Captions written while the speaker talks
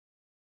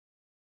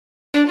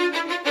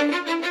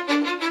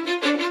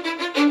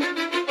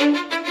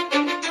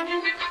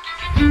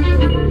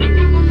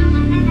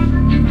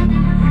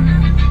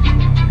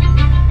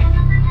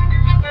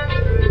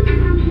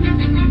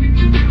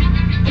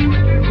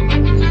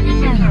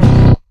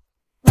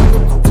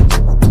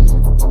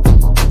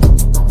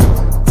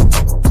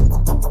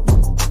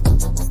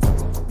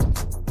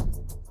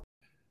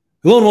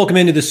Hello and welcome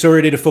into the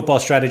SorareData Football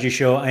Strategy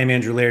Show. I am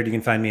Andrew Laird. You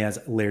can find me as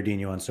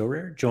Lairdino on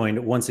Sorare, joined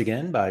once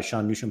again by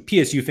Sean Newsham,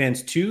 PSU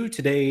fans 2,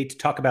 today to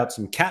talk about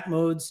some cat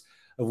modes,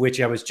 of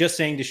which I was just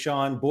saying to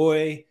Sean,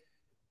 boy,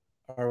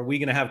 are we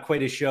going to have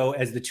quite a show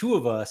as the two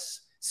of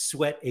us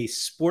sweat a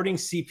Sporting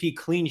CP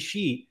clean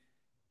sheet.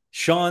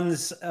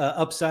 Sean's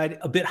upside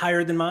a bit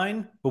higher than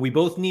mine, but we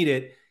both need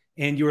it.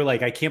 And you were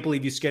like, I can't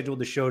believe you scheduled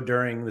the show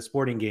during the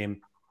Sporting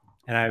game.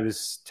 And I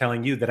was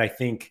telling you that I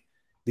think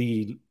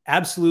the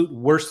absolute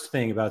worst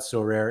thing about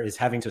Sorare is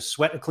having to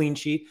sweat a clean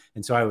sheet.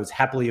 And so I was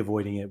happily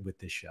avoiding it with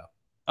this show.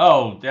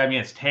 Oh, I mean,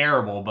 it's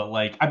terrible, but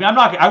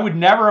I would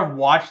never have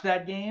watched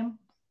that game.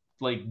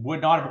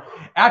 Would not have.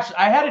 Actually,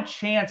 I had a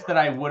chance that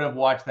I would have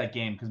watched that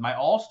game because my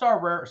all-star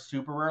rare,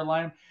 super rare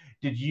line.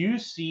 Did you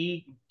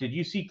see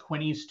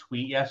Quinny's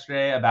tweet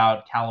yesterday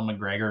about Callum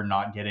McGregor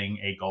not getting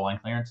a goal line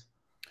clearance?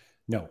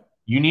 No.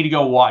 You need to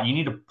go watch. You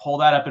need to pull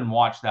that up and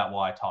watch that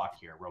while I talk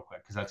here real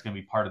quick because that's going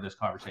to be part of this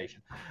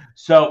conversation.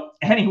 So,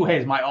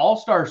 anyways, my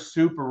all-star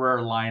super rare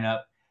lineup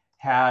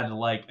had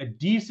like a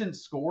decent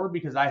score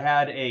because I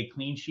had a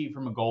clean sheet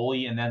from a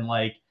goalie and then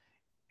like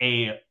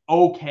a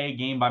okay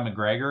game by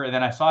McGregor. And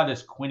then I saw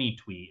this Quinny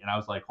tweet and I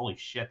was like, holy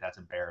shit, that's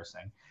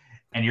embarrassing.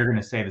 And you're going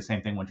to say the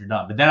same thing once you're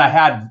done. But then I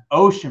had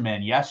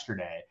Oshman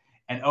yesterday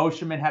and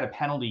Oshman had a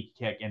penalty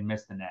kick and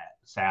missed the net,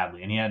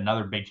 sadly. And he had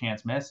another big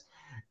chance miss.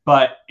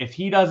 But if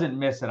he doesn't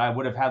miss it, I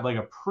would have had like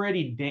a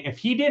pretty if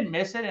he didn't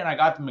miss it and I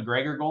got the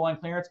McGregor goal line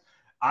clearance,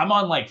 I'm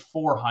on like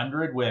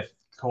 400 with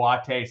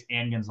Coates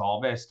and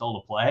Gonzalez still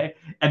to play.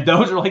 And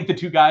those are like the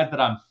two guys that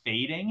I'm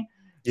fading.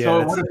 Yeah,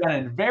 so it would have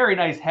been a very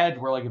nice hedge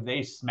where like if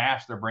they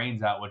smash their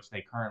brains out, which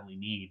they currently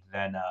need,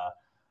 then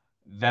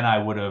I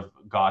would have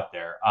got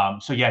there.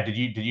 So yeah, did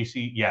you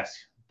see? Yes,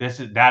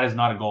 that is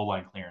not a goal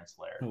line clearance,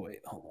 Laird. Oh, wait,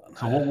 hold on.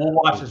 So we'll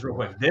watch this real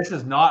quick. This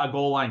is not a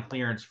goal line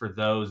clearance for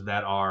those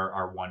that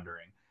are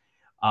wondering.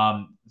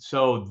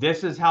 So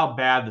this is how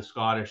bad the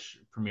Scottish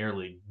Premier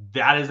League.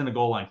 That isn't a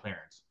goal line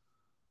clearance.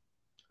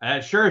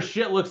 Sure as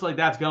shit looks like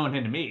that's going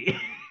into me.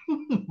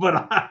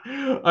 But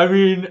I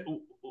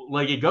mean,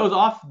 like it goes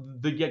off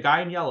the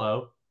guy in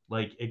yellow.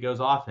 Like it goes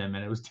off him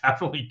and it was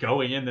definitely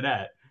going in the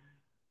net.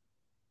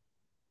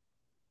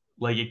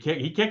 Like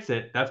he kicks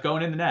it. That's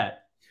going in the net.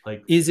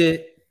 Like, is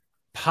it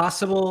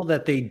possible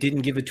that they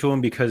didn't give it to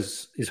him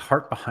because his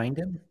heart behind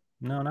him?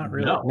 No, not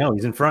really. No,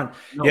 he's in front.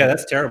 No. Yeah,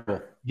 that's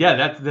terrible.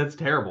 Yeah, that's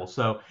terrible.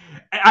 So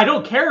I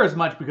don't care as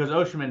much because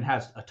Oshman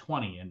has a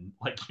 20 and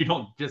like you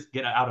don't just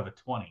get out of a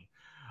 20.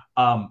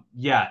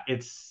 Yeah,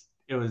 it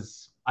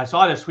was. I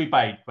saw this tweet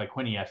by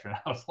Quinny yesterday.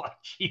 And I was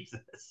like,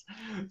 Jesus,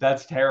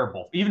 that's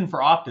terrible. Even for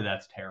Opta,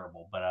 that's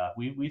terrible. But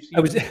we've seen.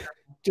 I was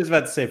just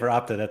about to say for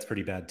Opta, that's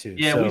pretty bad too.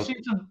 Yeah, so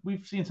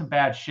we've seen some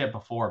bad shit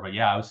before. But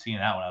yeah, I was seeing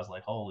that one. I was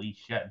like, holy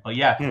shit. But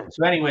yeah.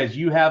 So, anyways,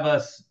 you have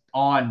us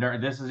on.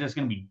 This is just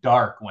going to be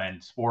dark when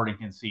Sporting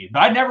concede. But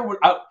I never would.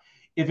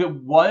 If it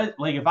was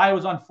like if I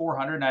was on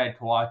 400 and I had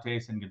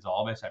Coates and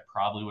Gonzalez, I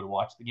probably would have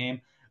watched the game.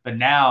 But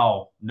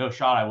now, no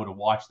shot I would have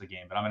watched the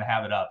game. But I'm going to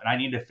have it up. And I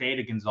need to fade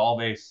a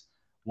Gonzalez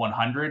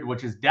 100,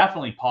 which is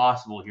definitely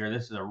possible here.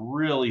 This is a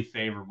really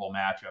favorable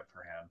matchup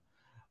for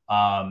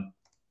him.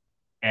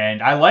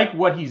 And I like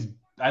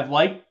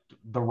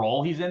the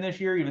role he's in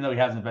this year, even though he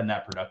hasn't been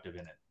that productive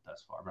in it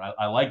thus far. But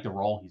I like the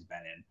role he's been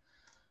in.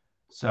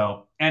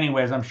 So,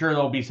 anyways, I'm sure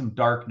there'll be some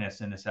darkness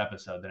in this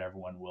episode that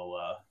everyone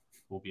will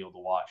be able to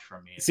watch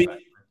from me. See,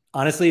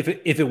 honestly,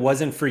 if it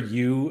wasn't for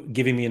you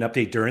giving me an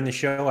update during the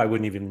show, I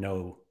wouldn't even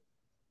know.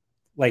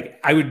 Like,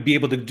 I would be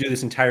able to do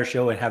this entire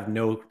show and have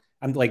no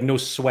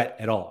sweat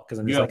at all because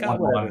I'm just like,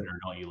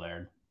 don't you,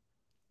 Laird?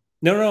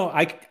 No,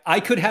 I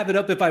could have it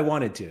up if I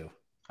wanted to.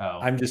 Oh,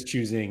 I'm just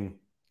choosing,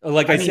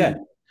 like I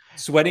said,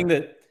 sweating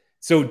the.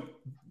 So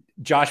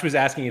Josh was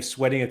asking if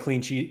sweating a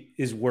clean sheet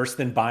is worse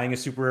than buying a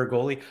super rare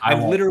goalie.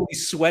 I'm literally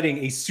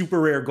sweating a super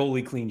rare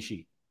goalie clean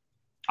sheet.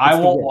 I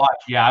won't watch.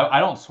 Yeah, I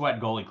don't sweat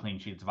goalie clean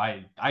sheets. If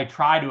I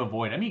try to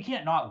avoid. I mean, you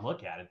can't not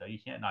look at it though. You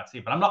can't not see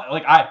it. But I'm not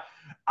like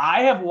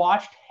I have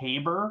watched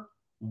Haber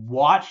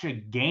watch a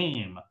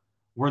game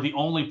where the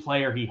only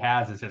player he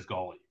has is his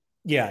goalie.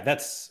 Yeah,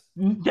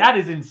 that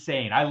is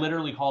insane. I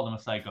literally called him a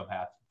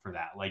psychopath for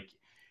that. Like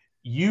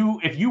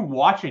if you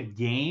watch a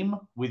game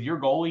with your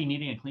goalie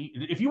needing a clean,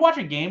 if you watch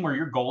a game where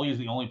your goalie is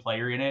the only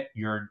player in it,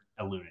 you're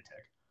a lunatic.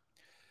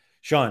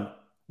 Sean,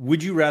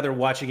 would you rather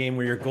watch a game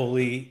where your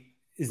goalie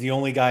is the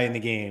only guy in the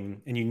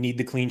game and you need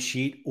the clean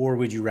sheet, or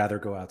would you rather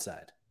go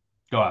outside?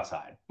 Go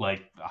outside.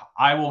 Like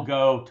I will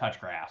go touch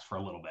grass for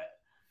a little bit.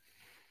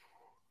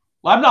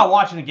 Well, I'm not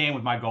watching a game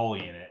with my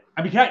goalie in it.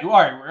 I mean, all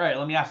right.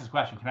 Let me ask this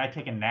question: can I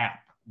take a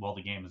nap while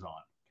the game is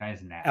on? Can I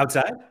just nap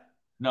outside?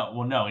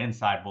 No,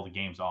 inside while the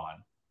game's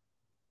on.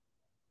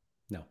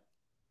 No.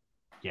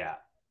 Yeah.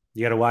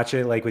 You got to watch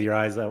it like with your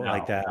eyes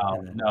like that.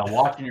 No,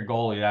 watching your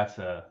goalie that's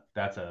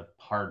a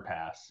hard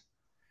pass.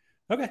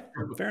 Okay,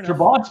 fair enough.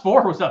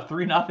 Trabzonspor was up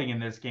 3-0 in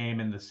this game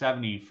in the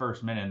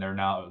 71st minute. And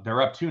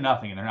they're up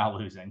 2-0 and they're not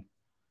losing.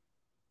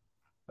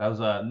 That was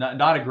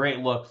not a great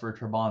look for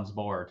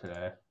Trabzonspor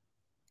today.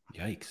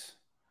 Yikes.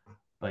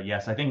 But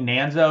yes, I think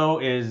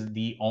Nanzo is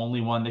the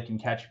only one that can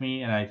catch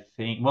me. And I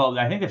think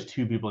there's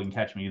two people that can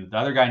catch me. The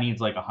other guy needs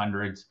like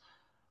hundreds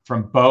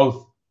from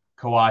both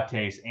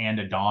Coates and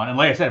a Dawn. And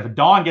like I said, if a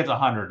Dawn gets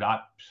 100,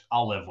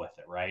 I'll live with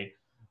it, right?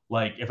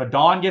 Like if a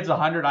Dawn gets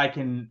 100, I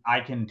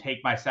can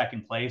take my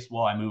second place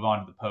while I move on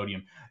to the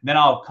podium. And then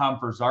I'll come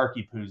for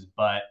Zarky Poo's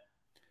butt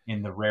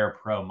in the Rare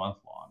Pro month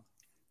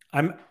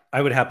long.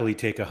 I would happily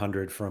take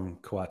 100 from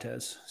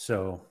Coates.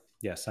 So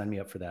yeah, sign me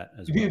up for that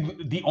as well.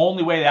 The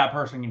only way that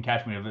person can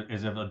catch me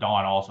is if a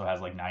Dawn also has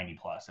like 90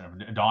 plus,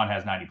 and if a Dawn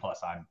has 90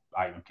 plus, I'm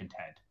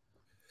content.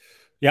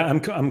 Yeah,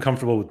 I'm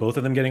comfortable with both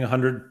of them getting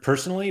 100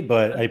 personally,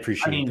 but I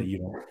appreciate that you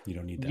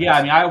don't need that. Yeah,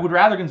 I mean, I would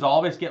rather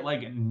Gonzalez get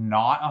like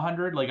not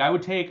 100. Like I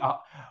would take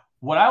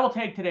what I will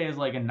take today is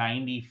like a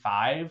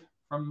 95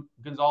 from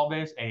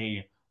Gonzalez,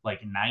 a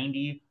like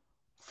 90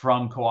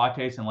 from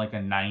Coates, and like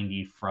a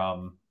 90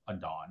 from a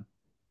Dawn.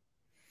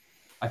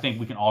 I think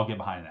we can all get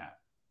behind that.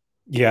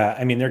 Yeah,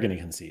 I mean they're going to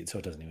concede, so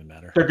it doesn't even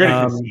matter. They're going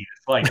to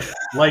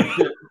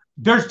concede.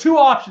 There's two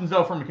options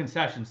though from a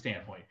concession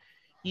standpoint.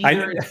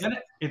 Either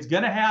it's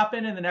gonna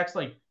happen in the next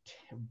like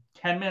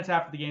 10 minutes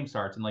after the game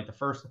starts, and like the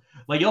first,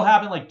 like it'll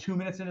happen like 2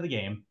 minutes into the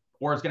game,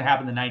 or it's gonna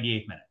happen the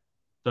 98th minute.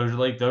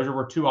 Those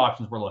are two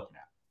options we're looking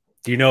at.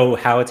 Do you know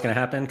how it's gonna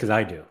happen? Because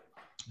I do.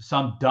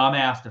 Some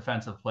dumbass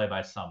defensive play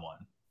by someone.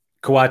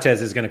 Coates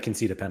is gonna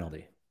concede a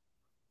penalty.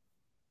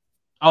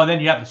 Oh, and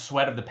then you have the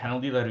sweat of the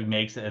penalty that he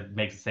makes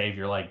a save.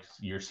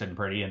 You're sitting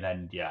pretty, and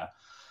then yeah,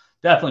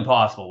 definitely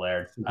possible,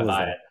 Laird. I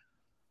buy it.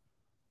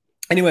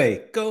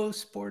 Anyway, go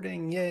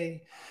Sporting,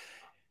 yay.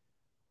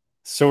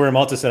 Sorare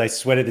Malta said, I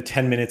sweated the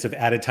 10 minutes of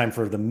added time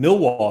for the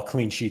Millwall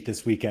clean sheet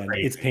this weekend.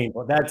 Crazy. It's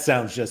painful. That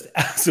sounds just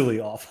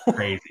absolutely awful.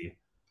 Crazy.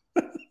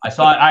 I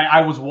saw it.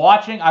 I was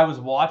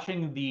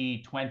watching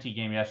the 20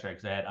 game yesterday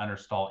because I had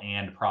Understall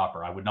and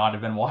Proper. I would not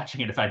have been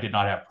watching it if I did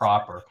not have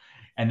Proper.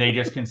 And they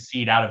just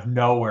concede out of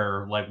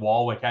nowhere. Like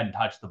Walwick hadn't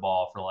touched the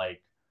ball for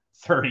like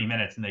 30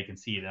 minutes and they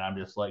concede. And I'm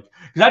just like,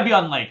 because I'd be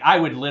on like, I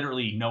would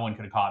literally, no one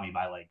could have caught me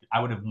by like, I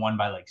would have won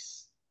by like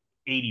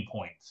 80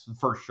 points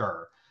for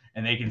sure.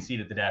 And they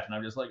conceded the death. And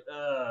I'm just like,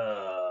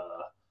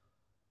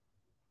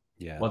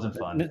 yeah. Wasn't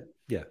fun.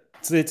 Yeah.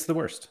 It's the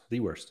worst. The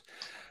worst.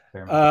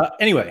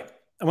 Anyway,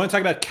 I want to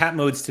talk about cat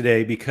modes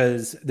today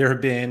because there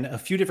have been a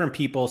few different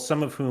people,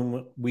 some of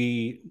whom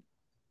we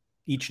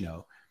each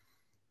know,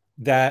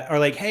 that are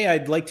like, hey,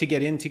 I'd like to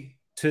get into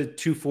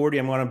 240.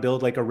 I want to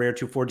build like a rare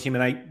 240 team.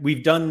 And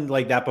we've done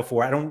like that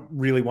before. I don't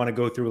really want to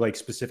go through like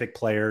specific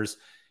players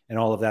and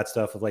all of that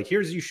stuff of like,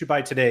 here's you should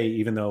buy today,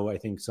 even though I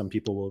think some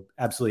people will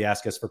absolutely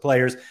ask us for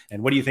players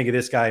and what do you think of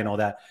this guy and all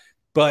that.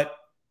 But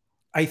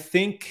I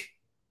think,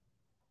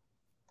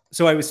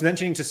 so I was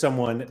mentioning to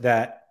someone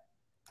that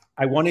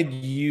I wanted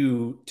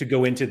you to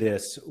go into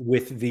this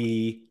with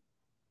the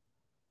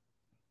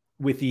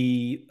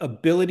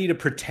ability to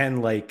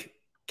pretend like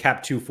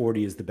Cap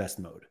 240 is the best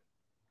mode,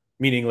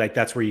 meaning like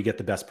that's where you get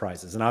the best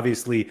prizes. And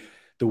obviously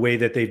the way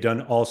that they've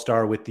done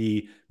All-Star with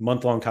the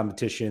month-long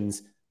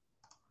competitions,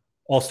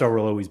 All-Star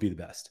will always be the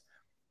best.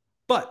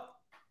 But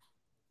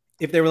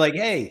if they were like,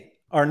 hey,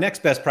 our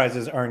next best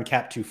prizes are in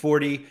Cap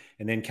 240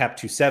 and then Cap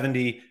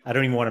 270, I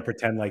don't even want to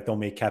pretend like they'll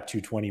make Cap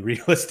 220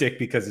 realistic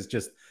because it's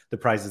just the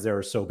prizes there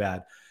are so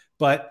bad.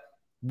 But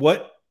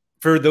what,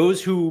 for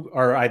those who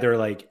are either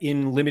like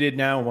in limited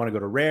now and want to go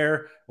to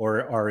rare,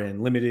 or are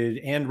in limited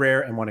and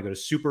rare and want to go to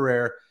super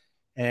rare,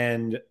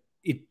 and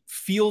it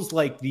feels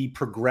like the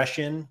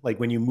progression, like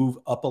when you move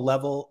up a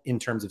level in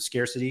terms of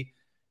scarcity,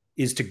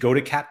 is to go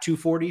to Cap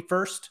 240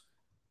 first.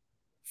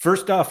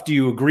 First off, do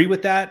you agree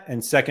with that?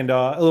 And second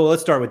off,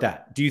 let's start with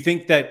that. Do you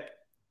think that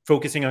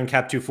focusing on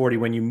Cap 240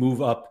 when you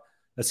move up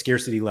a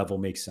scarcity level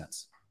makes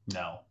sense?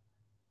 No.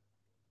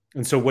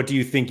 And so what do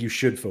you think you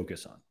should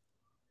focus on?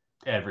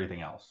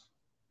 Everything else.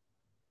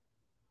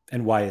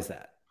 And why is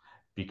that?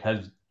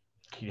 Because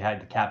you had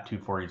the Cap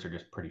 240s are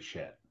just pretty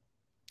shit.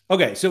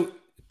 Okay, so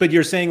but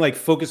you're saying like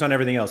focus on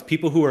everything else.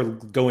 People who are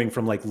going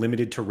from like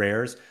limited to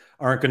rares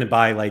aren't going to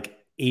buy like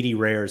 80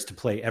 rares to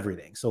play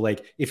everything. So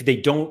like if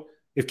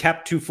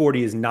Cap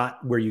 240 is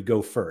not where you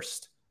go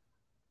first,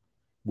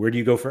 where do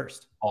you go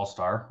first?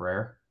 All-Star,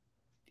 rare.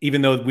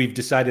 Even though we've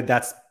decided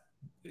that's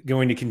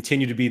going to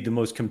continue to be the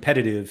most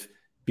competitive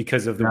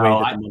because of the way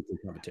that the monthly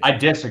competition. I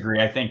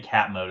disagree. I think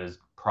Cap mode is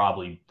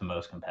probably the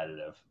most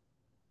competitive.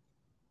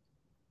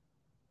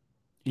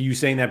 Are you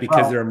saying that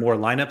because there are more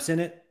lineups in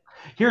it?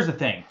 Here's the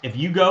thing. If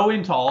you go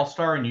into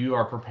All-Star and you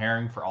are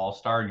preparing for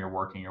All-Star and you're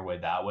working your way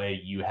that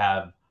way, you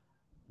have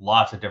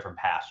lots of different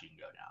paths you can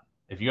go down.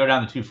 If you go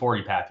down the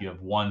 240 path, you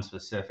have one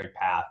specific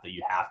path that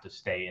you have to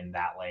stay in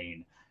that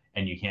lane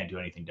and you can't do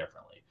anything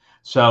differently.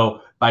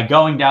 So by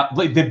going down,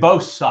 like, they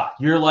both suck.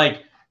 You're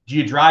like, do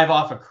you drive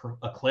off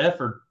a cliff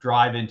or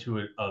drive into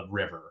a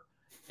river?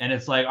 And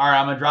it's like, all right,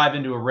 I'm going to drive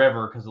into a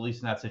river because at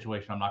least in that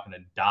situation, I'm not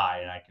going to die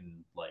and I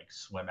can like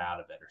swim out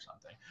of it or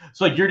something.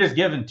 So like you're just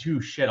given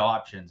two shit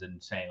options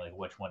and saying like,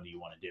 which one do you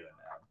want to do? And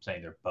I'm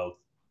saying they're both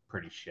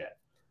pretty shit.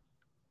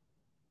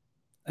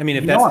 I mean,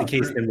 if that's the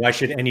case, then why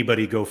should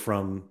anybody go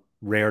from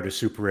rare to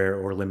super rare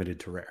or limited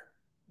to rare?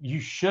 You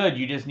should.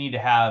 You just need to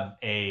have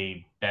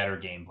a better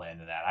game plan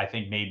than that. I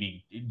think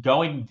maybe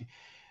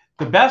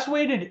the best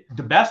way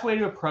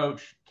to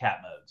approach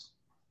cat modes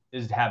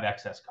is to have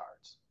excess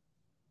cards.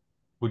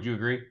 Would you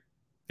agree?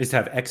 Is to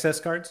have excess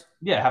cards?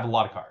 Yeah, have a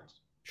lot of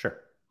cards. Sure.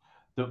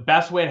 The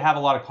best way to have a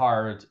lot of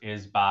cards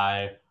is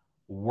by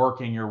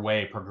working your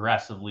way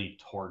progressively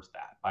towards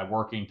that. By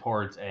working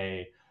towards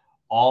a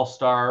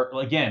all-star.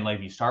 Again, like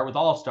if you start with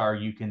all-star,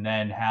 you can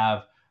then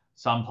have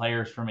some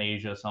players from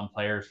Asia, some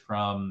players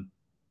from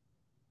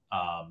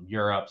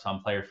Europe,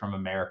 some players from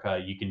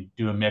America. You can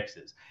do a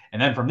mixes.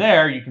 And then from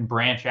there, you can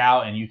branch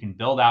out and you can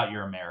build out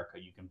your America.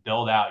 You can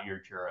build out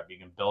your Europe. You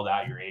can build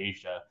out your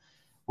Asia.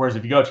 Whereas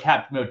if you go to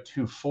Captain Mode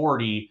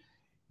 240,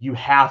 you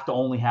have to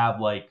only have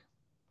like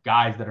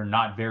guys that are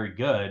not very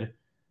good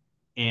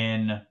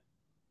in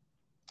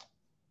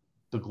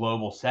the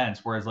global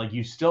sense. Whereas like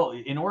you still,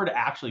 in order to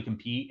actually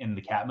compete in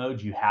the cat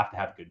modes, you have to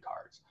have good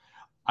cards.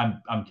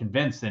 I'm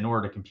convinced in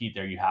order to compete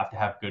there, you have to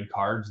have good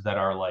cards that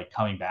are like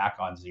coming back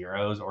on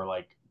zeros or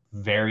like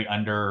very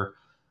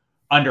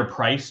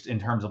underpriced in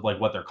terms of like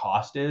what their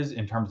cost is,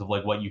 in terms of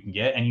like what you can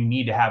get. And you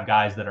need to have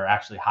guys that are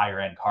actually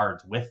higher end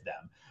cards with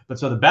them. But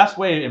so the best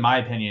way, in my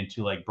opinion,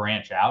 to like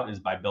branch out is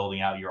by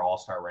building out your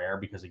all-star rare,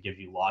 because it gives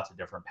you lots of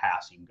different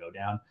paths you can go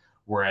down,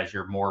 whereas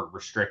you're more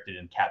restricted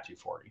in Cat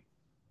 240.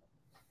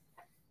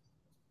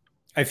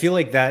 I feel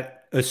like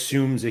that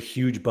assumes a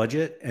huge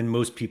budget, and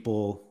most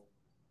people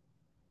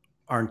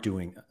aren't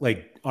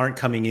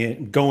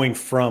going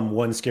from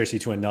one scarcity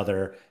to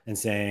another and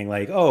saying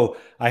like, oh,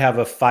 I have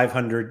a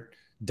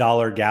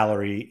 $500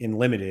 gallery in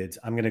limiteds,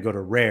 I'm going to go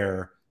to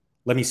rare,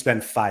 let me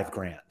spend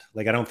 $5,000.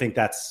 Like, I don't think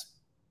that's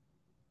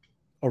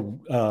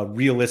a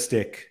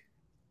realistic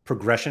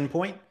progression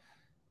point.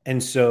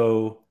 And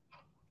so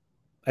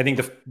I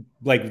think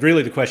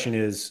really the question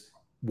is,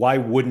 why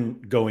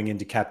wouldn't going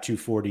into Cap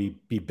 240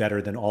 be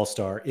better than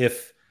All-Star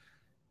if,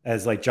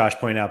 as like Josh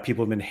pointed out,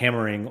 people have been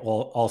hammering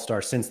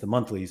All-Star since the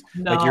monthlies?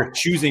 No. Like, you're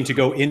choosing to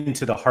go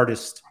into the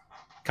hardest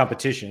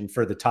competition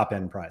for the top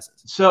end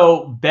prizes.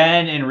 So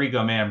Ben and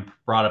Rico Man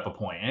brought up a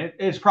point. And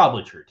it's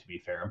probably true, to be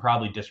fair. I'm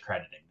probably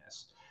discrediting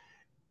this.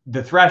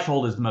 The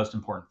threshold is the most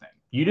important thing.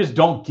 You just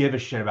don't give a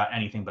shit about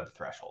anything but the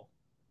threshold.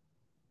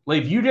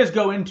 Like, if you just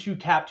go into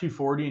Cap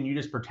 240 and you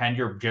just pretend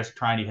you're just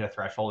trying to hit a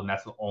threshold and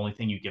that's the only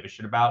thing you give a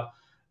shit about,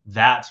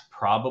 that's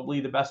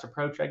probably the best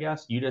approach, I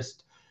guess.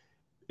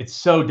 It's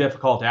so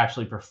difficult to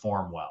actually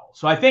perform well.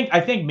 So I think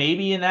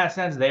maybe in that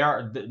sense,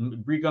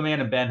 Rico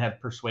Man and Ben have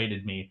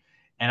persuaded me,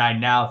 and I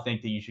now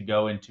think that you should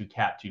go into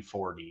Cap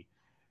 240.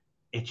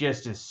 It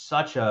just is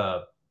such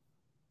a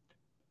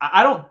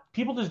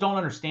people just don't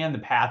understand the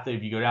path that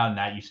if you go down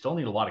that, you still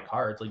need a lot of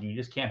cards. Like, you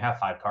just can't have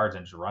 5 cards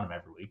and just run them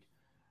every week.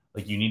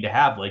 Like, you need to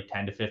have like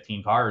 10 to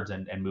 15 cards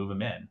and move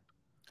them in.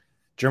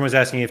 Jerm was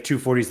asking if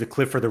 240 is the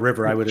cliff or the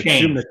river. I would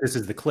assume that this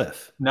is the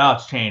cliff. No,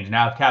 it's changed.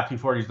 Now Cap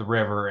 240 is the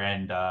river,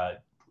 and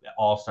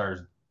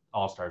All-Stars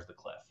the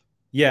cliff.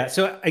 Yeah.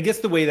 So I guess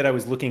the way that I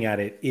was looking at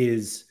it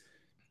is,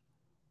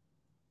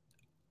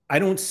 I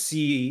don't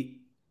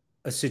see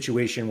a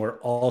situation where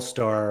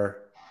All-Star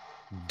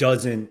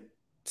doesn't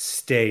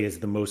stay as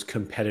the most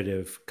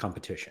competitive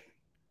competition.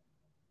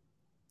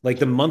 Like,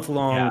 the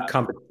month-long,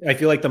 I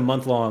feel like the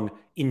month-long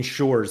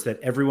ensures that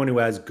everyone who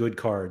has good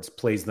cards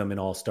plays them in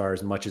All-Star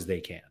as much as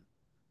they can.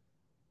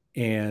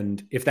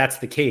 And if that's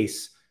the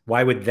case,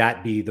 why would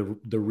that be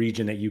the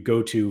region that you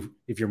go to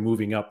if you're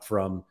moving up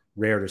from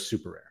rare to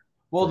super rare?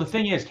 Well, the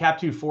thing is, Cap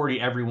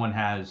 240, everyone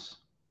has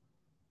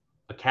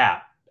a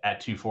cap at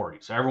 240.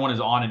 So everyone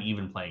is on an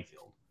even playing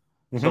field.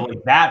 Mm-hmm. So like,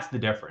 that's the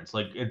difference.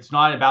 Like, it's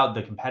not about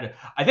the competitive.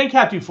 I think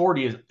Cap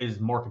 240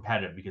 is more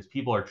competitive because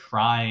people are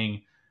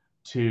trying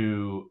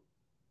to,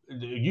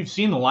 you've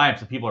seen the lineups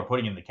that people are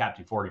putting in the Cap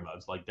 240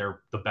 modes. Like, they're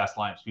the best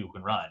lineups people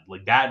can run.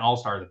 Like, that and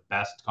All-Star are the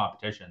best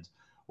competitions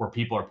where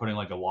people are putting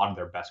like a lot of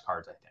their best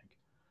cards, I think.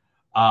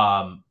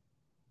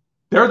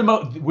 They're the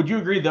most, would you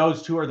agree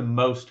those two are the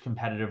most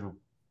competitive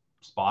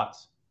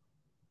spots?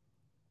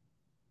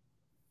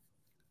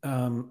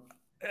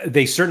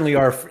 They certainly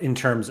are in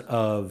terms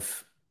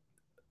of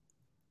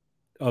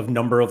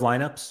number of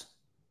lineups.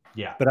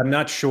 Yeah. But I'm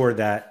not sure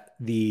that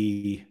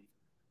I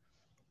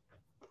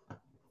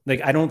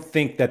don't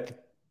think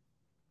that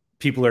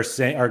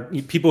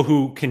people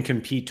who can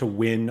compete to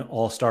win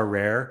All-Star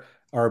Rare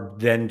are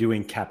then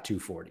doing Cap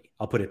 240.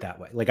 I'll put it that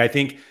way. Like, I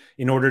think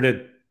in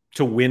order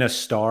to win a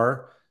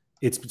star,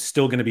 it's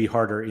still going to be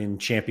harder in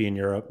Champion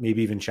Europe,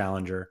 maybe even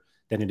Challenger,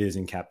 than it is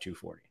in Cap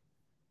 240.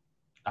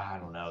 I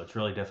don't know. It's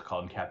really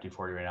difficult in Cap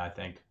 240 right now, I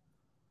think.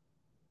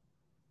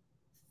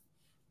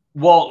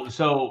 Well,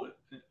 so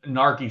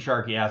Narky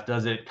Sharky asked,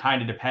 does it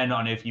kind of depend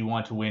on if you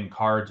want to win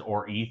cards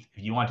or ETH?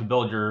 If you want to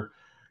build your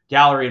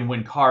gallery and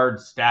win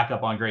cards, stack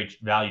up on great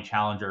value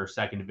Challenger or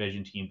second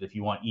division teams. If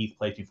you want ETH,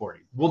 play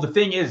 240. Well, the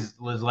thing is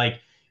like,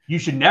 you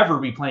should never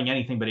be playing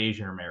anything but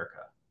Asian America.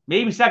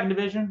 Maybe second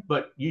division,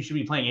 but you should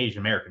be playing Asian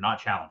America,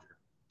 not Challenger.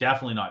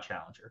 Definitely not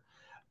Challenger.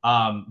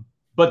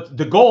 But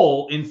the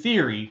goal, in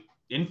theory,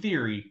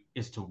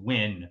 is to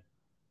win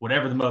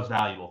whatever the most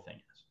valuable thing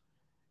is.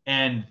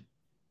 And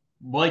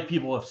like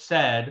people have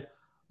said,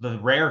 the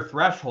rare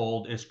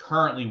threshold is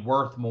currently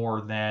worth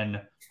more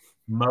than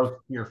most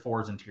tier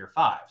 4s and tier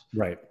 5s.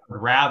 Right. I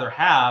would rather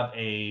have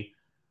a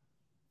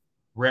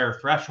rare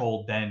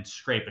threshold than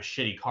scrape a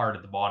shitty card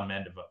at the bottom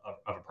end of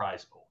a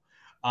prize pool.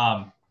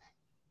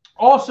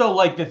 Also,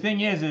 like, the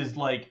thing is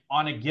like,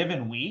 on a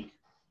given week,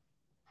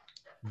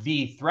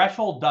 the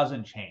threshold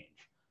doesn't change.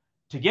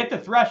 To get the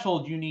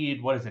threshold, you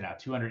need, what is it now,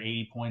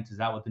 280 points? Is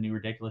that what the new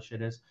ridiculous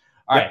shit is?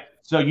 All right,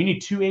 so you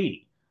need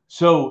 280.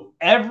 So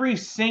every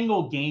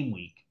single game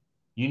week,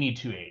 you need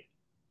 280.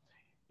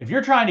 If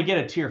you're trying to get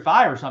a tier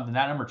 5 or something,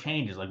 that number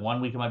changes. Like,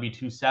 one week it might be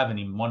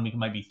 270, one week it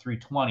might be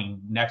 320,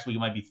 next week it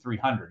might be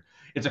 300.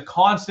 It's a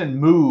constant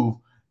move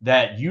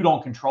that you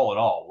don't control at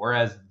all.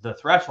 Whereas the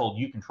threshold,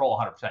 you control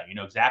 100%. You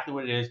know exactly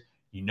what it is.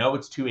 You know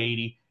it's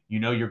 280. You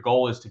know your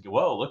goal is to go,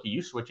 whoa, look at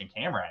you switching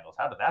camera angles.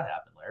 How did that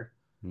happen, Laird?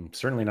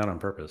 Certainly not on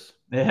purpose.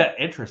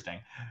 Interesting.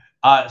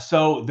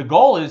 So the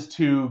goal is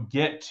to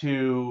get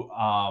to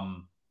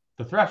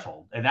the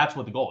threshold, and that's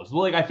what the goal is.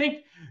 Well, like, I think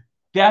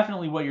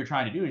definitely what you're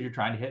trying to do is you're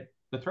trying to hit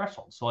the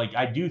threshold. So, like,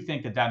 I do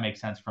think that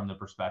makes sense from the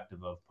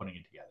perspective of putting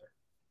it together.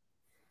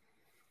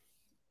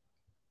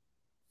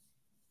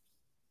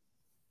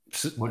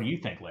 So, what do you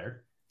think,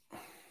 Laird?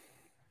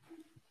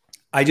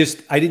 I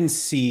didn't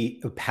see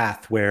a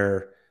path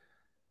where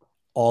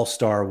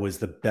All-Star was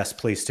the best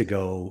place to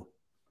go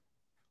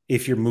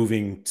if you're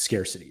moving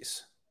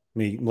scarcities. I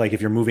mean, like,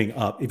 if you're moving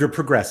up, if you're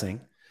progressing,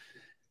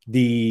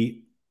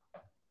 the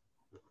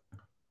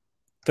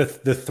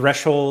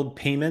threshold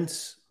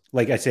payments,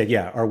 like I said,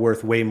 are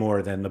worth way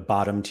more than the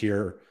bottom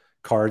tier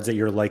cards that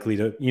you're likely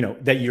to,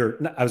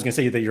 I was going to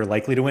say that you're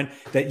likely to win,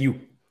 that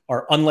you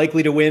are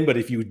unlikely to win, but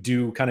if you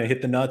do kind of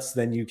hit the nuts,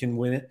 then you can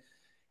win it.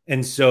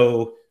 And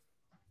so,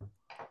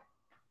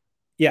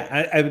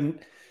 I'm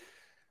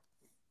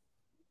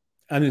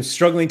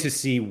struggling to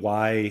see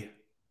why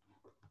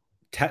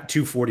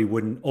 240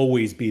 wouldn't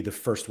always be the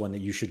first one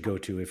that you should go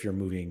to if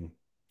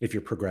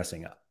you're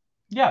progressing up.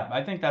 Yeah,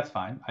 I think that's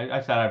fine.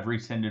 I said I've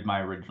rescinded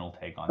my original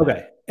take on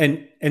that.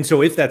 Okay. And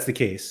so if that's the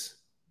case,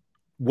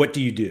 what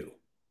do you do?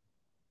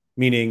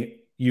 Meaning,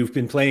 you've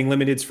been playing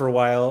limiteds for a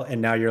while,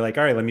 and now you're like,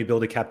 all right, let me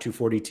build a cap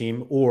 240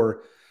 team.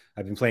 Or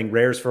I've been playing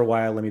rares for a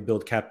while, let me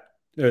build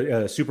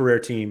super rare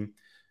team.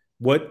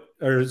 What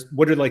are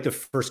like the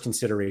first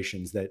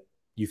considerations that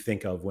you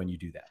think of when you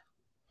do that?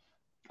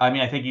 I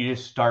mean, I think you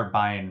just start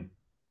buying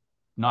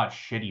not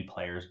shitty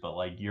players, but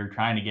like, you're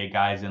trying to get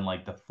guys in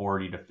like the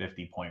 40 to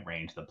 50 point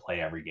range that play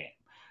every game.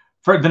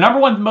 For the number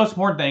one most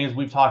important thing is,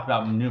 we've talked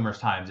about numerous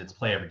times, it's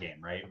play every game,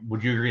 right?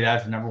 Would you agree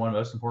that's the number one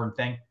most important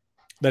thing?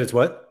 That it's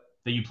what?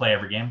 That you play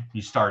every game.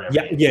 You start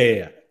every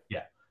game.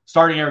 Yeah.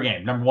 Starting every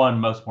game, number one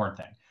most important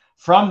thing.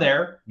 From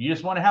there, you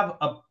just want to have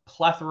a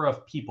plethora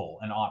of people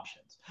and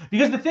options.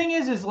 Because the thing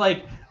is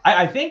like,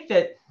 I think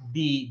that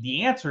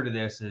the answer to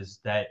this is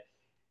that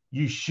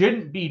you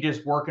shouldn't be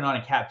just working on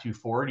a cap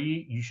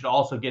 240. You should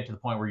also get to the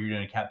point where you're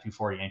doing a cap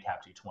 240 and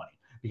cap 220.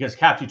 Because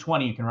cap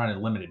 220, you can run a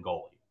limited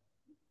goalie.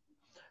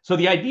 So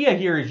the idea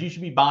here is you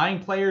should be buying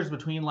players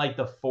between like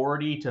the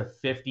 40 to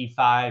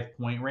 55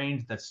 point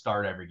range that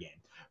start every game.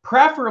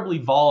 Preferably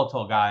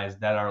volatile guys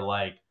that are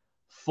like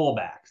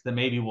fullbacks that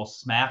maybe will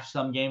smash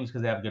some games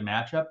because they have a good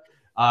matchup.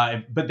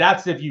 But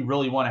that's if you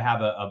really want to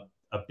have a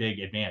big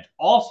advantage.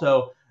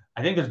 Also,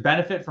 I think there's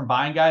benefit from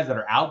buying guys that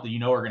are out that you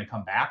know are going to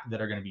come back,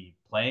 that are going to be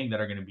playing,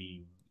 that are going to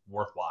be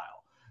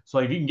worthwhile. So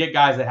if you can get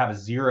guys that have a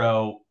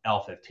 0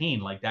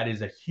 L15, like, that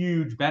is a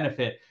huge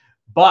benefit.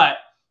 But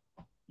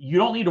you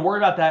don't need to worry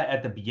about that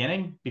at the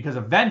beginning, because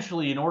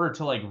eventually, in order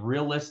to like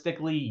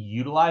realistically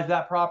utilize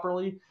that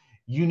properly,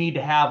 you need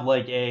to have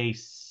like a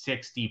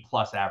 60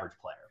 plus average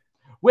player,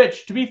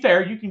 which, to be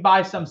fair, you can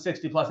buy some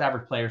 60 plus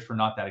average players for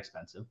not that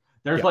expensive.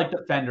 There's like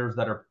defenders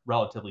that are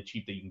relatively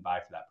cheap that you can buy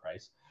for that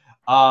price.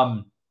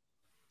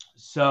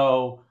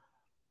 So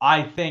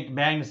I think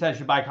Magnus said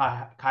should buy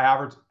Kai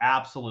Havertz.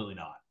 Absolutely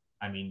not.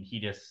 I mean, he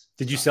just...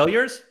 Did you sell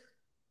yours?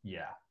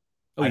 Yeah.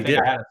 Oh, I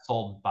think I had it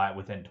sold by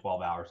within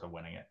 12 hours of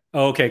winning it.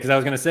 Oh, okay. Because I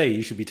was going to say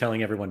you should be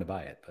telling everyone to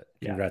buy it, but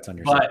congrats on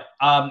your sale.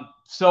 But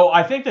so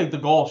I think that the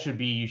goal should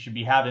be, you should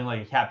be having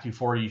like a cap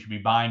 240. You should be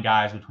buying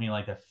guys between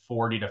like the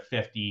 40 to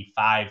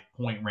 55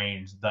 point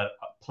range that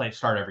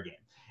start every game.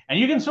 And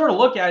you can sort of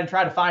look at it and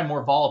try to find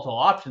more volatile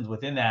options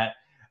within that,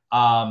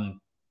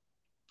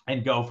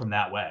 and go from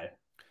that way.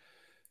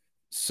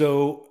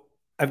 So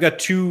I've got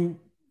two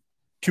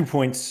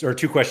points or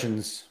two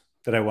questions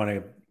that I want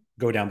to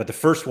go down. But the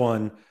first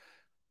one,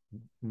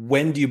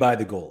 when do you buy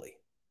the goalie?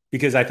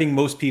 Because I think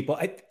most people,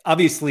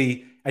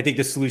 obviously, I think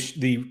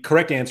the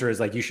correct answer is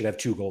like, you should have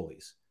 2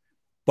 goalies,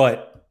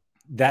 but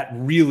that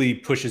really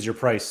pushes your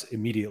price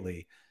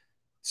immediately.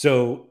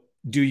 So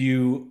do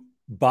you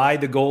buy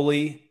the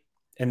goalie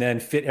and then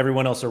fit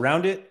everyone else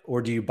around it?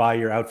 Or do you buy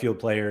your outfield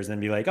players and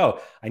be like, oh,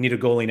 I need a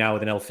goalie now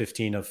with an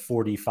L15 of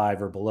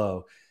 45 or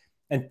below?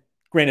 And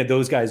granted,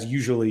 those guys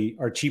usually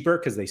are cheaper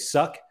because they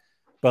suck,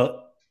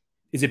 but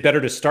is it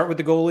better to start with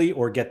the goalie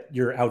or get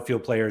your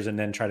outfield players and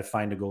then try to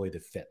find a goalie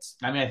that fits?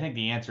 I mean, I think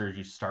the answer is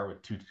you start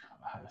with 2.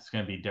 it's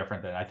going to be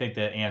different than I think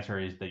the answer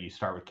is that you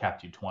start with cap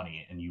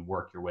 220 and you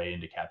work your way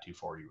into cap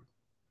 240.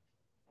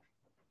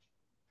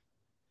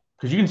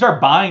 Because you can start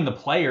buying the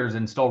players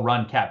and still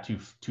run cap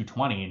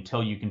 220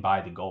 until you can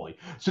buy the goalie.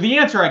 So the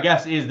answer, I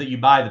guess, is that you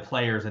buy the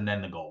players and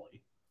then the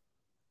goalie.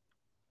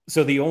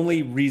 So the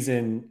only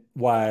reason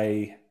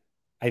why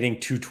I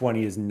think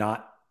 220 is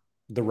not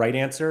the right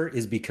answer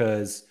is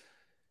because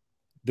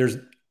there's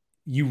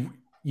you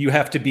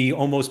have to be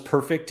almost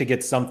perfect to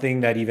get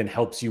something that even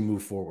helps you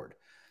move forward.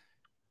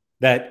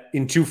 That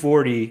in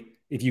 240,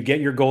 if you get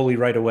your goalie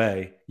right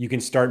away, you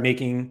can start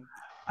making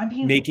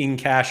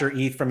cash or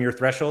ETH from your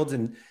thresholds.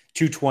 And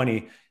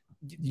 220,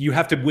 you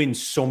have to win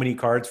so many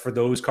cards for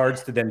those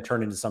cards to then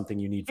turn into something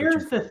you need.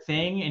 Here's the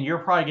thing, and you're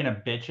probably going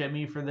to bitch at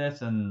me for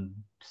this and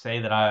say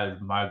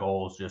that my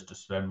goal is just to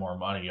spend more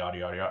money, yada,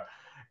 yada, yada.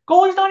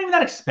 Goalie's not even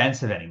that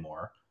expensive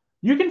anymore.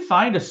 You can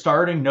find a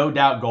starting no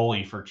doubt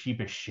goalie for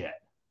cheap as shit.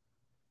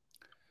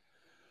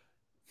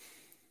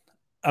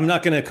 I'm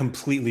not going to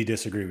completely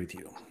disagree with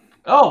you.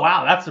 Oh,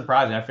 wow. That's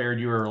surprising. I figured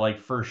you were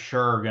like for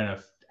sure going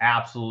to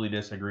absolutely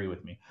disagree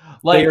with me.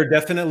 Like, they are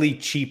definitely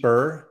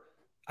cheaper.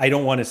 I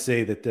don't want to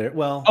say that they're,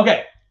 well,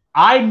 okay.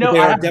 I know they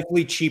are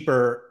definitely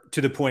cheaper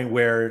to the point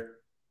where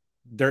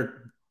you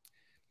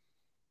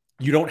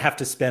don't have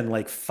to spend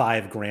like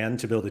 $5,000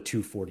 to build a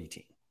 240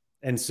 team.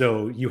 And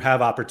so you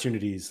have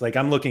opportunities. Like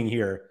I'm looking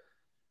here.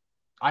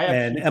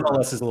 And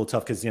MLS is a little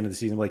tough because at the end of the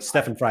season, like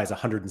Stephen Fry is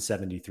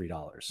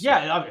 $173.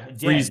 Yeah,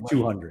 Freeze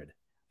 200.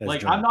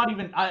 Like I'm not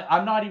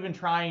even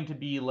trying to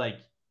be like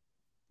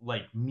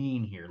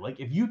mean here. Like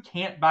if you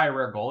can't buy a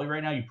rare goalie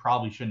right now, you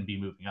probably shouldn't be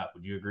moving up.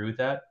 Would you agree with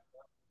that?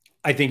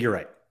 I think you're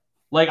right.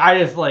 Like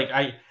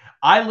I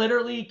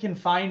literally can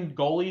find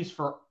goalies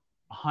for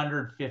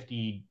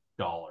 $150.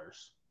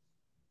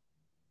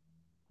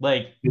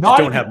 Like you not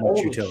don't have much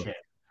utility. Shit.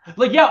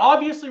 Like, yeah,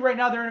 obviously right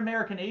now they're in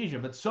American Asia,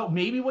 but so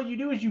maybe what you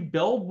do is you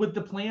build with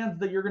the plans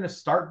that you're going to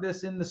start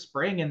this in the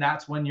spring, and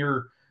that's when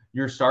you're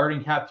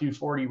starting cap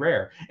 240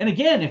 rare. And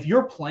again, if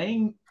you're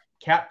playing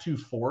cap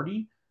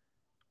 240,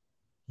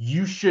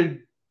 you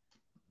should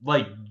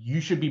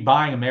be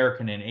buying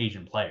American and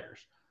Asian players.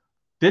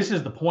 This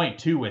is the point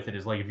too with it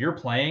is like if you're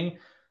playing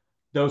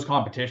those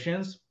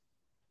competitions,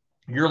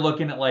 you're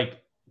looking at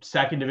like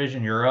second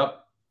division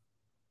Europe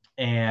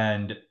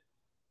and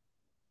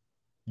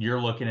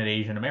you're looking at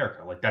Asian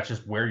America. Like that's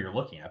just where you're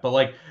looking at. But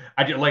like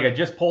I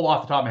just pulled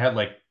off the top of my head,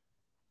 like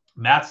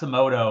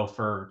Matsumoto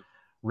for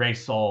Ray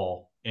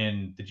Sol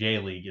in the J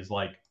League is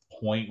like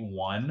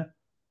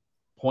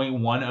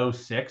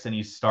 0.106, and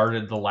he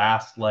started the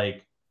last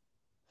like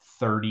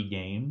 30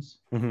 games.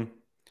 Mm-hmm.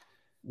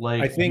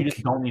 Like I think you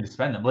just don't need to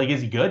spend them. Like,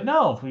 is he good?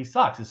 No, he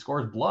sucks. His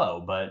scores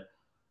blow, but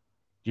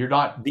you're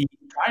not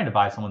trying to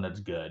buy someone that's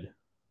good.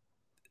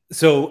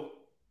 So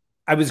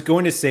I was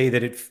going to say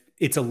that it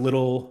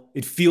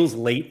feels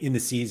late in the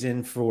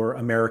season for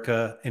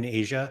America and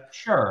Asia.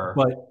 Sure.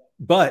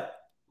 But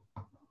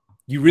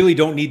you really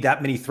don't need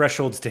that many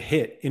thresholds to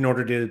hit in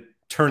order to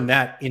turn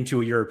that into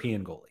a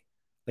European goalie.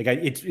 Like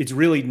it's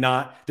really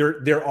not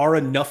there are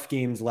enough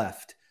games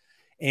left.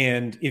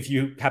 And if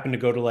you happen to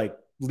go to like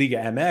Liga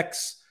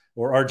MX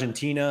or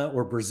Argentina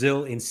or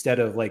Brazil instead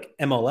of like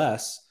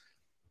MLS,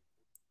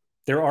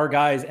 there are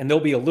guys, and they'll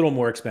be a little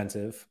more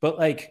expensive, but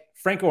like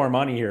Franco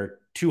Armani here,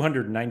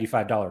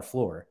 $295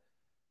 floor.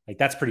 Like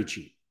that's pretty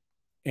cheap.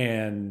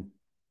 And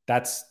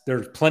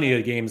there's plenty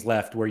of games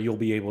left where you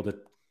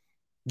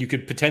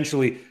could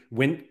potentially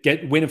win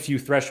a few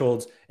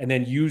thresholds and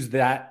then use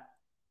that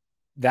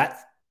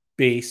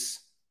base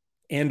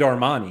and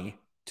Armani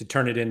to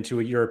turn it into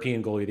a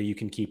European goalie that you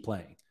can keep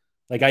playing.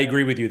 Like I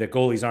agree with you that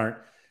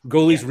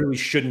goalies really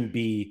shouldn't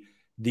be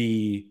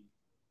the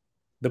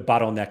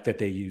bottleneck that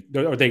they use,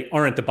 or they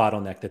aren't the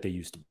bottleneck that they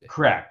used to be.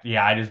 Correct.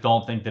 Yeah, I just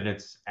don't think that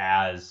it's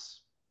as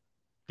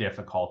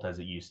difficult as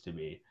it used to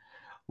be.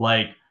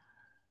 Like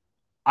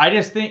I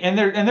just think, and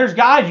there's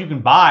guys you can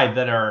buy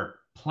that are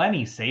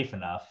plenty safe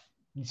enough.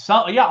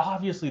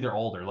 Obviously they're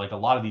older. Like a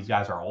lot of these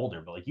guys are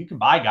older, but like you can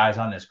buy guys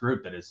on this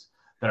group that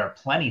are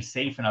plenty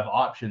safe enough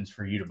options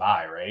for you to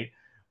buy, right?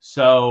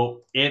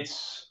 So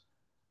it's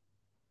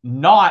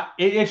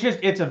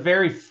a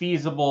very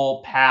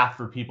feasible path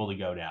for people to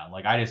go down.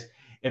 Like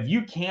if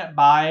you can't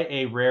buy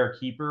a rare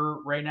keeper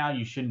right now,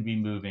 you shouldn't be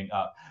moving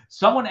up.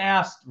 Someone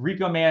asked,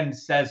 Rico Man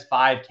says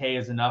 5K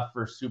is enough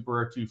for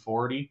Super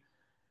 240.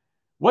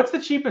 What's the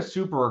cheapest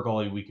Super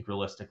goalie we could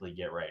realistically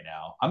get right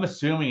now? I'm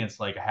assuming it's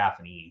like a half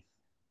an ETH.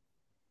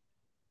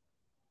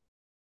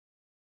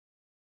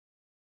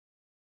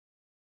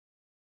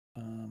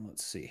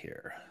 Let's see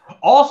here.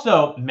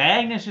 Also,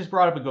 Magnus just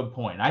brought up a good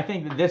point. I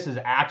think that this is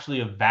actually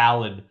a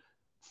valid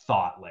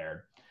thought,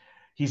 Laird.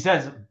 He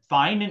says,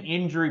 find an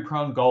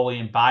injury-prone goalie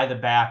and buy the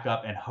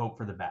backup and hope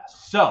for the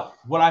best. So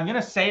what I'm going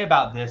to say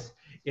about this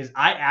is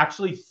I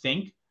actually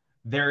think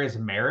there is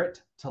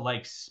merit to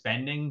like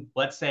spending,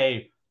 let's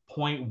say,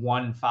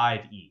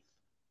 0.15 ETH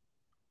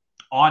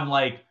on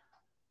like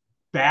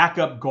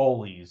backup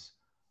goalies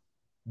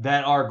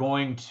that are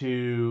going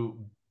to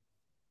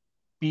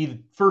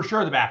be for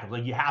sure the backup.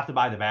 Like you have to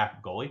buy the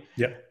backup goalie.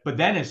 Yeah. But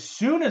then as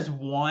soon as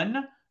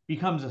one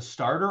becomes a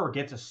starter or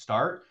gets a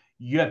start,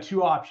 you have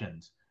two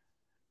options,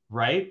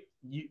 right?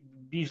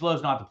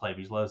 Bigelow's not to play.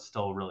 Bigelow's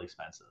still really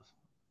expensive.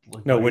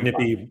 Like, No, wouldn't it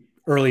be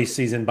early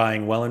season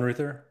buying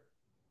Wellenreuther?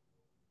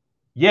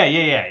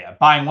 Yeah.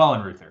 Buying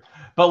Wellenreuther.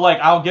 But like,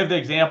 I'll give the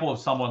example of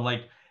someone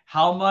like,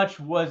 how much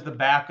was the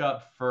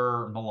backup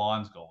for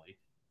Milan's goalie?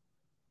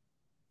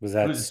 Was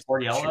that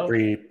Sportiello?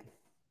 Chypre?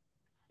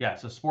 Yeah,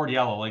 so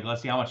Sportiello. Like,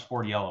 let's see how much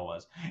Sportiello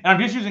was. And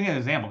I'm just using an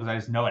example because I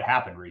just know it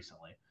happened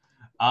recently.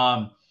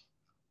 Well,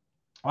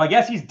 I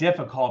guess he's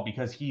difficult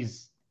because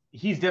he's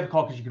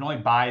difficult because you can only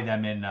buy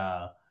them in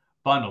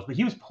bundles. But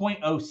he was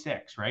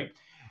 0.06, right?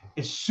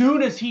 As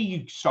soon as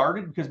he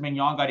started, because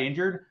Mignon got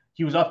injured,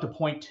 he was up to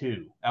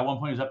 0.2. At one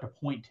point, he was up to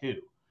 0.2.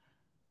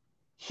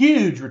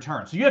 Huge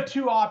return. So you have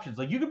two options.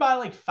 Like you could buy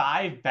like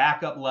 5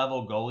 backup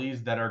level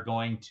goalies that are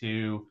going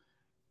to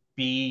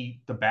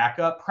be the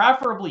backup,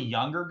 preferably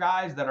younger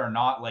guys that are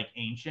not like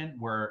ancient,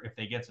 where if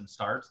they get some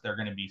starts, they're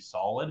going to be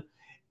solid.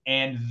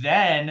 And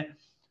then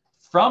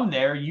from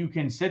there, you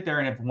can sit there,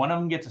 and if one of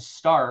them gets a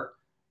start,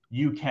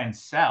 you can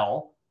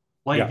sell.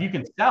 Like if you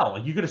can sell,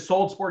 like you could have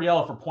sold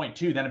Sportiello for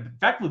 0.2, then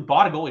effectively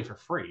bought a goalie for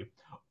free.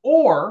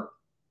 Or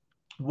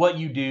what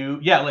you do,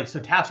 like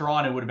so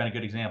Tasserano would have been a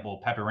good example.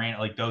 Pepe Reina,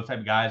 like those type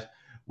of guys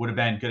would have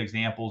been good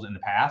examples in the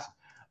past.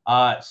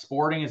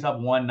 Sporting is up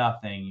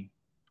 1-0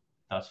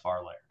 thus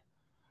far, Laird.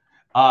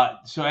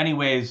 So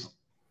anyways,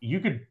 you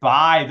could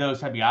buy those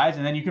type of guys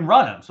and then you can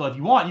run them. So if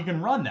you want, you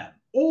can run them.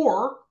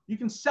 Or you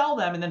can sell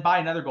them and then buy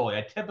another goalie.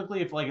 I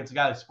typically, if like it's a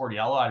guy like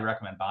Sportiello, I'd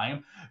recommend buying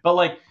him. But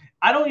like,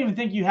 I don't even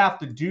think you have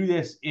to do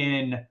this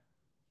in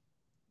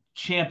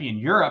Champion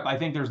Europe. I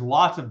think there's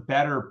lots of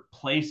better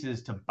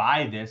places to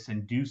buy this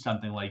and do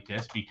something like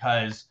this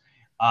because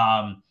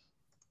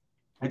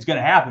it's going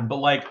to happen. But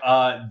like,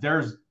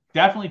 there's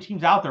definitely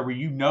teams out there where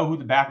you know who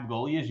the backup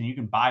goalie is and you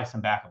can buy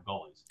some backup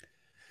goalies.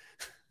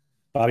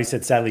 Bobby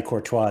said, sadly,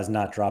 Courtois is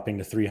not dropping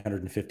to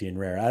 350 in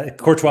rare.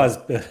 Courtois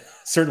is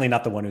certainly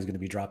not the one who's going to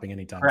be dropping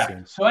anytime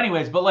soon. So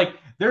anyways, but like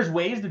there's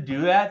ways to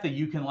do that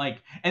you can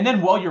like, and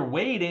then while you're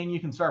waiting, you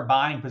can start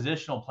buying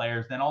positional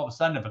players. Then all of a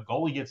sudden, if a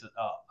goalie gets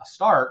a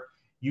start,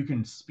 you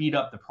can speed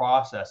up the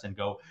process and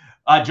go.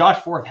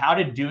 Josh Forth, how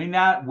did doing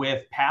that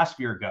with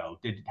Passphere go?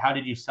 How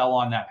did you sell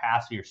on that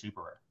Passphere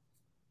super rare?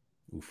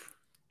 Oof.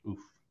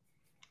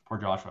 Poor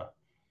Joshua.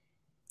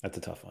 That's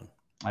a tough one.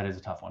 That is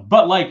a tough one.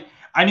 But like,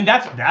 I mean,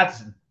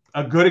 that's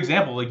a good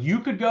example. Like you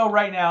could go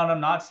right now, and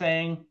I'm not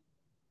saying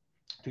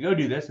to go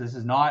do this. This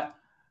is not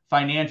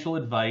financial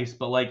advice,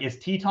 but like, is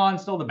Teton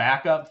still the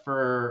backup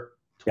for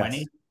 20?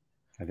 Yes,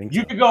 I think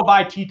you could go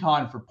buy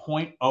Teton for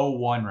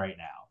 0.01 right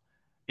now.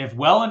 If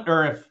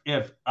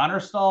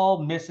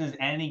Understall misses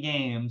any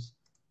games,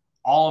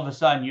 all of a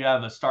sudden you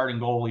have a starting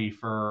goalie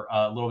for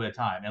a little bit of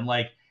time. And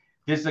like,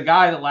 this is a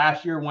guy that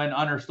last year when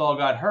Understall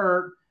got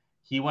hurt,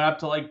 he went up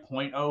to like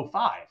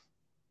 0.05.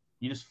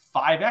 You just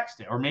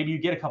 5x'd it, or maybe you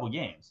get a couple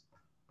games.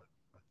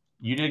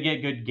 You did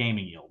get good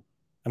gaming yield.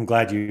 I'm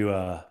glad you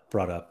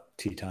brought up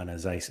Teton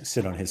as I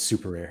sit on his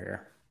super rare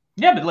here.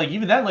 Yeah, but like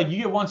even then, like you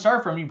get one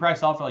star from him, you can probably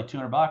sell it for like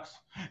 $200.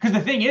 Because the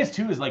thing is,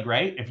 too, is like,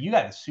 right, if you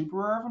got a super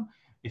rare of him,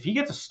 if he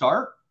gets a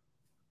start,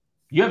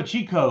 you have a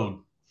cheat code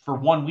for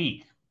 1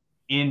 week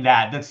in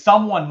that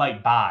someone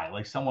might buy.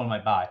 Like someone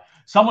might buy.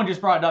 Someone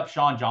just brought up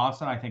Sean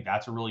Johnson. I think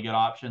that's a really good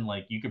option.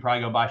 Like you could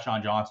probably go buy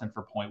Sean Johnson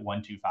for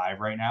 0.125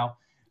 right now.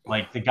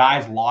 Like the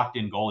guy's locked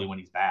in goalie when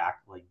he's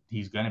back. Like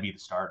he's going to be the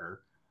starter.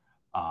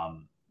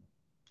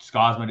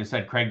 Scosma just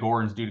said Craig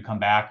Gordon's due to come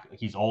back.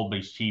 He's old, but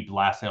he's cheap.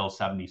 Last sale is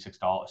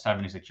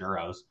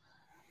 €76.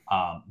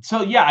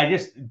 So yeah,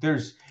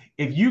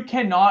 if you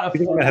cannot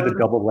afford. You think I had the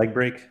double leg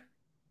break?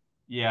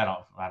 Yeah,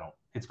 I don't.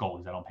 It's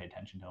goalies. I don't pay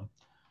attention to him.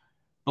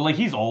 But like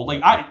he's old.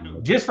 Like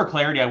just for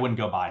clarity, I wouldn't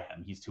go buy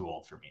him. He's too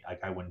old for me.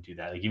 Like I wouldn't do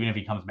that. Like even if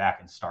he comes back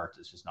and starts,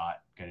 it's just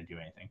not going to do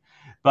anything.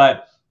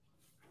 But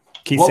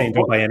Keith's saying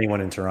don't buy anyone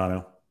in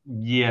Toronto.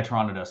 Yeah,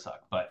 Toronto does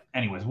suck. But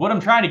anyways, what I'm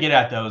trying to get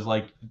at though is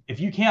like if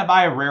you can't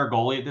buy a rare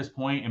goalie at this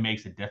point, it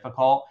makes it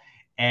difficult.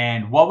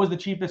 And what was the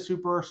cheapest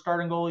super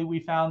starting goalie we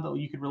found that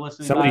you could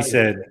realistically buy?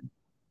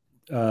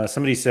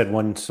 Somebody said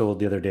one sold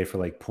the other day for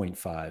like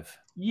 0.5.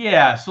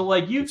 Yeah, so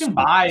like you can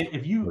buy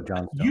if you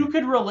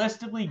could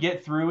realistically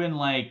get through in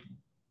like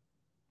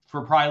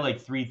for probably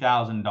like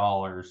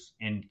 $3,000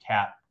 in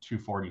cap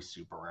 240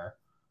 super rare.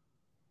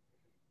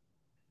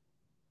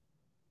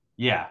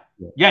 Yeah.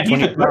 And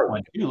he's a good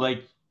one too.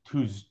 Like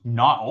who's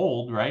not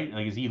old, right?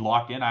 Like is he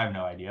locked in? I have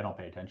no idea. I don't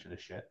pay attention to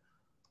this shit.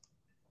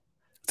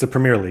 It's a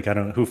Premier League. I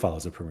don't know who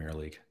follows a Premier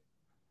League.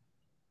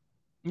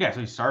 Yeah,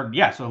 so he started.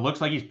 Yeah, so it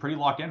looks like he's pretty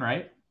locked in,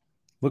 right?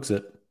 Looks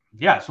it.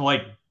 Yeah, so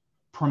like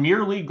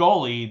Premier League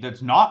goalie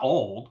that's not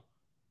old.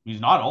 He's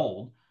not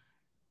old,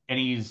 and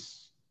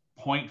he's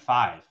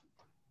 0.5.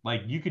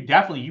 Like you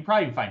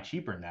probably can find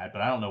cheaper than that,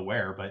 but I don't know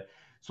where. But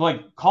so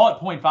like call it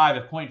 0.5.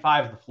 If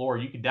 0.5 is the floor,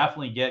 you could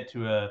definitely get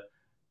to a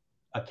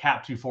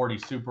cap 240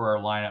 super rare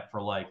lineup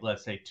for like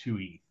let's say 2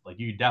 ETH. Like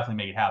you could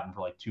definitely make it happen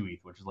for like 2 ETH,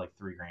 which is like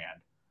 $3,000.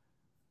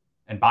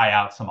 and buy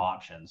out some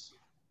options.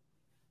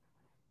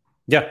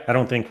 Yeah, I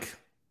don't think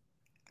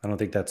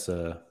that's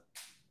I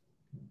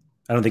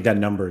don't think that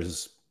number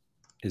is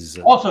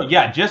Also,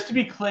 yeah, just to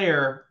be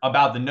clear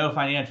about the no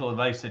financial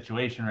advice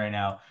situation right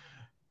now,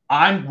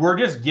 we're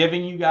just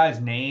giving you guys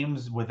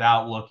names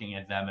without looking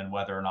at them and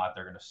whether or not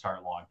they're going to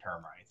start long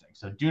term or anything.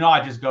 So do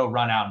not just go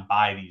run out and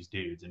buy these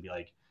dudes and be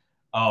like,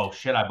 oh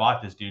shit, I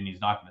bought this dude and he's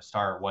not going to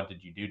start. What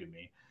did you do to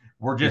me?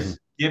 We're just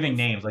giving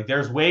names. Like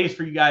there's ways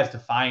for you guys to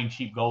find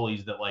cheap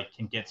goalies that like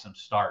can get some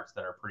starts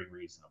that are pretty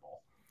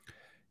reasonable.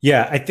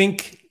 Yeah, I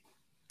think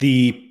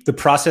the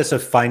process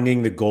of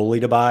finding the goalie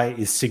to buy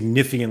is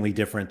significantly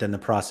different than the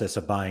process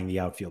of buying the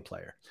outfield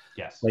player.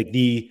 Yes. Like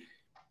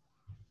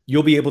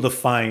you'll be able to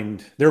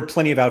find, there are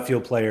plenty of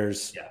outfield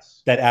players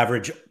that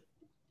average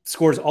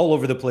scores all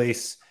over the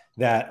place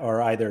that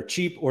are either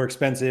cheap or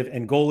expensive.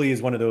 And goalie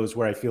is one of those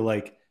where I feel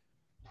like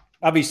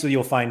obviously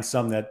you'll find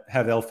some that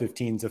have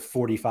L15s of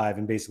 45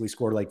 and basically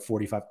score like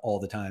 45 all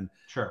the time.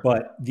 Sure.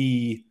 But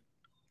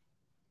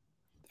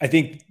I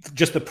think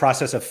just the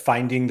process of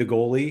finding the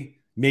goalie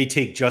may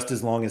take just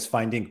as long as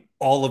finding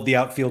all of the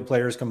outfield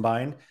players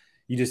combined.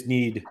 You just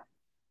need,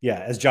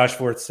 as Josh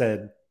Forth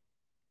said,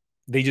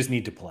 they just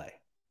need to play.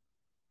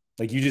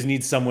 Like you just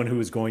need someone who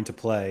is going to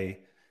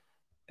play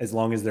as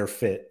long as they're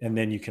fit, and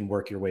then you can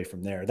work your way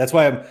from there. That's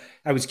why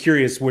I was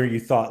curious where you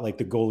thought like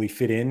the goalie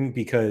fit in,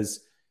 because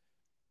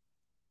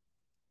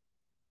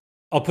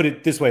I'll put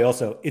it this way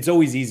also, it's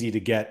always easy to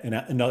get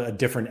a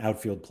different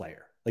outfield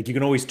player. Like you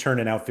can always turn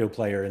an outfield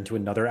player into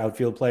another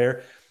outfield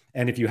player.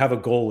 And if you have a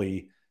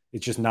goalie,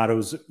 it's just not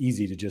as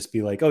easy to just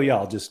be like, oh yeah,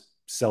 I'll just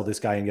sell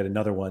this guy and get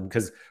another one.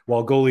 Because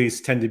while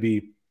goalies tend to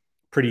be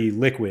pretty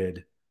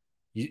liquid,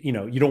 you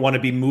don't want to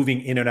be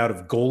moving in and out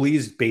of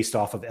goalies based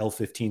off of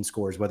L15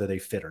 scores, whether they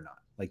fit or not.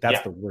 Like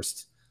that's the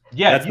worst.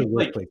 Yeah, that's the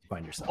worst place to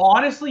find yourself.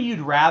 Honestly, you'd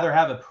rather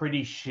have a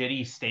pretty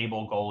shitty,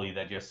 stable goalie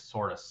that just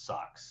sort of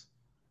sucks.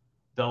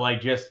 That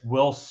like just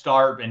will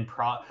start and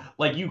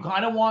like you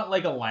kind of want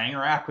like a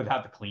Langerack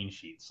without the clean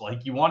sheets.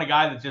 Like you want a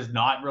guy that's just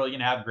not really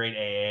gonna have great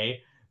AA,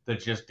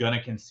 that's just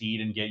gonna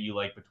concede and get you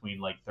like between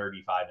like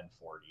 35 and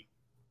 40.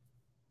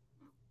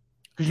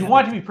 Because you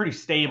want it to be pretty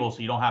stable, so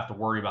you don't have to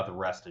worry about the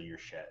rest of your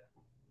shit.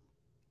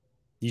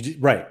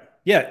 Right.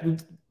 Yeah.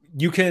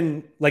 You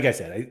can, like I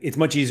said, it's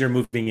much easier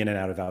moving in and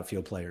out of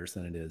outfield players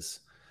than it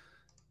is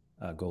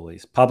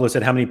goalies. Pablo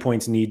said, how many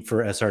points need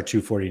for SR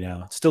 240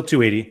 now? It's still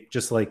 280,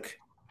 just like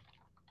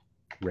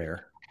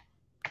Rare.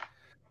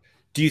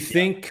 Do you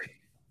think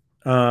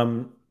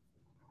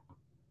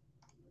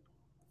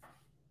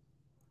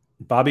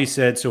Bobby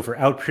said, so for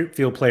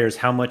outfield players,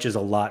 how much is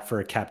a lot for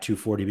a cap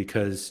 240?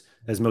 Because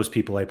as most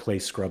people, I play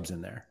scrubs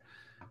in there.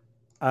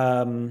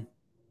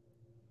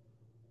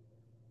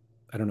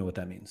 I don't know what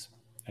that means.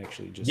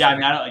 Actually, just I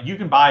mean, you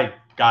can buy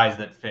guys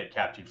that fit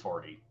cap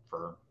 240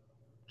 for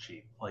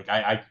cheap. Like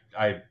I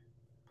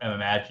am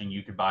imagining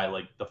you could buy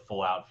like the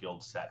full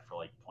outfield set for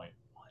like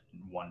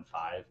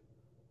 0.15.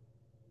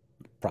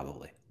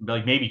 Probably. But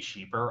like maybe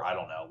cheaper. I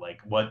don't know.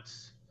 Like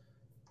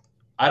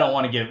I don't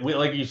want to give,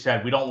 like you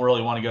said, we don't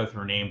really want to go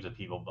through names of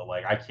people, but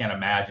like I can't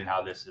imagine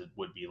how this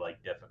would be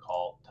like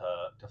difficult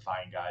to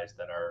find guys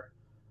that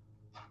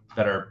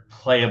are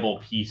playable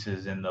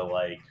pieces in the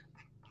like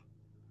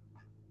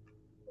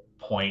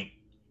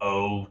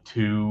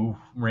 0.02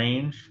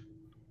 range.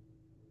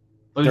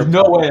 But there's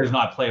no way there's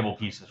not playable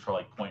pieces for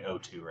like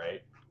 0.02,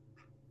 right?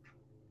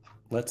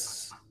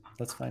 Let's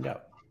find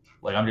out.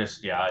 Like I'm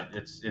just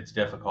it's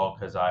difficult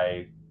because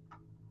I'm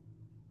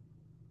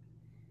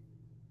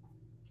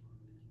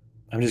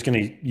just going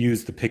to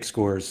use the pick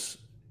scores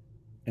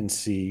and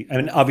see. I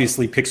mean,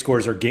 obviously, pick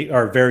scores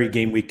are very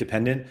game week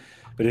dependent,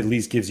 but at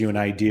least gives you an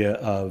idea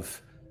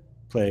of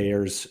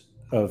players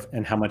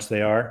and how much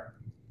they are.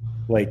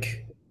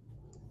 Like,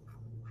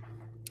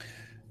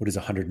 what is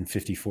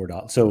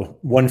 $154? So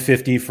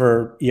 150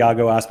 for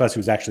Iago Aspas,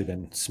 who's actually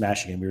been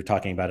smashing him. We were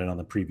talking about it on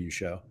the preview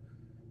show.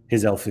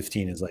 His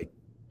L15 is like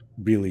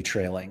really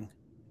trailing,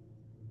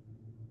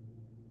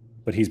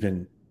 but he's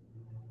been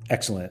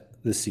excellent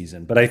this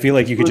season. But I feel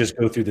like you could just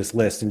go through this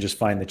list and just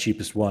find the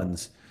cheapest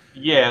ones.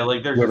 Yeah,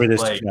 like there's whoever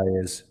this guy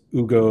is,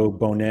 Ugo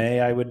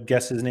Bonet, I would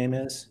guess his name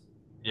is.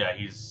 Yeah,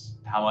 he's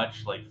how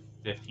much? Like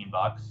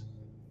 $15.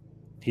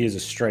 He is a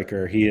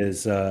striker. He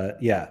is,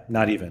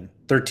 not even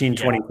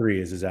 13.23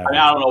 is his average. I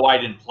mean, I don't know why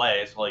he didn't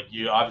play. So like,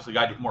 you obviously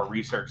got to do more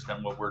research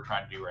than what we're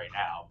trying to do right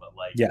now. But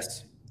like,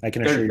 yes, I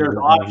can assure you, there's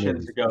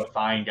options to go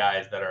find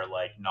guys that are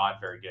like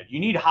not very good. You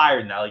need higher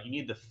than that. Like, you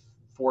need the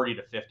 40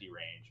 to 50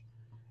 range.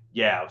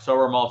 Yeah. So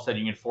Ramal said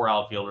you need 4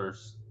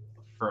 outfielders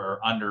for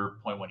under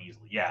 0.1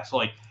 easily. Yeah. So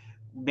like,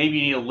 maybe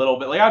you need a little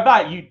bit. Like, I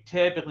bet you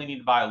typically need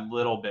to buy a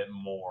little bit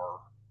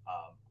more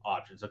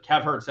options. So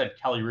Kev Hurt said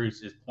Kelly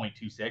Roos is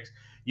 0.26.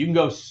 You can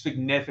go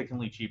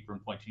significantly cheaper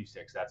than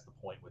 0.26. That's the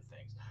point with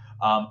things.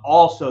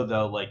 Also,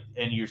 though, like,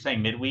 and you're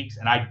saying midweeks,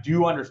 and I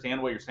do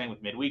understand what you're saying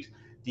with midweeks.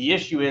 The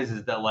issue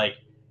is that like,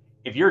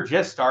 if you're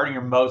just starting,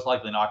 you're most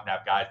likely not going to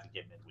have guys to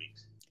get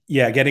midweeks.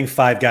 Yeah, getting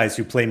 5 guys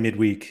who play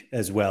midweek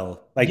as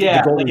well. Like the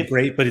Yeah, goal like is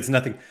great, but it's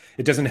nothing.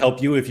 It doesn't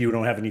help you if you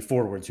don't have any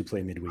forwards who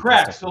play midweek and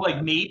correct. stuff So like like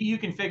that. maybe you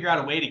can figure out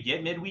a way to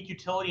get midweek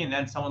utility, and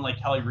then someone like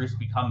Kelly Roos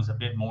becomes a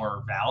bit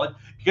more valid.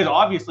 Because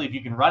obviously, if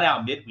you can run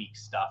out midweek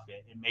stuff,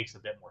 it makes a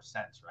bit more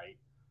sense, right?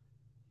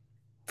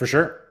 For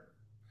sure.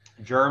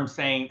 Germ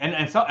saying,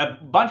 and so a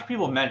bunch of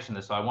people mentioned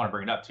this, so I want to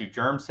bring it up too.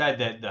 Germ said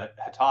that the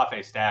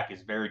Hatafe stack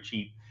is very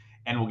cheap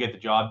and will get the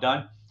job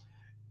done.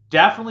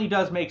 Definitely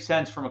does make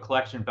sense from a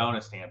collection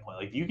bonus standpoint.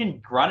 Like if you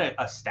can run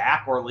a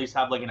stack, or at least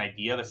have like an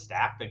idea of a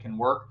stack that can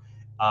work,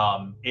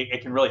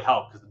 it can really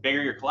help, because the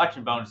bigger your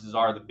collection bonuses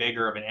are, the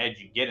bigger of an edge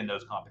you get in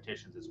those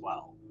competitions as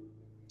well.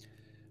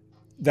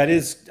 That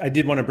is, I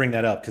did want to bring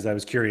that up because I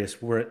was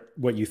curious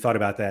what you thought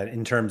about that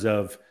in terms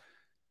of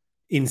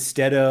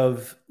instead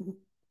of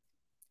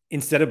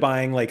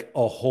buying like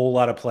a whole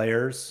lot of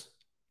players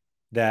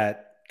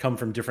that come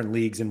from different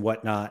leagues and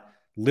whatnot,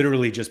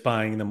 literally just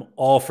buying them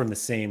all from the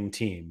same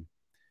team.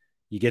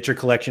 You get your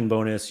collection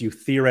bonus. You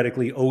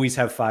theoretically always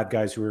have 5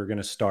 guys who are going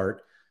to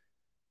start.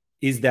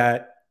 Is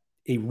that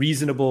a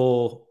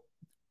reasonably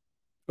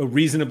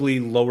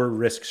lower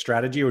risk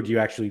strategy, or do you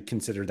actually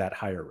consider that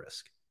higher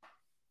risk?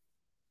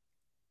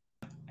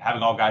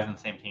 Having all guys on the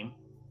same team.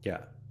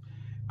 Yeah.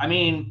 I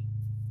mean,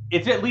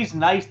 it's at least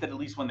nice that at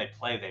least when they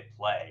play,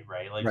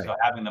 right? Like, Right. so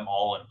having them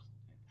all in.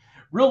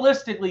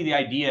 Realistically, the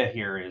idea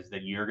here is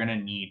that you're going to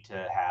need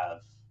to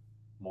have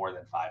more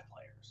than 5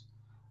 players.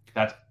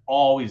 That's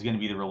always going to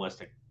be the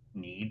realistic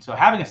need. So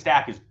having a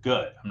stack is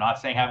good. I'm not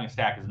saying having a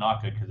stack is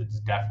not good, because it's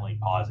definitely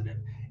positive.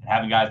 And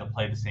having guys that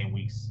play the same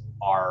weeks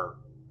are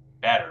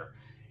better.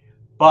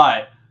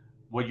 But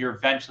what you're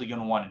eventually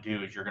going to want to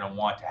do is you're going to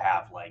want to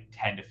have like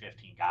 10 to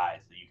 15 guys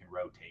that you can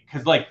rotate,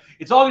 because like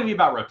it's all going to be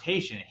about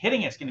rotation.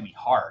 Hitting it's going to be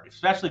hard,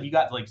 especially if you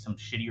got like some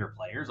shittier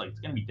players. Like it's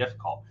going to be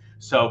difficult.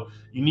 So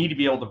you need to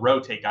be able to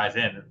rotate guys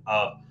in.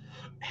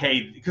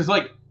 Hey, because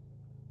like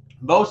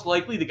most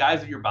likely the guys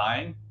that you're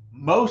buying,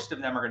 most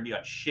of them are going to be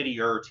on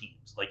shittier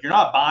teams. Like you're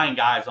not buying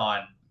guys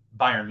on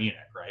Bayern Munich,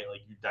 right?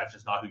 Like that's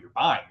just not who you're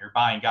buying. You're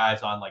buying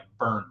guys on like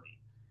Burnley,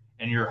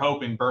 and you're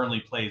hoping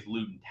Burnley plays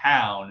Luton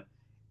Town,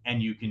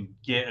 and you can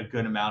get a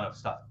good amount of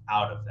stuff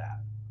out of that.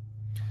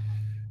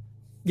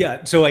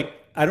 Yeah. So like,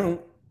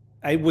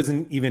 I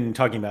wasn't even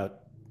talking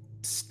about,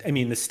 I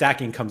mean, the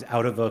stacking comes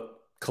out of a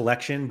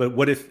collection, but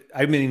what if,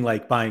 I mean,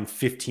 like buying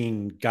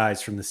 15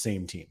 guys from the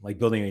same team, like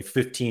building a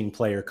 15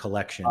 player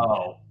collection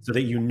so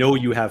that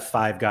you have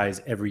 5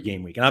 guys every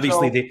game week. And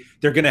obviously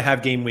they're going to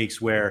have game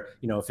weeks where,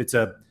 if it's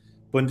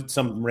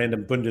some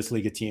random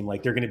Bundesliga team,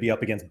 like they're going to be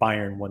up against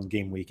Bayern one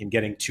game week, and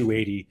getting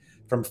 280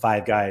 from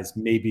 5 guys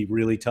may be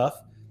really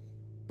tough.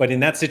 But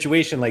in that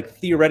situation, like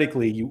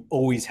theoretically, you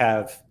always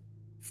have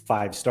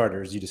 5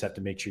 starters. You just have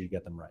to make sure you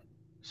get them right.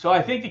 So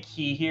I think the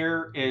key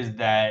here is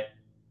that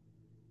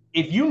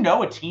if you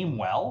know a team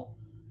well,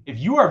 if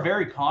you are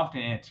very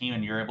confident in a team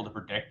and you're able to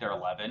predict their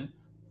 11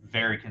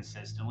 very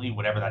consistently,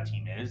 whatever that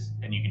team is,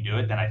 and you can do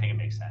it, then I think it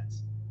makes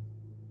sense.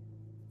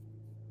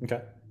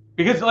 Okay.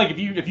 Because like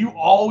if you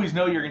always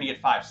know you're going to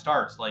get 5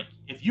 starts, like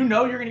if you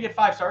know you're going to get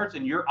 5 starts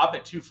and you're up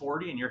at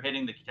 240 and you're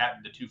hitting the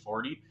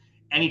 240,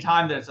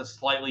 anytime that it's a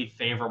slightly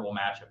favorable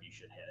matchup, you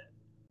should hit it.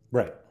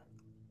 Right.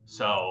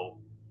 So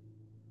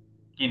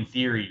in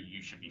theory,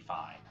 you should be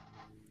fine.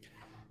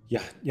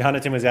 Yeah.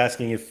 Jonathan was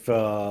asking if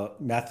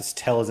Mathis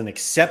Tell is an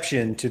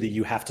exception to the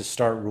you have to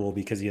start rule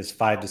because he has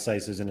 5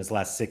 decisives in his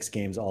last 6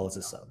 games, all as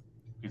a sub.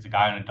 He's a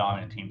guy on a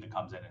dominant team that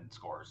comes in and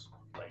scores.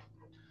 Like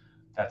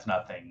that's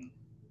nothing.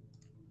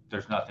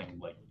 There's nothing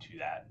like to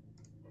that.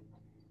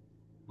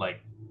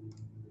 Like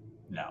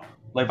no.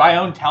 Like if I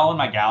own Tell in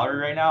my gallery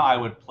right now, I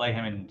would play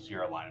him in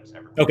 0 lineups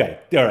every week. Okay.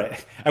 All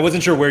right. I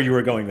wasn't sure where you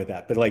were going with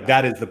that, but like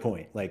that is the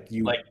point. Like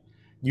you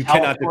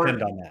cannot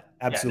depend on that.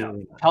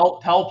 Absolutely. Yeah, no.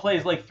 Tell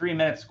plays like 3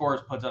 minutes,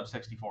 scores, puts up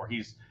 64.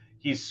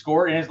 He's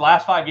scored in his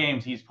last 5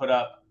 games. He's put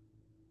up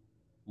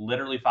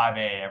literally 5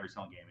 AA every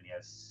single game, and he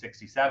has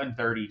 67,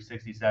 30,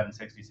 67,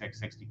 66,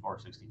 64,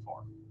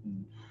 64.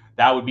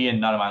 That would be in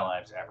none of my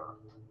lineups ever.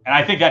 And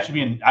I think that should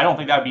be in. I don't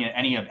think that would be in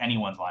any of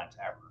anyone's lineups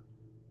ever.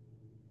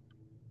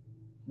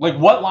 Like,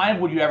 what lineup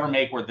would you ever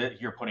make where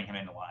you're putting him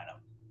in the lineup?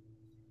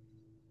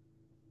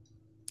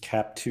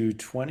 Cap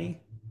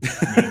 220.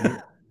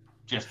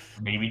 Just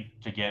maybe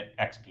to get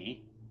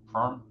XP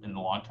firm in the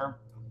long term.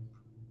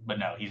 But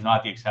no, he's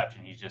not the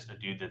exception. He's just a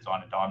dude that's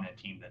on a dominant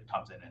team that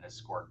comes in and has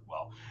scored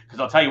well. Because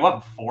I'll tell you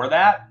what, before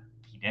that,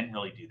 he didn't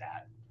really do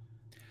that.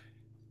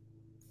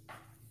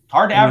 It's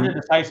hard to average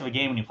a decisive a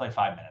game when you play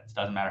 5 minutes.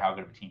 Doesn't matter how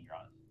good of a team you're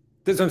on.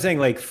 That's what I'm saying.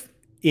 Like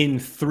in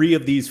 3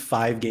 of these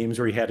 5 games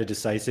where he had a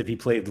decisive, he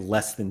played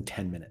less than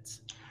 10 minutes.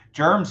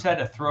 Germ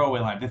said a throwaway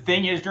line. The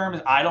thing is, Germ,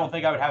 is I don't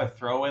think I would have a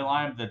throwaway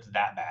line that's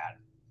that bad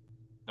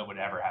that would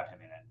ever have him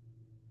in it.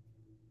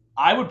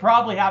 I would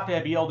probably have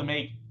to be able to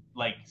make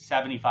like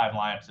 75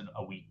 lineups in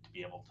a week to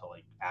be able to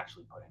like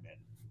actually put him in.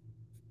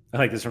 I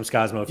like this from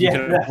Scosmo. If you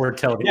can afford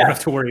Tell, you don't have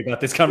to worry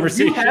about this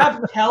conversation. If you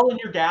have Tell in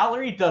your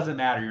gallery, it doesn't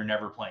matter. You're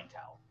never playing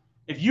Tell.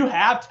 If you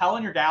have Tell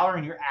in your gallery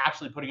and you're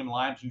actually putting him in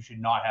lineups, you should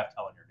not have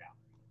Tell in your gallery.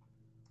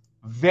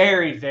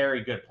 Very,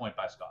 very good point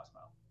by Scosmo.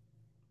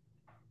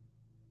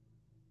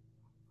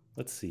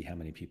 Let's see how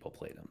many people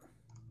played him.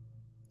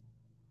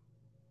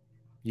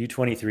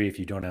 U23 if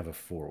you don't have a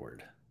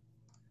forward.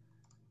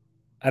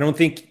 I don't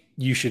think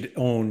you should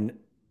own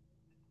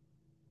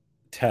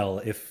Tell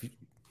if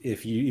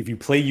you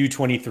play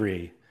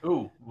U23.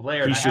 Ooh,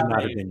 Laird, he should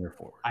not have been your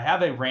forward. I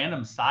have a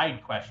random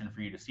side question for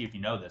you to see if you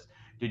know this.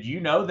 Did you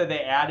know that they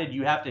added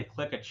you have to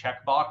click a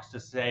checkbox to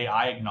say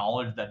I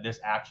acknowledge that this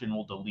action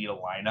will delete a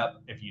lineup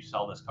if you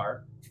sell this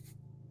card?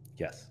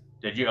 Yes.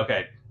 Did you?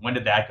 Okay. When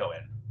did that go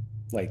in?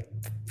 Like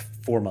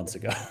 4 months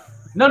ago.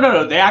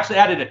 No. They actually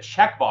added a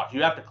checkbox.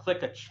 You have to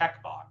click a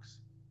checkbox.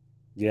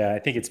 Yeah, I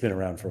think it's been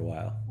around for a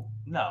while.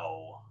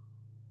 No.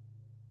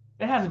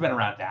 It hasn't been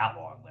around that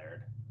long,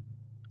 Laird.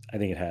 I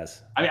think it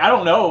has. I mean, I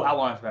don't know how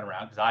long it's been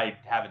around because I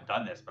haven't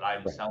done this, but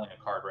I'm selling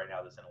a card right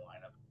now that's in a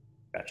lineup.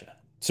 Gotcha.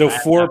 So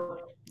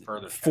four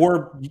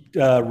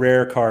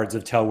rare cards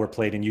of Tell were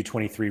played in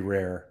U23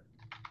 rare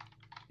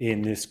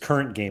in this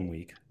current game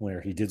week where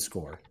he did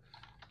score,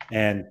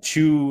 and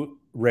 2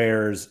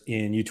 rares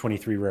in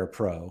U23 rare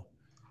pro,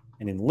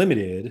 and in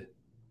limited,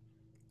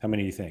 how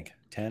many do you think?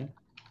 10,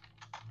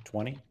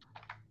 20,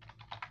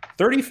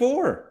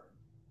 34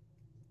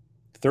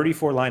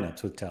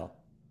 lineups with Tell.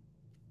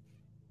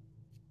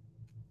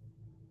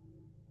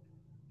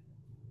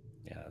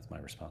 Yeah, that's my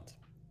response.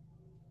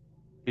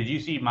 Did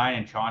you see mine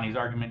and Chauny's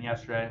argument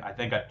yesterday? I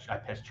think I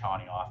pissed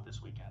Chauny off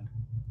this weekend.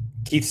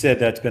 Keith said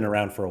that's been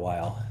around for a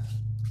while.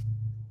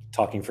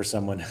 Talking for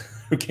someone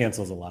who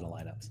cancels a lot of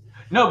lineups.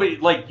 No,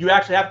 but like you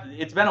actually have to.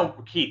 It's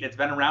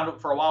been around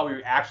for a while.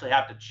 We actually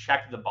have to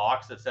check the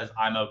box that says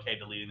I'm okay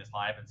deleting this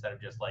lineup instead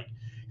of just like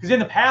because in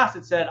the past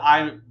it said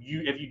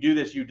if you do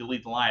this you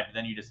delete the lineup, and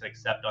then you just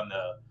accept on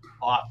the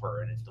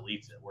offer and it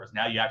deletes it. Whereas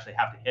now you actually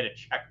have to hit a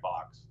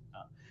checkbox.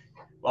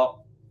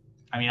 Well,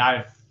 I mean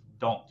I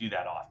don't do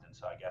that often,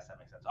 so I guess that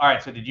makes sense. All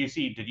right, so did you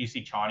see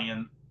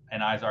Chauny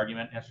and I's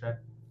argument yesterday?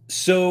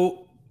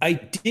 So I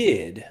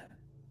did,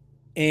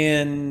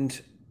 and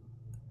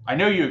I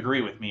know you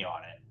agree with me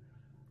on it.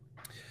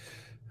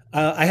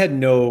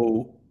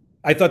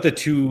 I thought the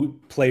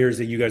 2 players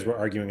that you guys were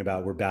arguing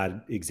about were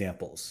bad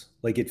examples.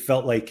 Like it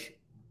felt like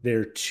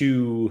they're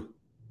too.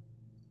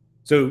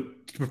 So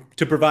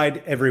to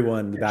provide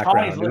everyone the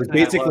background, it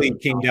basically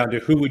came down to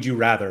who would you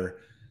rather,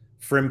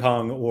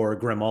 Frimpong or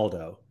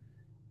Grimaldo,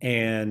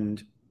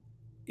 and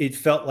it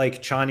felt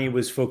like Chauny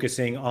was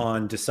focusing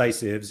on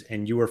decisives,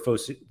 and you were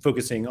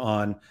focusing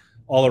on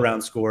all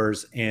around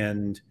scores,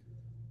 and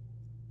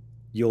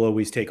you'll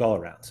always take all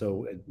around.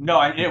 So no.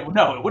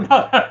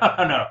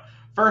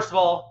 First of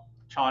all,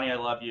 Chauny, I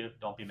love you.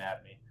 Don't be mad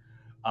at me.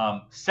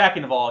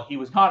 Second of all, he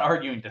was not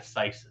arguing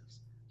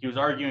decisives. He was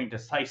arguing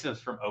decisives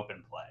from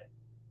open play.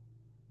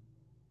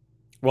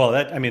 Well,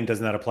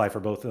 doesn't that apply for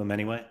both of them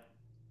anyway?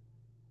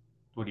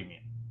 What do you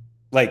mean?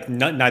 Like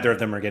neither of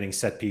them are getting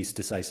set piece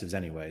decisives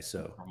anyway.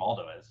 So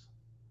Grimaldo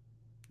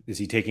is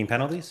he taking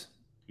penalties?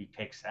 He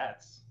takes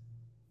sets.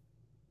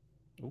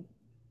 Ooh.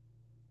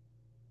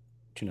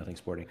 2-0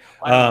 Sporting.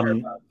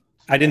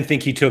 I didn't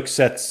think he took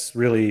sets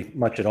really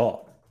much at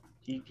all.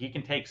 He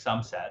can take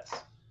some sets.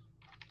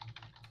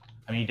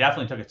 I mean, he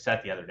definitely took a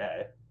set the other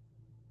day.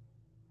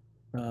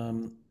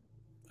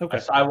 Okay.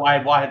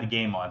 I had the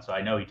game on, so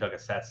I know he took a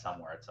set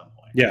somewhere at some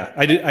point. Yeah,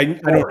 I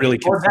don't really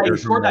consider.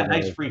 He scored that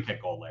nice free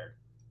kick goal there.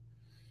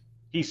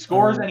 He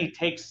scores and he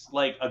takes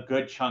like a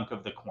good chunk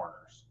of the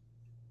corners.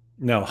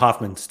 No,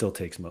 Hoffman still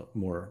takes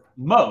more.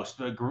 Most.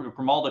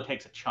 Grimaldo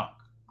takes a chunk.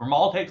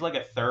 Grimaldo takes like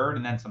a third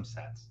and then some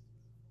sets.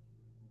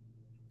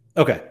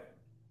 Okay.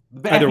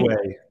 Either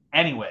way.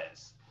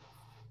 Anyways,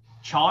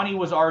 Chauny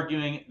was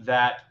arguing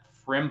that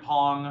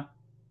Frimpong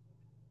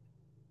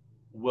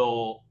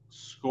will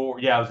score.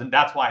 Yeah,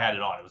 that's why I had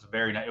it on. It was a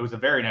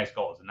very nice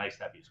goal. It was a nice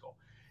set piece goal.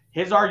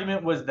 His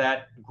argument was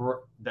that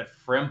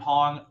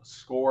Frimpong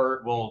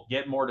will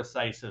get more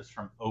decisives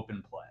from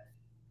open play.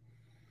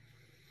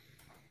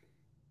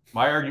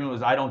 My argument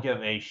was I don't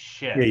give a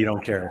shit. Yeah, you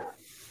don't care.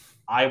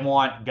 I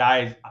want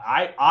guys.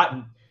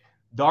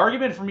 The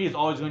argument for me is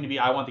always going to be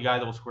I want the guy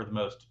that will score the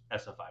most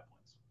SF5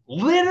 points.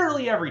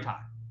 Literally every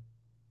time.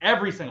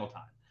 Every single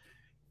time.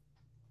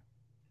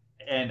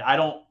 And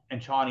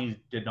Chauny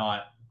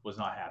was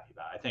not happy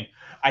about it.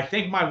 I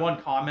think my one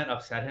comment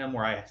upset him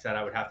where I said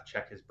I would have to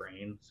check his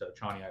brain. So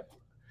Chauny,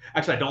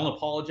 I don't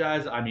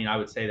apologize. I mean, I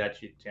would say that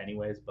to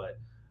anyways, but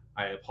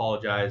I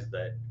apologize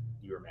that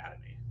you were mad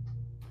at me.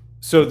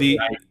 So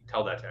I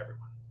tell that to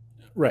everyone.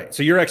 Right.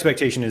 So your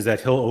expectation is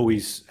that he'll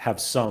always have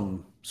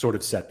some sort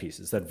of set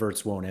pieces, that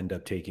Wirtz won't end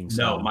up taking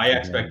some. No, my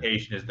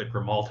expectation is that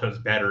Grimaldo's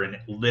better in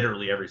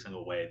literally every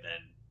single way than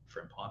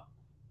Frimpong.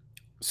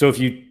 So if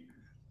you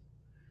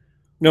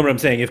know what I'm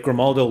saying, if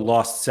Grimaldo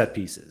lost set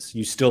pieces,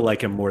 you still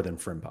like him more than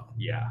Frimpong.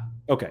 Yeah.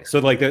 Okay. So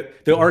like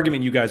the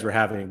argument you guys were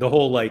having, the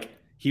whole like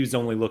he was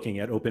only looking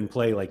at open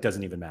play, like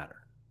doesn't even matter.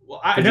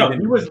 Well, I know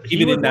he was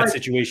in that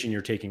situation.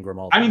 You're taking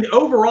Grimaldo. I mean, the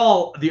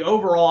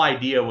overall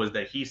idea was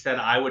that he said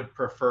I would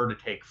prefer to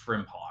take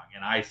Frimpong,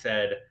 and I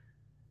said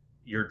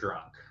you're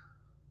drunk.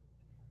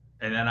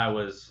 And then I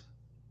was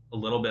a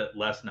little bit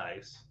less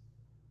nice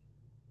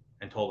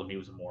and told him he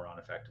was a moron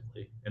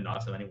effectively in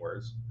not so many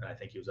words. And I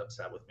think he was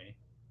upset with me.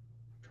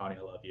 Johnny,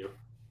 I love you.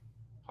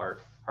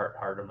 Heart, heart,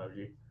 heart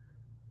emoji.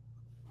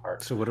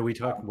 Heart. So what are we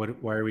talking?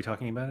 Why are we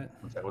talking about it?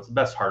 What's the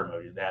best heart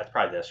emoji? Yeah, it's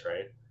probably this,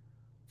 right?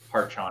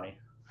 Heart Chani.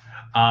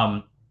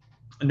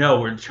 No,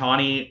 where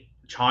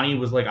Chani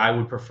was like, I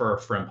would prefer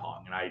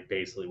Frimpong, and I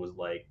basically was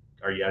like,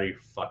 are you out of your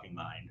fucking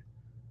mind?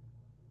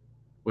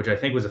 Which I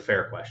think was a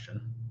fair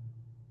question.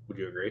 Would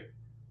you agree?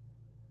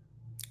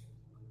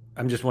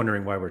 I'm just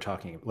wondering why we're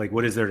talking. Like,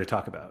 what is there to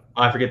talk about?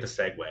 I forget the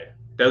segue.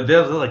 That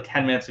was like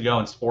 10 minutes ago,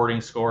 and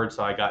Sporting scored,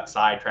 so I got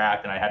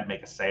sidetracked, and I had to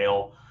make a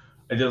sale.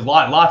 There's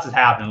lots has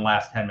happened in the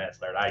last 10 minutes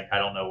there. I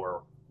don't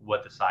know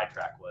what the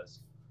sidetrack was.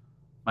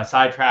 My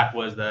sidetrack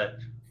was that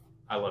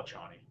I love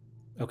Chani.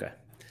 Okay.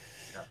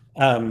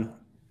 Yeah.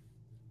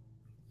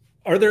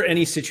 Are there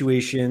any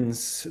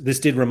situations? This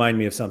did remind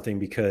me of something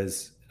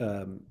because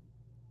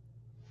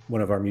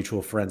one of our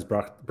mutual friends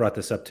brought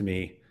this up to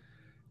me.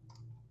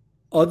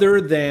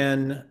 Other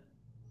than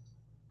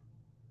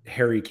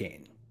Harry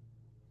Kane,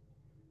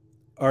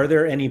 are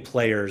there any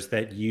players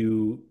that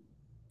you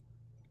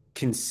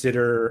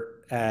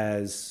consider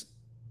as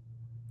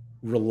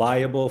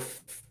reliable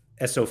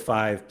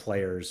SO5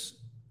 players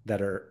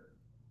that are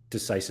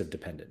decisive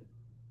dependent?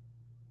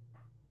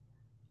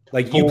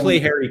 Like, you play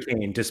Harry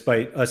Kane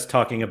despite us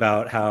talking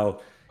about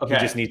how he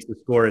just needs to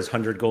score his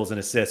 100 goals and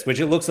assists, which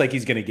it looks like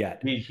he's going to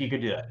get. He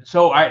could do it.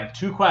 So, all right,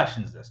 two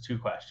questions.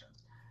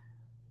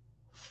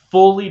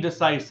 Fully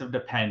decisive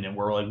dependent,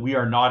 where like we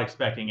are not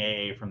expecting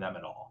AA from them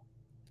at all.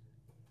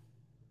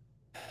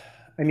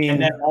 I mean,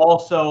 and then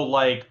also,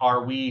 like,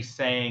 are we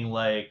saying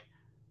like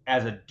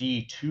as a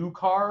D2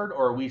 card,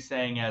 or are we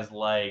saying as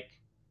like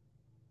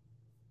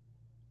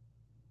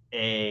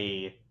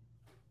a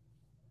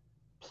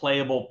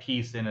playable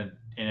piece in a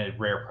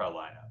rare pro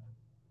lineup?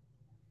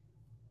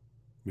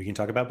 We can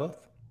talk about both.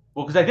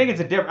 Well, because I think it's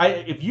a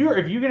different. If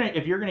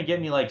you're gonna get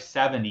me like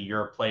 70,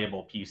 you're a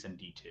playable piece in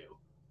D2,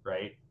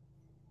 right?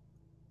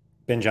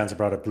 Ben Johnson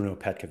brought up Bruno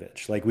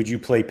Petkovic. Like, would you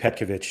play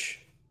Petkovic?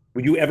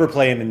 Would you ever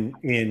play him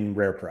in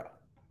Rare Pro?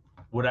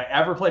 Would I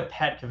ever play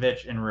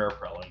Petkovic in Rare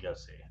Pro? Let me go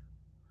see.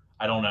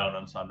 I don't know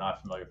him, so I'm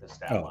not familiar with the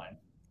stat line.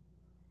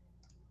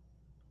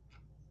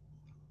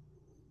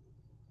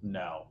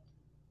 No.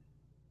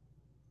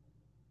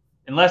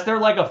 Unless they're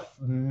like a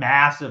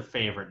massive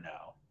favorite,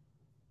 no.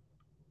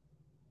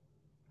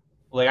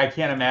 Like, I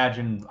can't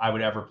imagine I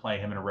would ever play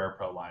him in a Rare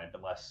Pro lineup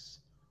unless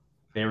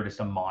they were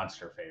just a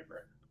monster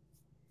favorite.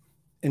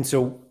 And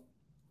so,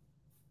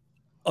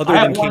 other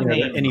than Kane, are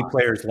there any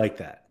players like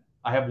that?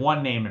 I have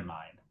one name in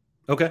mind.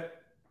 Okay.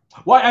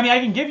 Well, I mean, I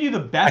can give you the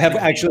best.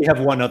 I actually have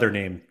one other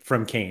name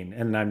from Kane,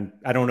 and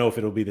I don't know if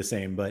it'll be the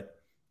same, but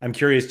I'm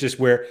curious just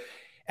where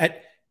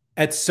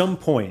at some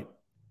point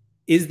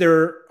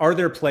are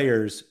there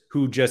players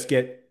who just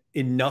get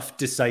enough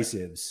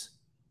decisives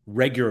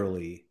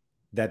regularly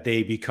that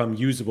they become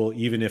usable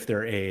even if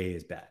their AA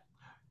is bad?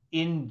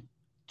 In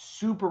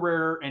super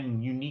rare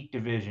and unique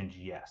divisions,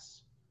 yes.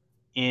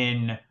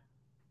 In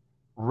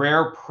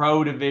rare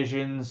pro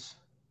divisions,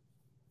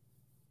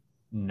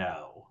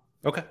 no.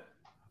 Okay.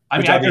 I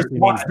Which mean, obviously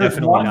means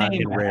definitely not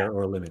in rare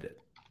or limited.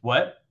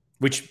 What?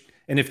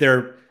 And if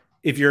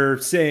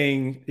you're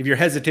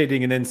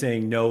hesitating and then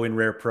saying no in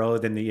rare pro,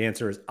 then the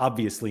answer is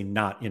obviously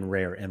not in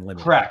rare and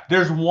limited. Correct.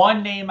 There's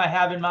one name I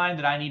have in mind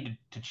that I need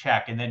to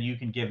check, and then you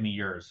can give me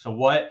yours. So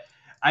what?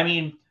 I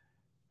mean,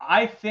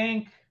 I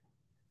think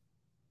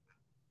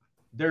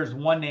there's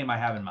one name I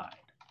have in mind,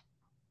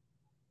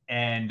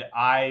 and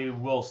I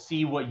will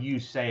see what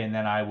you say, and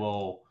then I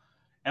will.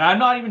 And I'm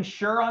not even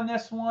sure on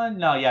this one.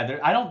 No, yeah,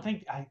 I don't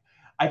think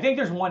I think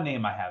there's one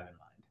name I have in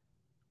mind,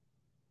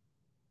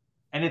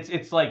 and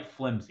it's like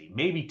flimsy,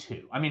 maybe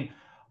two. I mean,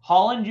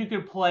 Holland you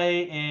could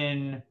play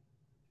in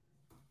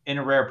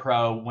a rare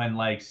pro when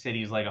like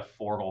City's like a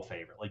 4-goal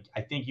favorite. Like,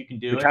 I think you can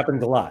do it. Which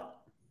happens a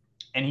lot.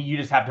 And you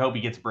just have to hope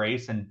he gets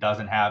brace and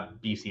doesn't have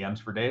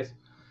BCMs for days.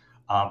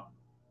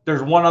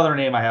 There's one other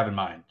name I have in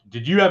mind.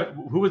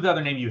 Who was the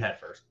other name you had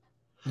first?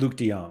 Luke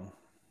de Jong.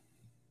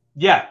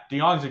 Yeah, de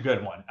Jong's a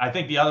good one. I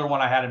think the other one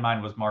I had in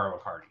mind was Mauro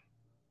Icardi.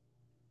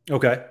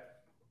 Okay.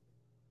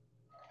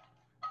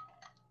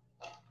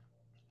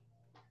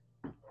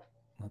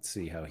 Let's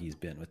see how he's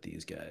been with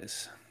these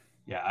guys.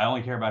 Yeah, I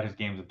only care about his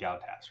games with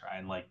Gautas, right?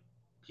 And like,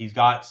 he's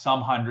got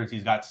some hundreds,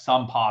 he's got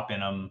some pop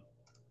in him.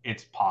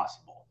 It's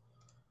possible.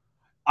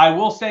 I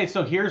will say,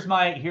 so here's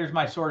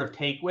my sort of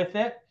take with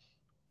it,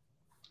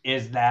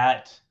 is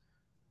that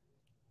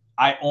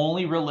I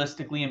only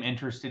realistically am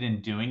interested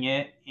in doing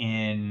it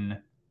in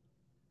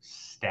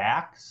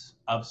stacks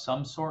of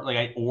some sort,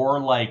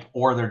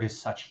 or they're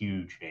just such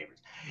huge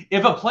favorites.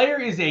 If a player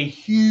is a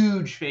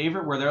huge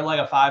favorite where they're like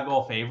a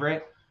 5-goal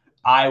favorite,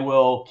 I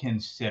will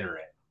consider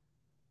it.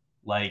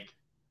 Like,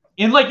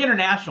 in like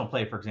international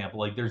play, for example,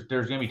 like there's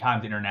going to be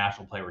times in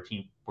international play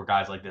where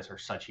guys like this are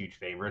such huge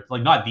favorites.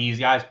 Like, not these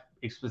guys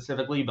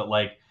specifically, but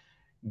like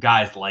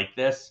guys like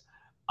this.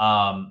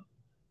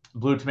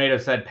 Blue Tomato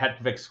said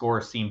Petkovic's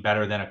scores seem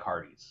better than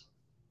Icardi's.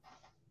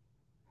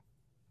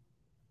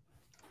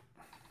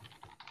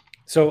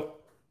 So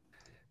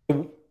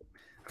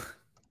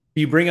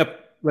you bring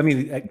up, let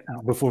me,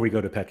 before we go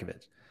to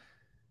Pekovic.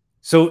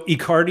 So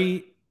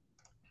Icardi,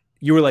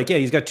 you were like, yeah,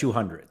 he's got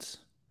 200s.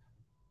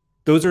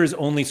 Those are his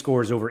only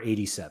scores over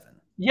 87.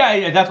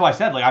 Yeah, that's why I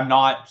said, like, I'm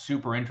not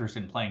super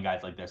interested in playing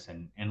guys like this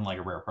in like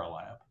a rare pro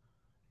lineup.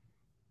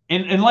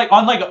 In like,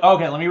 on like,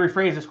 okay, let me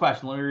rephrase this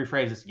question. Let me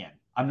rephrase this again.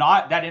 I'm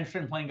not that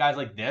interested in playing guys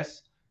like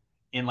this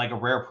in like a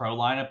rare pro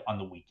lineup on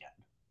the weekend.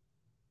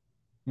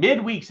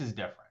 Midweeks is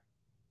different.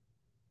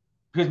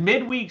 Because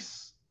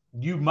midweeks,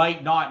 you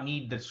might not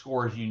need the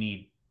scores you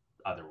need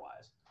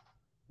otherwise.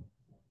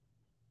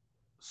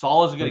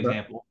 Saul is a good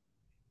example.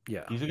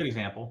 Yeah. He's a good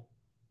example.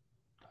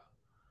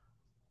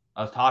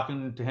 I was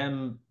talking to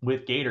him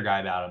with Gator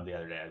Guy about him the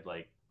other day.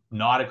 Like,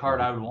 not a card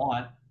I would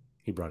want.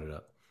 He brought it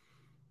up.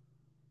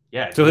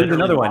 Yeah. So here's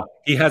another one.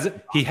 He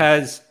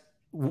has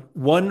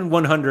one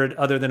 100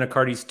 other than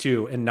Icardi's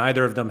 2, and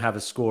neither of them have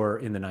a score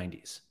in the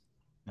 90s.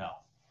 No.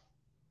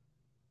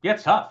 Yeah,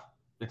 it's tough.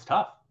 It's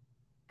tough.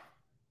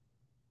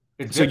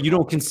 So you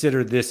don't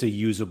consider this a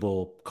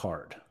usable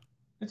card?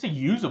 It's a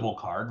usable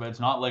card, but it's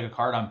not like a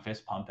card I'm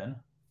fist pumping.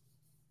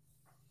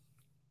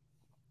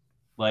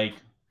 Like,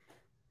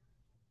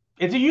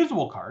 it's a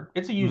usable card.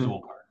 It's a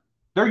usable card.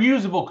 They're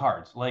usable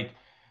cards. Like,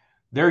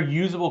 they're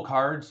usable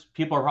cards.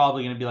 People are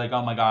probably going to be like,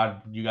 oh my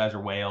God, you guys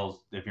are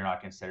whales if you're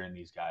not considering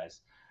these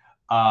guys.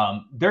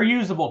 They're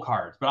usable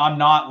cards, but I'm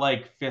not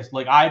like fist.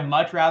 Like, I'd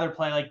much rather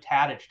play like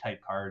Tadic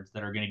type cards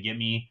that are going to give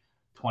me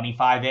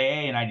 25 AA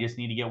and I just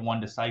need to get one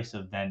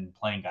decisive than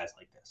playing guys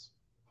like this.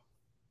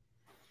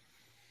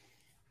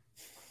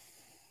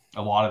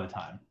 A lot of the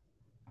time.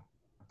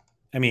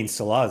 I mean,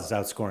 Salah is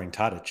outscoring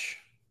Tadic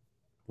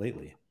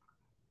lately.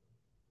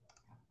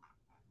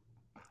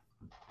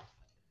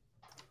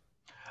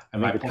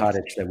 And I think the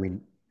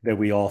Tadic that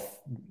we all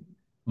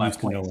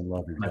used to know and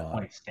love is gone. My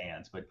point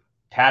stands, but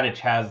Tadic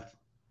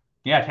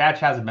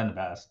hasn't been the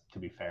best, to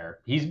be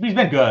fair. He's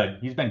been good.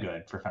 He's been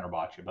good for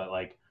Fenerbahce, but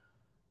like,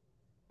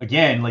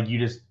 again, like, you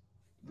just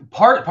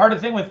part of the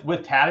thing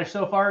with Tadic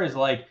so far is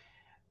like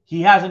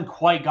he hasn't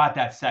quite got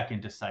that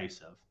second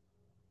decisive.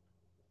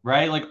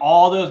 Right? Like,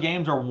 all those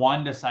games are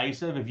one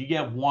decisive. If you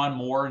get one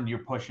more and you're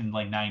pushing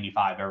like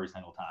 95 every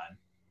single time.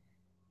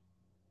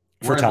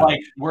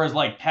 Whereas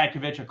like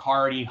Pekovic,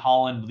 Icardi,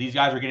 Holland, these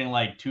guys are getting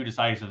like 2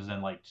 decisives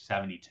and like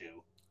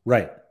 72.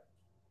 Right.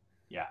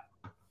 Yeah.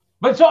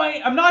 But so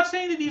I'm not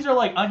saying that these are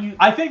like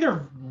I think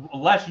they're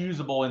less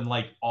usable in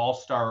like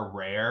All-Star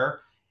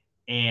Rare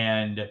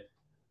and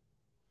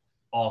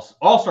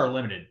All-Star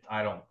Limited.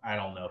 I don't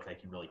know if they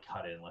can really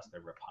cut it unless they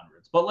rip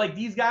hundreds. But like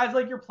these guys,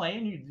 like, you're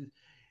playing,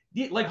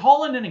 like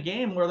Holland in a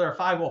game where they're a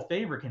 5-goal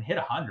favorite can hit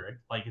 100.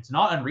 Like, it's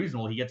not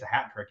unreasonable. He gets a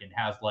hat trick and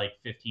has like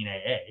 15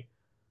 AA.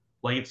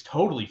 Like, it's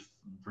totally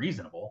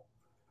reasonable.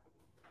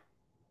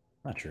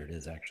 Not sure it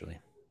is, actually.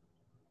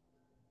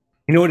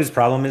 You know what his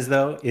problem is,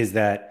 though, is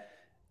that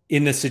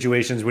in the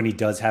situations when he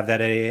does have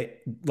that AA,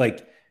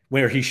 like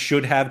where he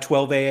should have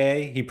 12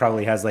 AA, he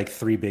probably has like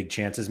 3 big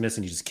chances missed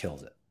and he just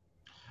kills it.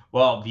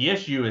 Well, the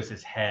issue is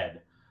his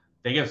head.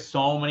 They give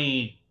so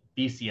many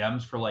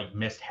BCMs for like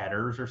missed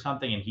headers or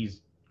something, and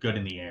he's good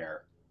in the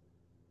air.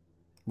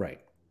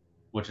 Right.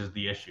 Which is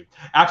the issue.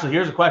 Actually,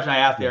 here's a question I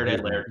asked the other day,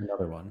 Laird.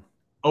 Another one.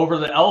 Over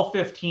the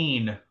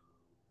L15,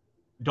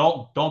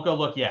 don't go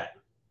look yet.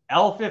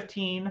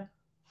 L15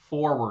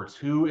 forwards,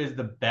 who is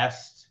the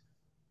best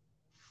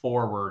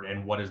forward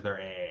and what is their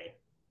AA?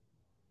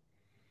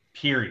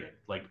 Period.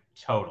 Like,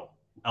 total.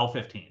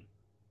 L15.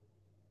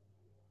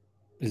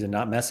 Is it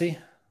not Messi?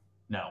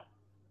 No.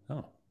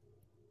 Oh.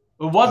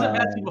 It wasn't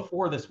Messi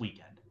before this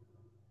weekend.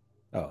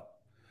 Oh.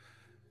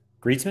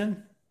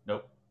 Griezmann?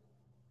 Nope.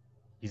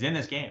 He's in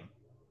this game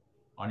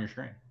on your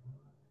screen.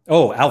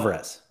 Oh,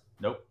 Alvarez.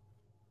 Nope.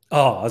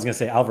 Oh, I was going to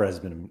say Alvarez has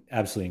been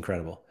absolutely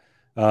incredible.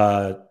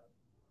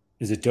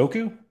 Is it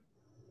Doku?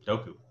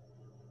 Doku.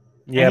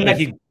 Yeah, but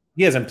he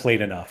hasn't played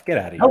enough. Get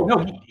out of here.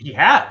 No, he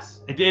has.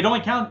 It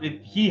only counts.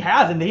 He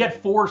has, and they had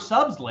 4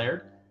 subs,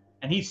 Laird,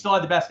 and he still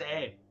had the best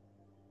AA.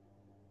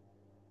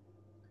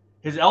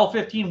 His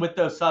L15 with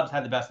those subs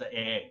had the best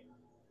AA.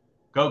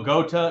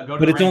 Go to.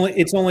 But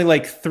it's only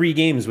like 3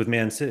 games with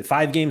Man City,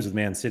 5 games with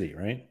Man City,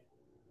 right?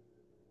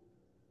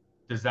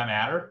 Does that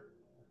matter?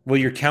 Well,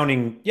 you're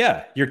counting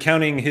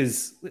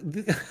his.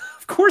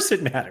 Of course,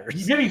 it matters.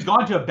 He's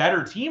gone to a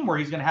better team where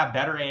he's going to have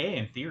better AA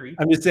in theory.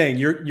 I'm just saying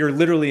you're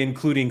literally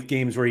including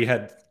games where he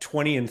had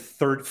 20 and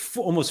 30,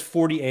 almost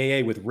 40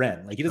 AA with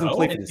Rennes. Like, he doesn't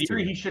play for this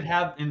theory, team. He should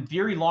have. In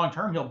theory, long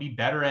term, he'll be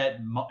better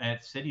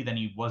at City than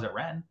he was at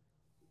Rennes.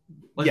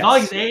 Well, it's not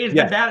like his AA has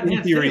been bad at Man City.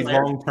 In theory,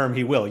 long term,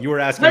 he will. You were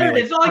asking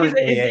me. It's not like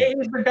his AA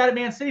has been bad at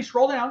Man City.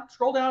 Scroll down.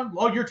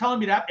 Oh, you're telling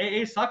me that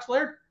AA sucks,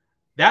 Laird?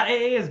 That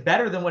AA is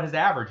better than what his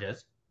average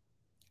is.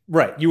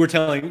 Right. You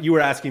were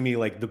asking me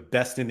like the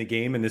best in the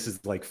game, and this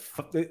is like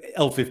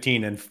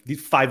L15, and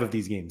 5 of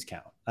these games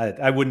count.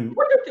 I wouldn't.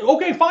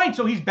 Okay, fine.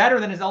 So he's better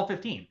than his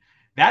L15.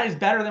 That is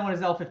better than what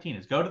his L15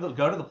 is. Go to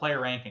the player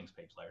rankings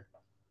page, Laird.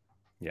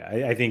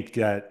 Yeah, I think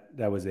that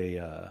was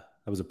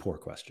a poor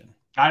question.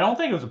 I don't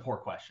think it was a poor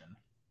question.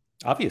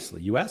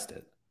 Obviously, you asked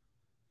it.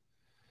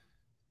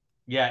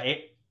 Yeah.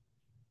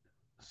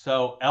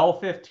 So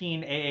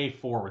L15 AA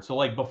forward. So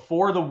like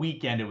before the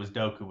weekend, it was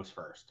Doku was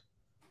first,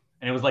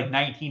 and it was like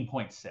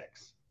 19.6.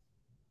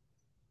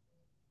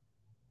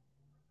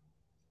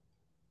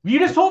 You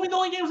just told me the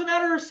only games that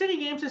matter are city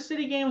games. His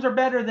city games are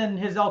better than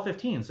his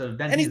L15. So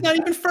then And he's not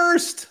even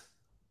first.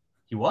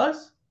 He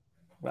was.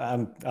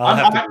 I'll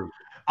have to.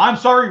 I'm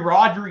sorry,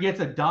 Roger gets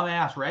a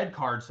dumbass red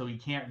card, so he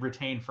can't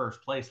retain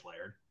first place,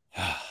 Laird.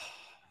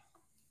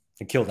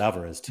 It killed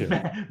Alvarez too.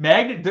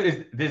 Magnet,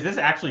 is this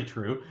actually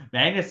true?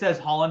 Magnet says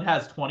Holland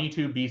has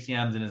 22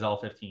 BCMs in his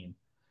L15.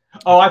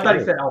 Oh, I thought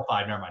he said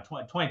L5. Never mind.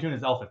 22 in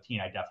his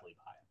L15. I definitely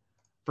buy it.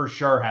 For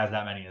sure has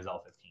that many in his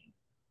L15.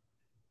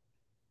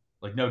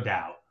 Like, no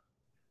doubt.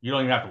 You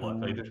don't even have to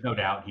look. Like, there's no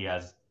doubt he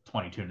has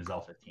 22 in his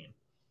L15.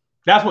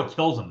 That's what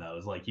kills him, though,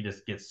 is like he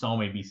just gets so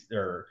many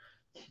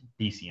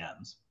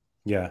BCMs.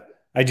 Yeah.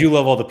 I do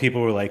love all the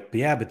people who are like,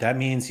 yeah, but that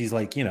means he's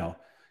like,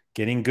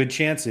 getting good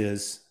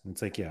chances. And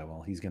it's like, yeah,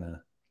 well, he's going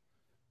to,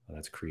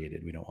 that's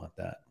created. We don't want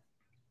that.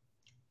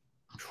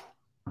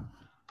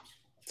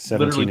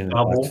 17 in the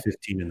last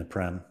 15 in the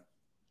Prem.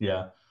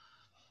 Yeah.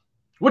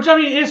 Which, I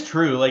mean, is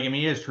true. Like, I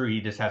mean, it is true. He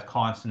just has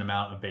constant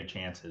amount of big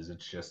chances.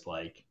 It's just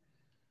like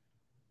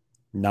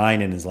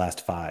 9 in his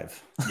last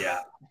 5. Yeah.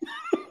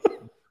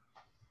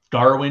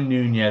 Darwin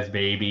Nunez,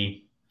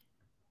 baby.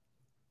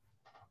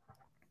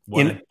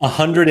 In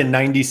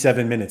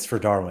 197 minutes for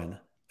Darwin,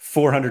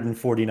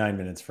 449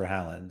 minutes for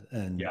Haaland.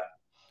 And yeah.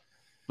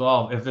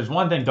 Well, if there's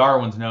one thing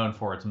Darwin's known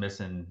for, it's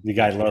missing. The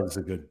guy loves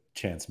a good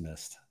chance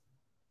missed.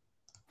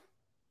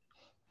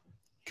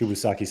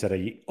 Kubasaki said,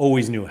 I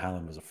always knew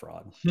Haaland was a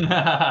fraud.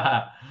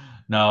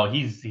 No,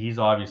 he's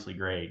obviously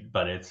great,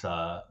 but it's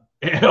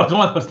it's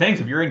one of those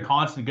things. If you're in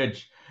constant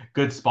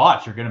good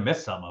spots, you're going to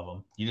miss some of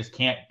them. You just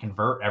can't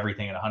convert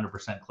everything at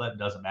 100% clip.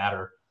 Doesn't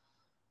matter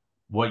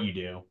what you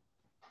do.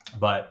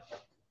 But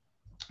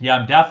yeah,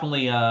 I'm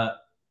definitely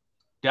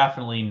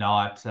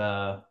not.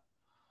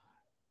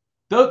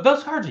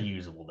 Those cards are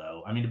usable,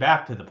 though. I mean,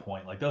 back to the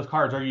point, like those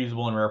cards are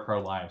usable in Rare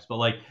Pro lineups, but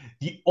like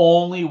the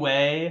only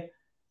way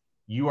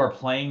you are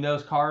playing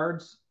those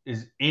cards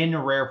is in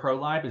a Rare Pro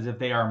lineup is if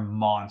they are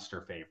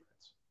monster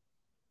favorites,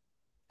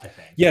 I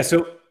think. Yeah,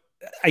 so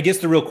I guess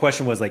the real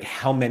question was like,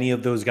 how many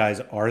of those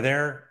guys are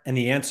there? And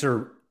the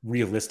answer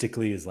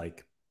realistically is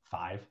like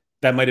 5.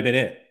 That might have been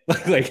it.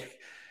 Like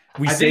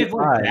I say think it's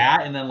like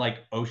that, and then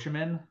like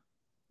Oshiman.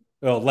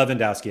 Well,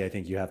 Lewandowski, I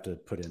think you have to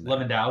put in there.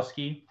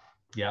 Lewandowski,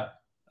 yeah.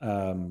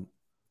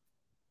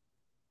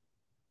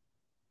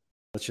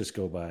 Let's just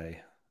go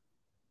by.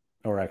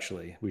 Or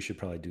actually, we should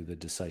probably do the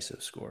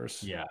decisive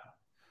scores. Yeah.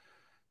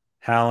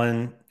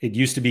 Haaland, it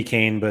used to be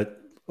Kane,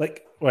 but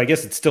I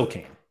guess it's still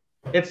Kane.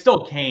 It's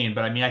still Kane,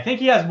 but I mean, I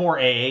think he has more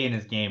AA in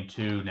his game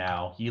too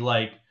now. He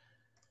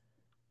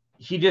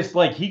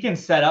can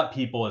set up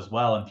people as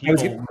well, and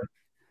people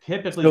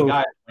typically the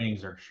guys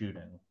wings are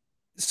shooting.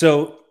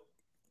 So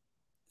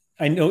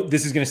I know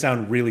this is going to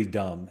sound really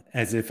dumb,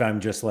 as if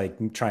I'm just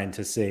like trying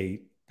to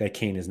say that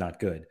Kane is not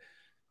good,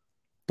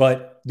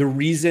 but the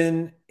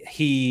reason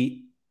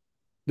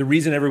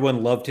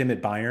everyone loved him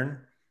at Bayern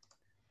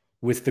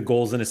with the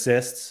goals and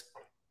assists,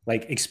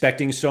 like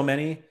expecting so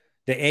many,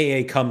 the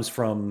AA comes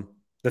from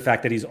the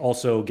fact that he's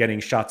also getting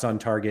shots on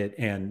target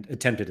and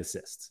attempted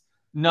assists.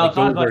 No, it's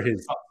not like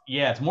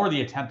it's more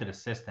the attempted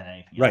assist than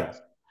anything else.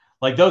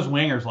 Like those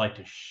wingers like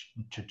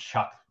to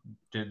chuck.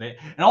 And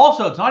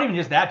also, it's not even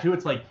just that too.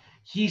 It's like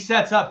he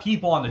sets up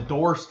people on the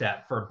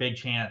doorstep for a big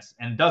chance,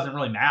 and it doesn't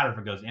really matter if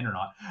it goes in or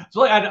not.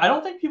 So like, I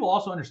don't think people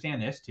also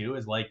understand this too.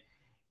 Is like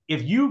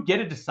if you get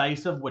a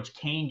decisive, which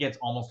Kane gets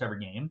almost every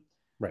game,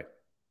 right?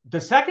 The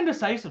second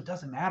decisive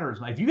doesn't matter as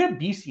much. If you get a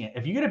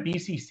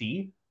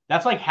BCC,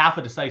 that's like half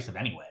a decisive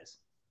anyways.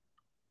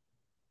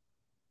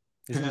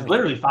 Because it's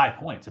literally 5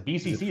 points. A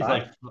BCC is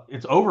like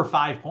it's over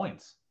 5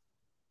 points.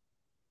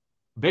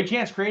 Big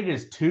chance created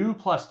is 2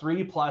 +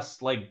 3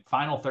 plus like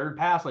final third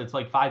pass. It's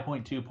like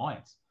 5.2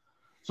 points.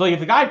 So like,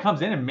 if the guy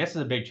comes in and misses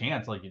a big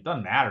chance, like it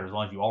doesn't matter as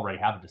long as you already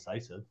have a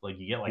decisive. Like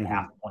you get like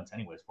half the points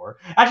anyways for it.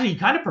 Actually, you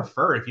kind of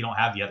prefer if you don't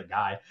have the other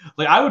guy.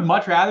 Like I would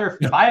much rather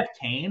if I have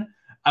Kane,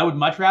 I would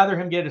much rather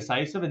him get a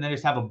decisive and then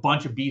just have a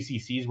bunch of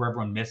BCCs where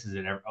everyone misses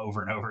it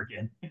over and over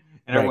again. And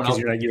everyone else,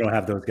 you don't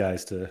have those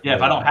guys to. Yeah,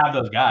 if I don't have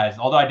those guys,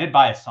 although I did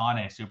buy a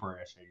Sane super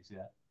rare, so you see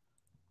that.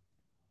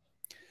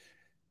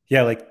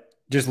 Yeah, like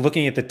just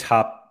looking at the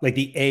top, like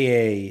the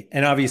AA,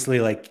 and obviously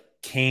like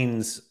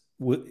Kane's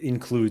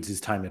includes his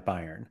time at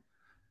Bayern,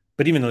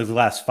 but even though the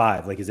last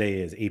 5, like his AA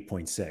is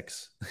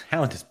 8.6,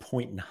 Haaland is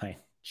 0.9.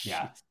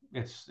 Yeah,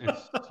 it's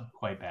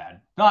quite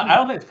bad. I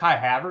don't think it's Kai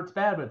Havertz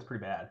bad, but it's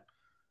pretty bad.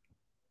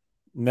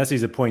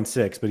 Messi's at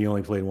 0.6, but he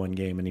only played 1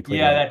 game and he played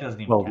that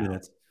doesn't even 12 count.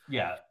 minutes.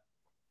 Yeah,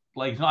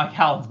 like it's not like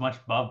Haaland's much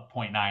above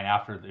 0.9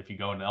 after if you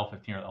go into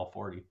L15 or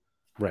L40.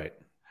 Right.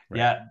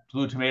 Yeah,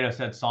 Blue Tomato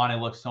said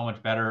Sane looks so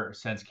much better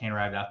since Kane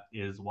arrived. That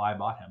is why I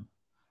bought him.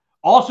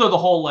 Also, the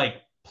whole like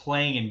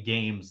playing in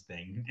games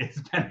thing has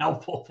been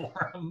helpful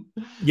for him.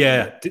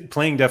 Yeah,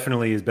 playing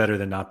definitely is better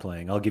than not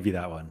playing. I'll give you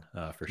that one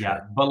for Yeah,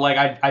 sure. but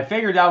like I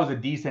figured that was a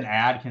decent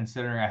ad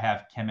considering I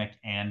have Kimmich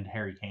and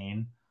Harry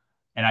Kane,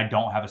 and I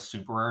don't have a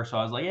super rare. So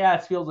I was like, yeah,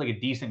 it feels like a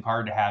decent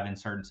card to have in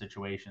certain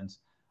situations.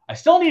 I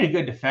still need a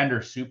good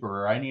defender super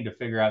rare. I need to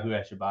figure out who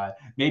I should buy.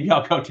 Maybe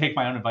I'll go take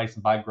my own advice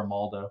and buy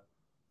Grimaldo.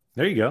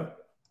 There you go.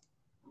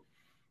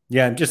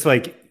 Yeah, just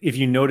like if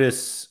you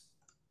notice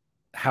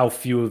how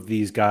few of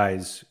these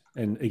guys,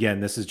 and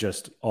again, this is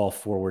just all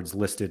forwards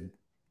listed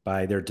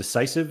by their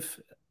decisive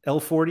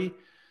L40,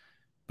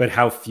 but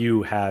how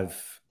few have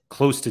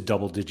close to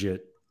double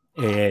digit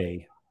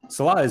AA.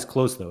 Salah is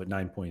close though at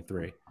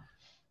 9.3.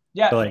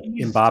 Yeah, But like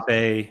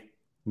Mbappe,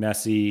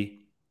 Messi,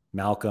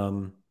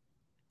 Malcolm,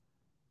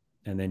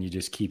 and then you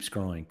just keep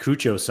scrolling.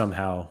 Cucho's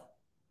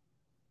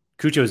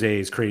A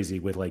is crazy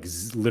with like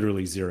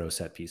literally 0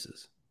 set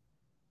pieces.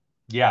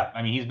 yeah.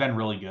 I mean, he's been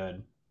really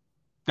good.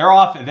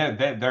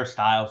 Their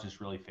style is just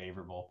really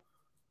favorable.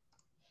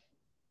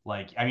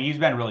 Like, I mean, he's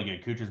been really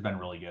good. Cucho's been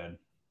really good.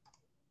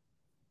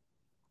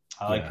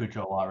 I like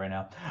Cucho a lot right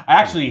now.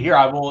 Actually, here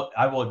I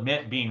will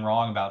admit being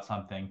wrong about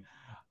something.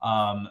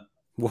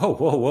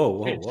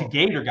 Whoa.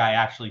 Gator guy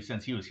actually,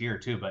 since he was here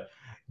too, but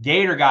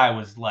Gator guy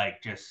was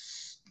like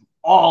just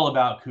all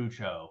about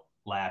Cucho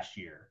last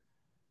year.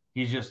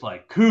 He's just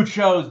like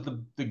Cucho's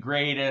the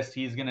greatest.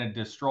 He's gonna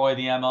destroy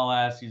the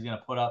MLS. He's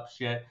gonna put up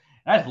shit.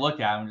 And I just looked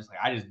at him, just like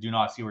I just do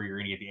not see where you're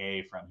gonna get the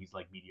AA from. He's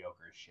like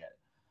mediocre as shit.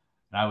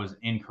 And I was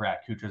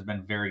incorrect. Cucho's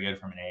been very good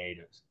from an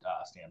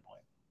AA standpoint.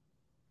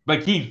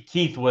 But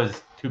Keith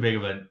was too big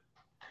of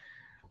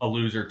a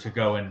loser to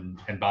go and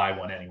buy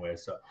one anyway,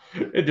 so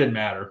it didn't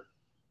matter.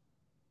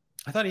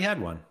 I thought he had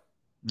one.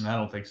 I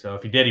don't think so.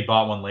 If he did, he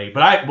bought one late.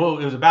 But it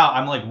was about,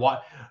 I'm like,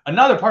 what?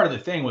 Another part of the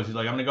thing was he's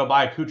like, I'm going to go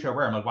buy a Cucho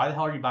rare. I'm like, why the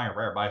hell are you buying a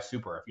rare? Buy a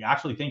super. If you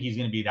actually think he's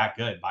going to be that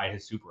good, buy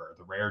his super rare.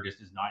 The rare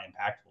just is not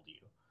impactful to you.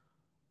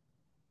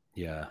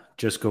 Yeah,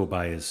 just go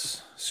buy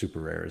his super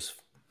rares.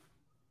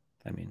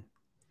 I mean,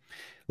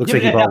 looks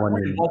like he bought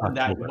one in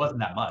October. It wasn't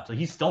that much. Like,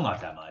 he's still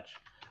not that much.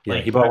 Yeah,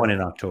 he bought one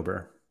in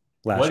October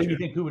last year. What do you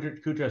think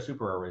Cucho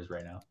super rare is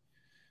right now?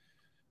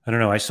 I don't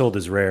know. I sold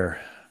his rare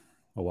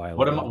a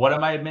while ago. What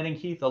am I admitting,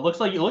 Keith? It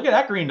looks like you look at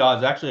that green dot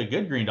is actually a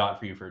good green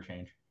dot for you for a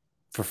change.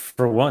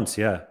 For once,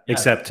 yeah.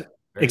 Except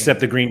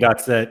the green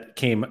dots that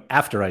came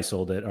after I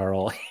sold it are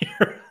all here.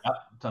 Yep,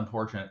 it's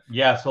unfortunate.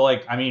 Yeah, so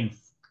like I mean,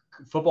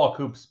 Football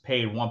Coops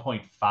paid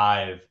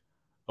 1.5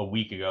 a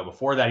week ago.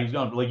 Before that, he was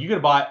going like you could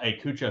have bought a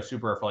Cucho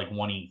Super for like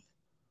 1 ETH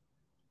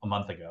a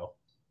month ago.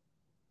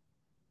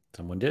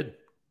 Someone did.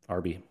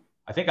 Arby.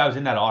 I think I was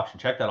in that auction.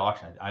 Check that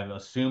auction. I'm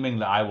assuming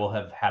that I will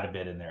have had a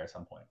bid in there at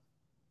some point.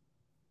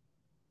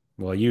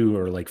 Well, you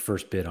were like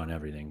first bid on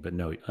everything, but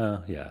no,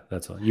 yeah,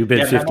 that's all. You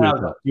bid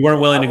 $58. You weren't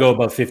willing to go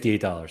above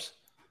 $58.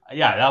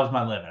 Yeah, that was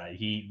my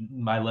limit.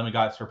 My limit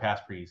got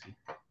surpassed pretty easy.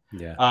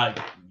 Yeah.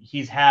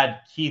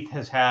 Keith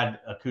has had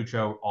a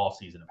Cucho all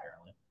season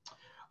apparently.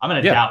 I'm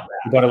gonna doubt that.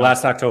 He bought it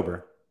last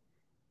October.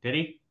 Did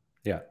he?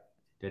 Yeah.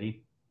 Did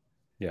he?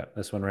 Yeah,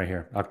 this one right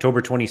here,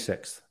 October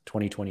 26th,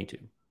 2022.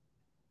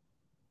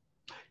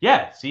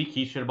 Yeah, see,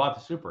 Keith should have bought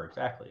the super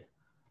exactly.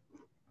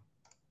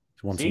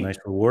 Want some nice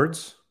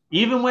rewards?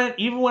 Even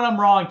when I'm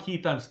wrong,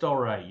 Keith, I'm still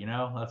right. You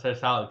know, that's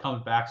just how it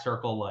comes back,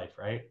 circle of life,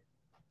 right?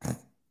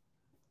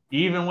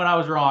 Even when I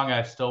was wrong,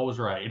 I still was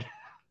right.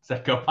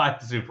 So go buy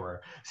the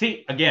super.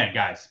 See, again,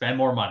 guys, spend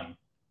more money.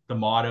 The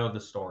motto of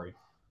the story.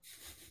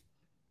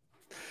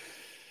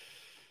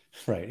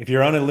 Right. If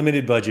you're on a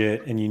limited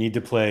budget and you need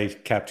to play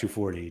Cap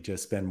 240,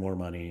 just spend more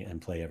money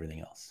and play everything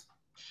else.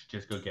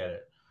 Just go get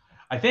it.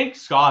 I think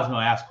Scosmo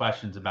asked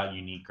questions about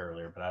Unique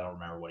earlier, but I don't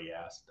remember what he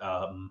asked.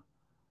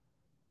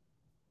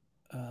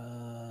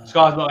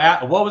 Scosmo,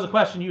 what was the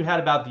question you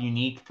had about the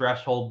Unique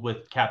threshold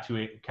with Cap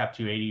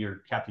 280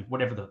 or Cap 2,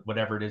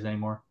 whatever it is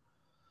anymore?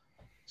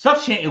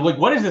 Stuff's changed. Like,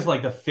 what is this,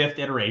 like the 5th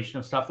iteration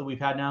of stuff that we've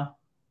had now?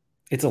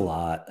 It's a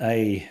lot.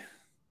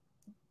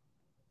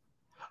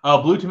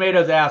 Blue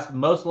Tomatoes asked,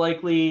 most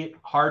likely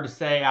hard to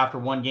say after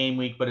one game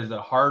week, but is it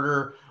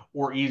harder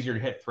or easier to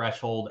hit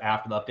threshold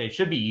after the update? It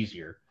should be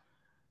easier.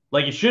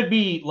 Like, it should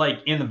be, like,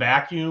 in the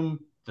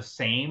vacuum the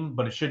same,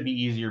 but it should be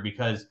easier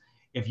because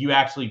if you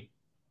actually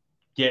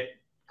get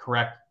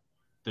correct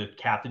the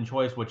captain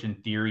choice, which in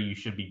theory you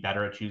should be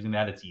better at choosing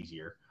that, it's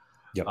easier.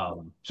 Yep.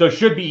 So it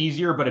should be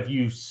easier, but if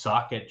you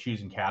suck at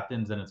choosing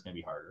captains, then it's going to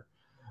be harder.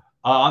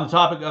 On the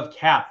topic of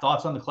cap,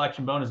 thoughts on the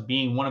collection bonus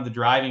being one of the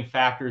driving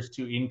factors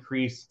to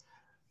increase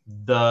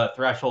the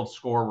threshold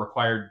score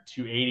required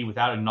to 80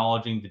 without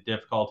acknowledging the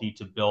difficulty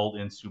to build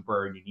in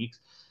super uniques.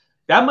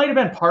 That might have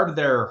been part of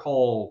their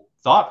whole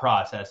thought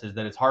process, is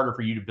that it's harder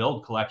for you to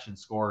build collection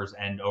scores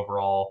and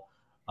overall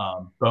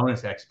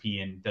bonus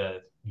XP in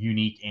the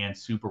unique and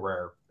super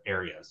rare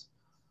areas.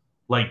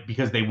 Like,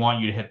 because they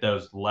want you to hit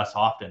those less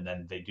often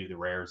than they do the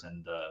rares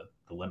and the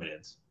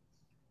limiteds.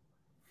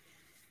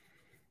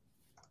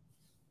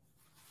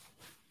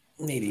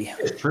 Maybe.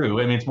 It's true.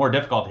 I mean, it's more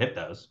difficult to hit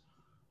those.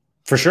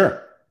 For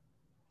sure.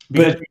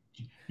 Because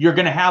you're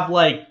going to have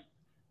like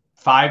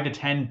 5 to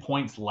 10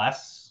 points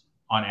less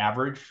on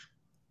average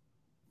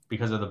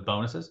because of the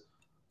bonuses?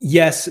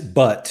 Yes,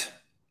 but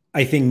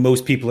I think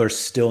most people are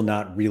still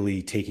not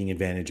really taking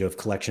advantage of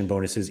collection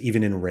bonuses,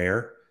 even in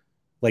rare.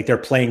 Like they're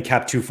playing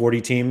cap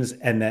 240 teams,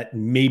 and that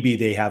maybe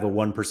they have a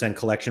 1%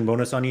 collection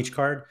bonus on each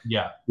card,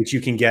 Yeah. which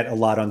you can get a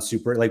lot on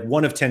super. Like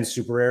 1 of 10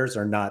 super rares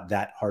are not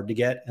that hard to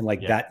get. And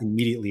like Yeah. that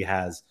immediately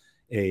has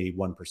a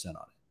 1%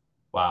 on it.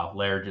 Wow.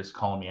 Laird just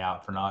calling me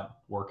out for not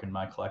working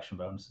my collection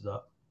bonuses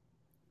up.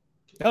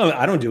 No,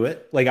 I don't do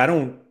it. Like I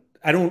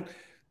don't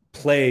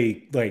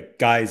play like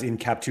guys in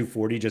cap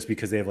 240 just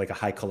because they have like a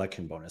high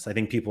collection bonus. I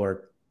think people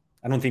are,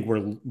 I don't think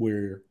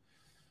we're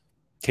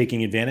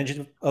taking advantage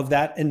of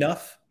that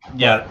enough.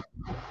 Yeah.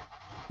 But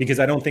because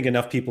I don't think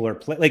enough people are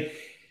like,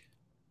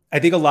 I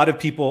think a lot of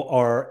people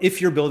are,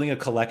 if you're building a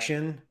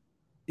collection,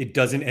 it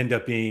doesn't end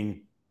up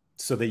being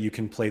so that you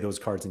can play those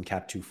cards in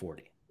cap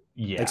 240.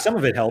 Yeah. Like some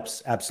of it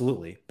helps,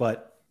 absolutely.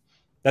 But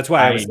that's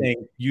why I was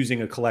saying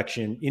using a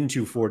collection in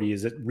 240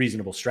 is a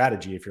reasonable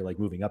strategy if you're like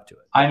moving up to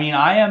it. I mean,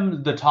 I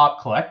am the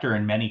top collector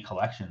in many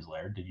collections,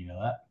 Laird. Did you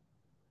know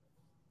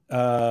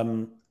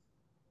that?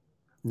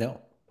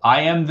 No.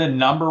 I am the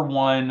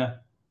 #1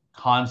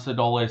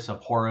 Consadole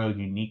Sapporo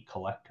unique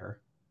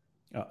collector.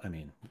 Oh, I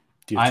mean,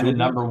 I'm the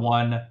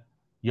 #1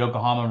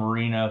 Yokohama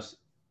Marinos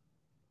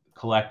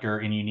collector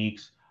in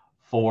uniques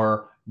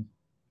for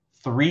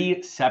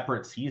 3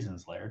 separate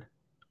seasons, Laird.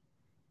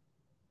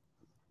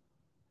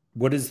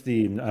 What is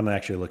the, I'm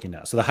actually looking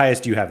now. So the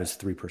highest you have is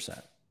 3%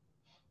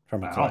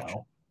 from a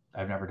collection.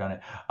 I've never done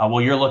it. Well,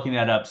 you're looking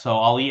that up. So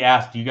Ali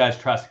asked, do you guys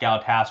trust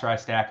Galatasaray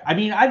stack? I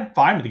mean, I'm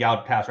fine with the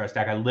Galatasaray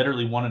stack. I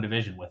literally won a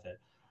division with it.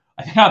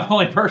 I think I'm the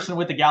only person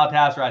with the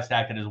Galatasaray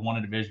stack that has won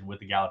a division with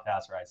the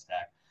Galatasaray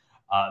stack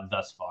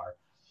thus far.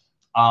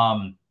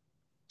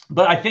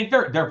 But I think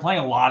they're playing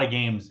a lot of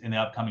games in the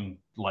upcoming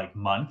like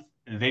month.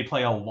 They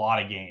play a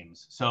lot of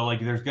games. So like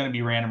there's going to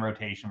be random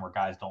rotation where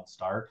guys don't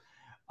start.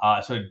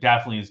 So it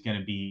definitely is going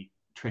to be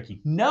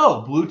tricky.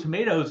 No, Blue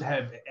Tomatoes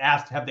have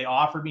asked, have they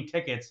offered me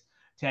tickets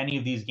to any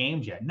of these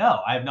games yet? No,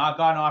 I have not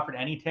gotten offered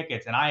any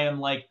tickets. And I am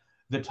like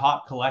the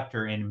top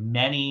collector in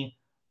many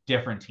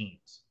different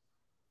teams.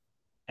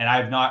 And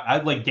I'm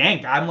like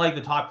Gank, I'm like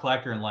the top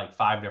collector in like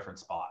 5 different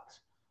spots.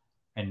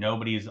 And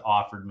nobody's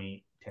offered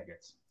me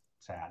tickets.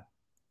 Sad.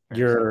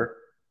 You're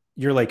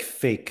like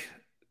fake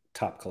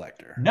top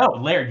collector. No,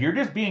 Laird, you're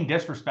just being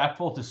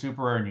disrespectful to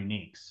super rare and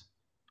uniques.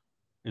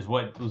 Is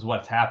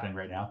what's happening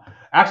right now.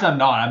 Actually, I'm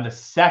not. I'm the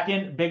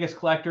second biggest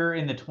collector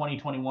in the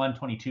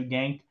 2021-22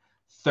 gank,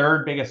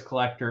 third biggest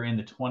collector in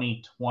the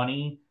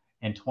 2020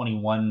 and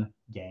 21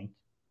 gank.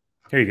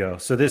 Here you go.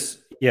 So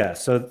this, yeah.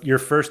 So your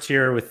first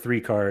tier with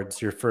 3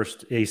 cards, your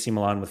first AC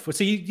Milan with 4.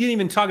 So you didn't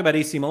even talk about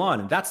AC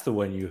Milan, and that's the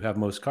one you have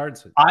most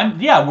cards with.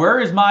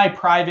 Where is my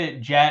private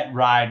jet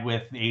ride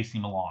with AC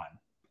Milan?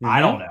 Mm-hmm. I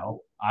don't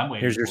know. I'm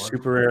waiting. Here's your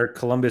super rare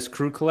Columbus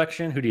Crew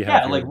collection. Who do you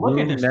have? Yeah, like look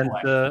at this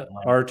Menta,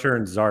 Artur,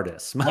 and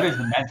Zardes. What is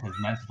the Menta? Is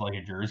Menta like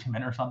a jersey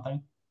mint or something?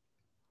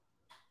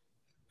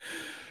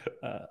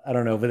 I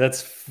don't know, but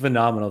that's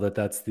phenomenal.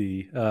 That's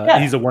the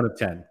he's a 1 of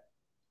 10.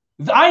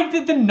 I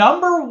did the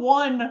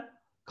 #1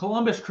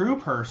 Columbus Crew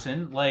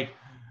person. Like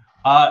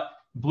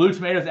Blue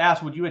Tomatoes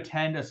asked, would you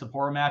attend a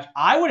Sapporo match?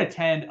 I would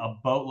attend a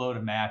boatload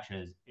of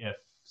matches if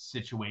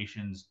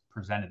situations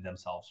presented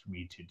themselves for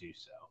me to do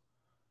so.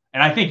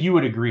 And I think you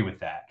would agree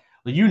with that.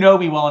 Like, you know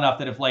me well enough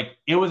that if like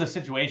it was a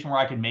situation where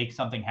I could make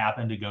something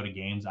happen to go to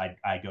games, I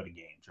go to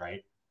games,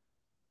 right?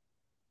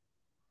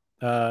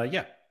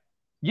 Yeah.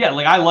 Yeah,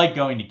 like I like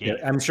going to games.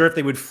 Yeah, I'm sure if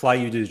they would fly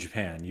you to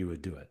Japan, you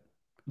would do it.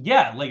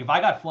 Yeah, like if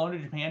I got flown to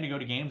Japan to go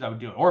to games, I would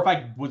do it. Or if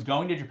I was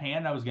going to Japan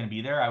and I was going to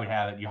be there, I would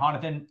have it.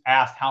 Jonathan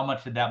asked how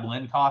much did that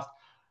blend cost?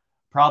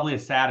 Probably a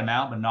sad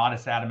amount, but not a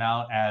sad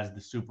amount as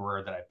the super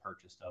rare that I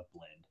purchased of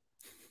blend.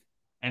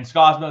 And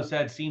Scosmo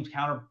said, seems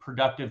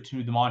counterproductive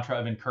to the mantra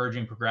of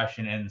encouraging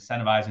progression and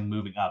incentivizing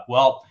moving up.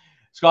 Well,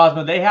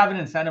 Scosmo, they haven't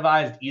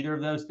incentivized either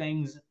of those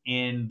things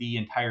in the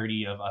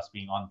entirety of us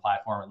being on the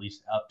platform, at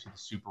least up to the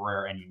super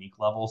rare and unique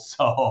levels.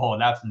 So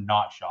that's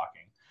not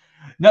shocking.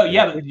 No,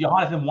 yeah, but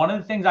Jonathan, one of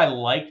the things I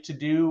like to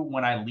do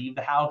when I leave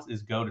the house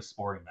is go to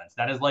sporting events.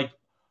 That is like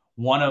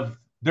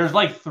there's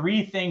like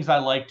 3 things I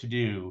like to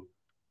do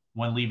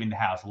when leaving the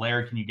house.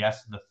 Larry, can you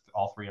guess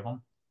all 3 of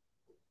them?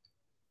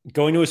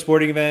 Going to a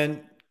sporting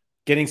event,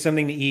 getting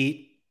something to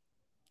eat.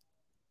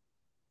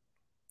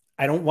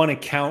 I don't want to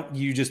count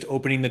you just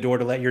opening the door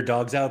to let your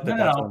dogs out, but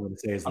that's what I'm going to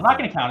say. I'm not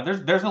going to count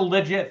it. There's a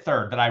legit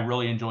third that I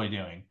really enjoy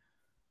doing.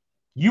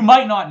 You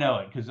might not know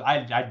it because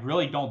I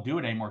really don't do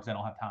it anymore because I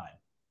don't have time.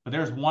 But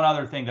there's one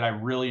other thing that I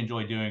really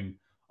enjoy doing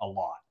a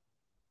lot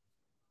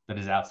that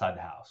is outside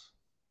the house.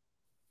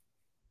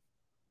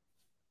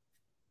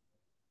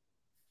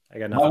 I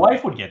got nothing. My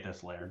wife would get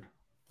this, Laird.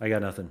 I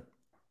got nothing.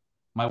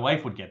 My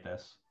wife would get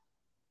this.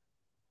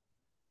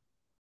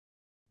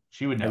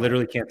 She would know. I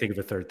literally can't think of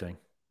a third thing.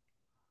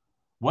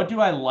 What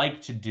do I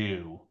like to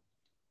do?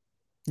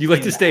 You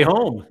like to stay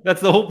home.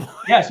 That's the whole point.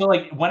 Yeah, so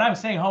like when I'm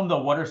staying home,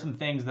 though, what are some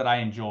things that I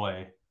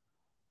enjoy,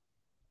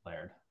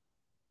 Laird?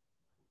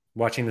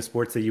 Watching the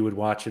sports that you would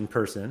watch in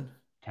person.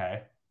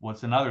 Okay.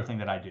 What's another thing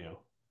that I do?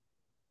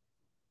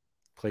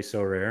 Play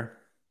Sorare.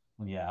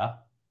 Yeah.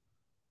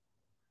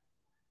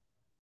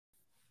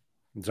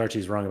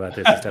 Zarchi's wrong about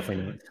this. It's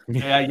definitely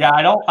not.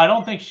 Yeah. I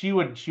don't think she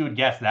would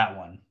guess that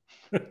one.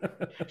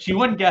 She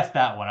wouldn't guess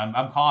that one.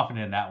 I'm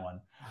confident in that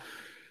one.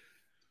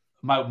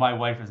 My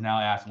wife is now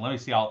asking. Let me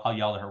see. I'll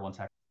yell at her 1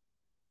 second.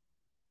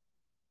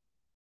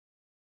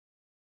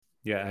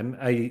 Yeah,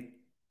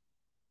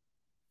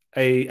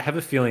 I have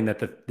a feeling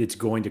that it's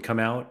going to come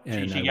out,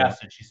 and She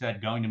guessed it. She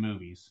said going to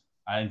movies.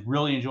 I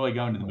really enjoy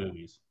going to the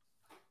movies.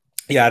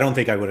 Yeah, I don't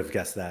think I would have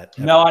guessed that.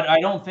 Ever. No,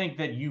 I don't think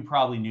that you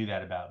probably knew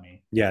that about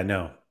me. Yeah,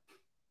 no.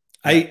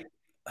 Yeah.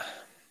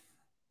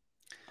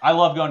 I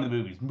love going to the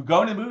movies.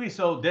 Going to the movies.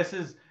 So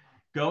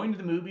going to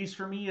the movies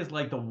for me is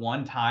like the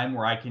one time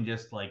where I can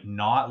just like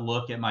not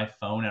look at my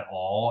phone at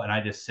all, and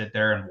I just sit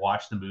there and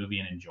watch the movie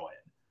and enjoy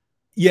it.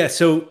 Yeah,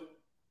 so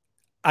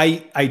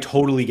I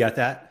totally get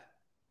that.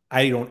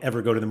 I don't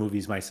ever go to the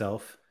movies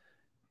myself,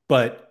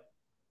 but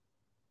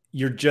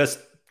you're just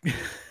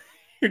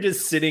you're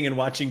just sitting and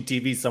watching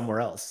TV somewhere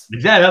else.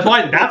 Yeah, that's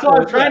why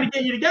I'm trying to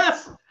get you to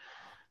guess.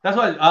 That's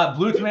why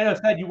Blue Tomato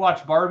said you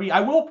watched Barbie.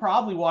 I will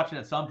probably watch it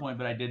at some point,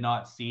 but I did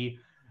not see.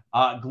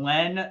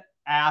 Glenn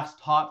asked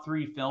top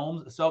 3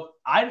 films. So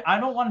I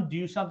don't want to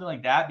do something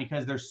like that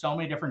because there's so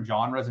many different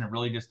genres and it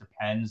really just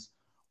depends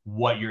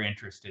what you're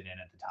interested in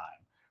at the time,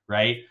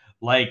 right?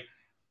 Like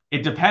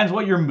it depends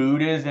what your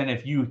mood is, and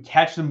if you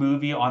catch the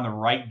movie on the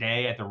right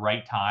day at the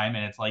right time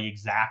and it's like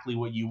exactly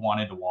what you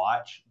wanted to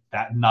watch,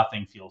 that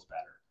nothing feels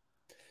better.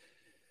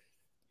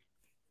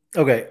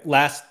 Okay,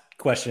 last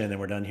question and then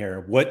we're done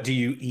here. What do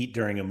you eat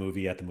during a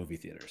movie at the movie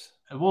theaters?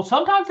 Well,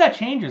 sometimes that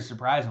changes,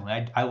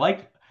 surprisingly. I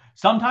like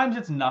sometimes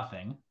it's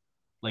nothing.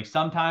 Like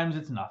sometimes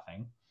it's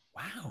nothing.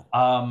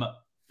 Wow.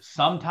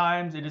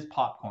 Sometimes it is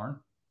popcorn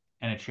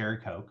and a cherry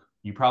Coke.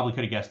 You probably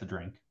could have guessed the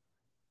drink.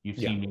 You've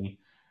seen me.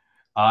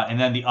 And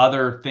then the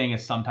other thing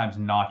is sometimes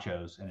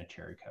nachos and a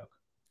cherry Coke.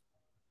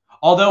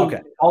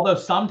 Although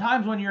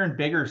sometimes when you're in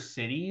bigger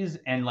cities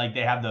and like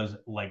they have those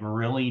like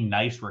really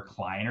nice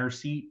recliner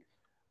seat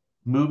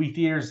movie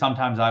theaters,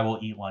 sometimes I will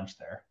eat lunch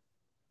there.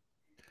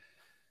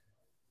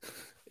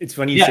 It's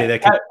funny you say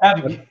that.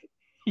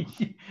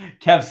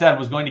 Kev said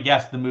was going to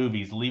guess the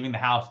movies, leaving the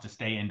house to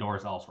stay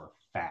indoors elsewhere.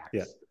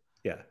 Facts.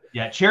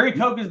 Yeah. Cherry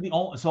Coke is the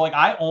only. So like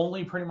I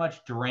only pretty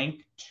much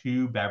drink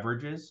 2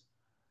 beverages,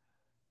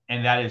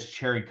 and that is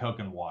cherry Coke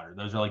and water.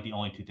 Those are like the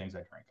only 2 things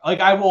I drink. Like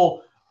I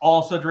will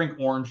also drink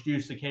orange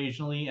juice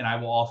occasionally, and I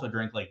will also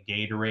drink like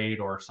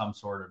Gatorade or some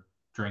sort of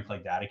drink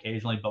like that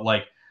occasionally. But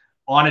like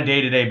on a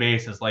day-to-day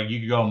basis, like you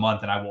could go a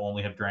month and I will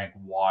only have drank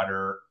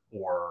water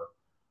or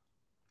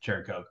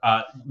cherry Coke.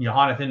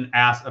 Jonathan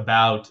asked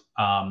about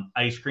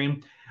ice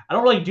cream. I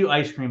don't really do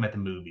ice cream at the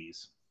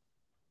movies.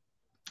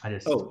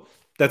 That's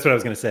what I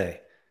was going to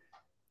say.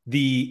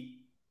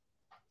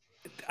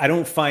 I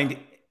don't find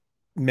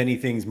many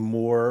things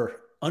more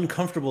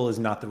uncomfortable is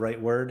not the right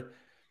word,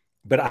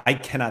 but I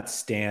cannot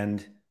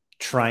stand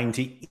trying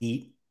to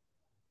eat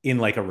in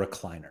like a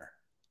recliner.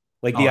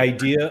 Like the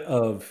idea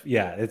of,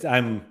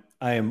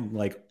 I am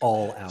like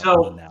all out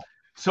on that.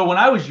 So when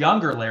I was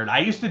younger, Laird, I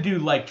used to do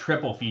like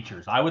triple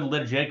features. I would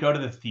legit go to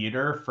the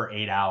theater for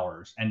 8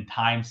 hours and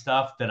time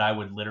stuff that I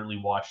would literally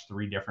watch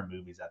 3 different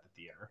movies at the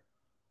theater.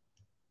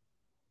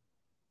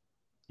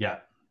 Yeah.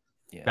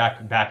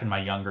 Back in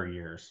my younger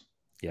years.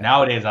 Yeah.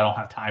 Nowadays, I don't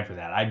have time for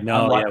that. I'm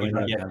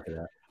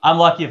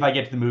lucky if I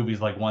get to the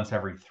movies like once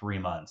every 3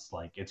 months.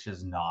 Like it's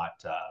just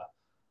not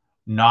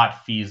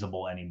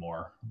feasible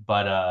anymore.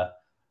 But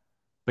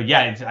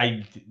yeah,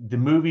 the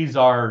movies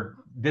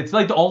it's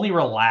like the only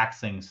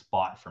relaxing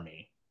spot for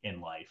me in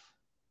life.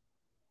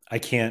 I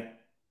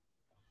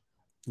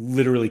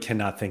literally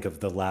cannot think of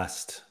the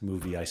last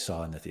movie I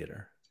saw in the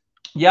theater.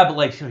 Yeah, but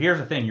like, so here's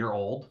the thing: you're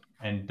old,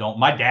 and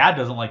my dad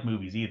doesn't like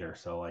movies either.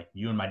 So like,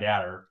 you and my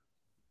dad are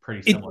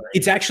pretty similar.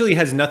 It actually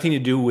has nothing to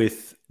do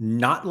with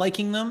not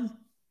liking them.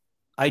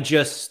 It's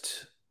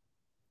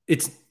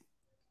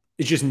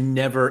just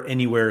never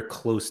anywhere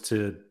close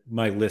to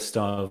my list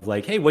of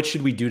like, hey, what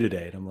should we do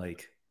today? And I'm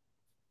like,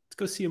 let's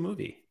go see a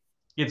movie.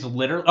 It's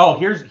literally,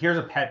 here's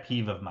a pet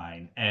peeve of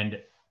mine. And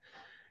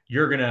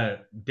you're going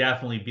to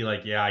definitely be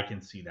like, yeah, I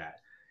can see that.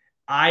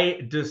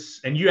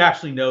 And you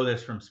actually know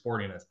this from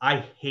sporting events.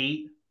 I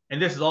hate,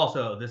 and this is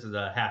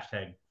a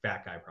hashtag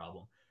fat guy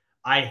problem.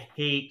 I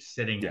hate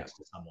sitting next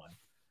to someone.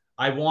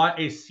 I want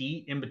a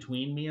seat in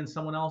between me and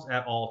someone else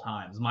at all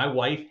times. My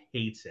wife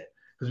hates it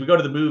because we go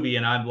to the movie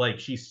and I'm like,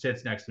 she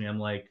sits next to me. I'm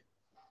like,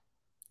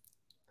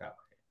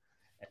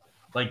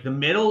 like the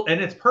middle, and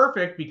it's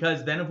perfect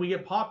because then if we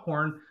get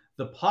popcorn,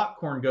 the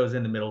popcorn goes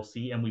in the middle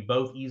seat and we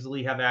both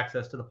easily have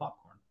access to the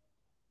popcorn.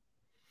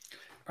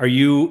 I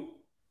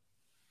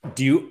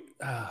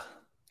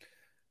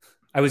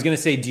was going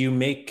to say, do you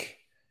make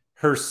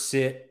her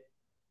sit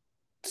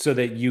so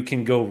that you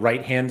can go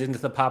right hand into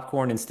the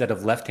popcorn instead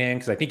of left hand?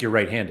 Because I think you're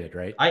right-handed,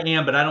 right? I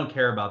am, but I don't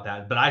care about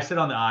that. But I sit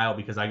on the aisle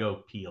because I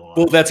go pee a lot.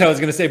 Well, that's how I was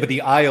going to say, but the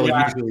aisle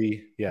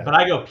usually, But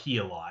I go pee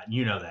a lot.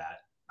 You know that.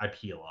 I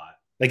pee a lot.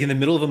 Like in the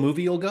middle of a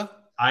movie, you'll go?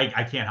 I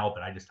can't help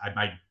it.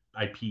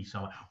 I pee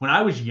so much. When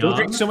I was Don't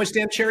drink young, so much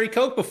damn cherry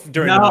Coke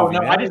during the no, movie,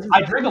 no, man.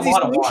 I drink a Easy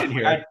lot of water.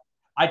 solution Like here.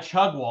 I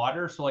chug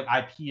water, so like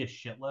I pee a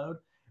shitload.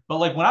 But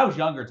like when I was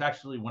younger, it's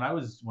actually when I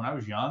was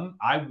young,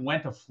 I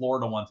went to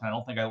Florida once and I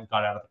don't think I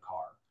got out of the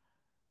car.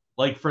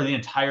 Like for the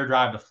entire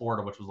drive to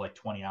Florida, which was like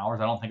 20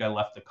 hours, I don't think I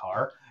left the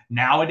car.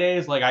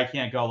 Nowadays, like I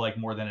can't go like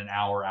more than an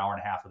hour, hour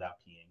and a half without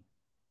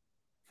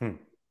peeing.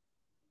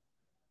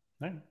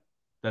 Right.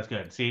 That's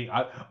good. See,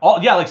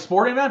 like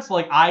sporting events,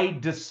 like I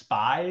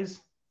despise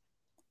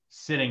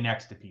sitting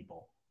next to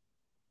people.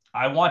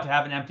 I want to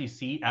have an empty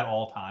seat at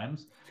all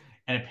times,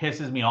 and it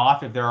pisses me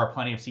off if there are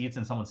plenty of seats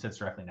and someone sits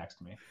directly next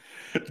to me.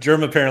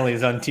 Germ apparently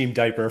is on team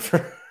diaper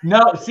for.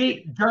 No,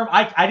 see, Germ,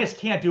 I just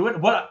can't do it.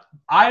 What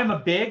I am a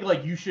big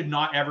like you should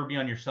not ever be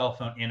on your cell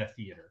phone in a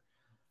theater.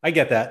 I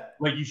get that.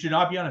 Like you should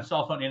not be on a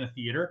cell phone in a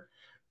theater,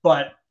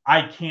 but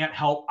I can't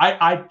help.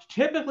 I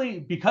typically,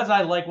 because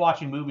I like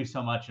watching movies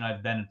so much and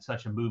I've been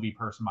such a movie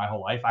person my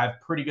whole life, I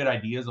have pretty good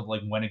ideas of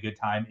like when a good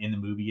time in the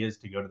movie is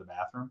to go to the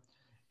bathroom.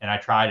 And I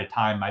try to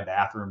time my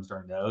bathrooms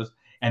during those.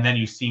 And then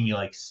you see me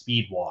like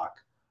speed walk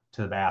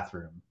to the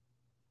bathroom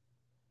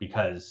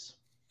because.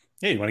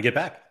 Yeah, you want to get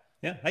back.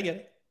 Yeah, I get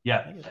it.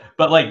 Yeah.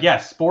 But like,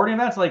 yes, sporting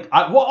events, like,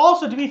 well,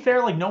 also to be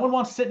fair, like no one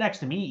wants to sit next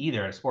to me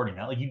either at a sporting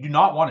event. Like you do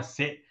not want to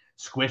sit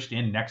squished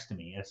in next to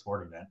me at a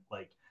sporting event.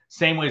 Like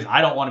same ways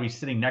I don't want to be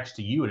sitting next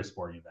to you at a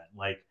sporting event.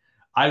 Like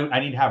I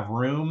need to have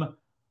room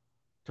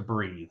to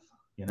breathe,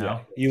 you know? Yeah.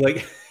 You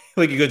like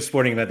like a good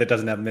sporting event that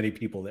doesn't have many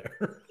people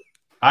there.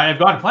 I have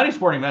gone to plenty of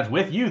sporting events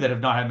with you that have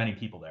not had many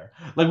people there.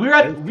 Like we were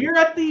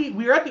at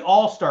the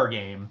All-Star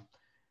game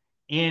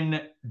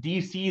in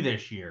DC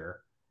this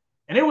year,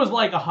 and it was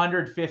like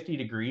 150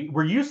 degrees.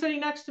 Were you sitting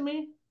next to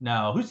me?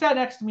 No. Who sat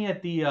next to me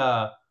at the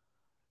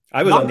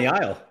I was on the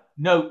aisle.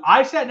 No,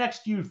 I sat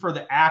next to you for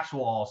the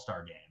actual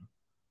All-Star game.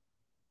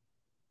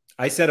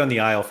 I sat on the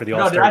aisle for the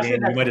All-Star game.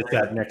 You might have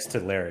sat next to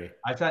Larry.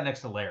 I sat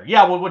next to Larry.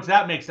 Yeah, well, which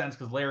that makes sense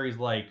because Larry's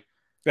like.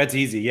 That's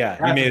easy.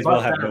 Yeah, you may as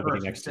well have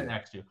nobody next to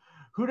you.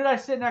 Who did I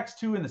sit next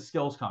to in the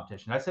skills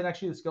competition? Did I sit next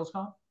to you in the skills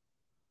comp?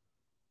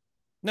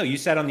 No, you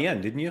sat on the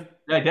end, didn't you?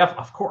 Yeah,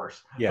 of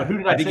course. Yeah, but who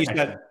did I think sit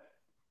next to?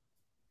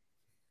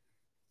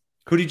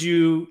 Who did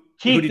you?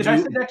 Keith, who did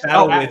you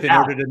battle with in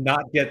order to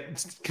not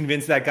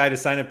convince that guy to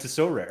sign up to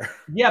SoRare?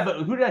 Yeah, but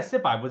who did I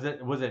sit by? Was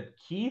it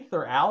Keith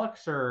or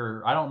Alex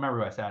or I don't remember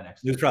who I sat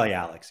next to. It was probably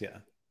Alex. Yeah.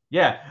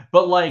 Yeah,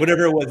 but like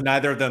whatever it was,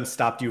 neither of them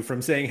stopped you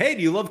from saying, "Hey,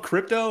 do you love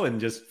crypto?" and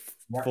just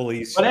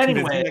fully. But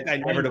anyway,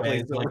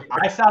 like,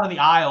 I sat on the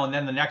aisle, and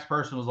then the next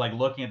person was like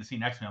looking at the seat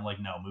next to me. I'm like,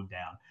 no, move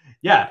down.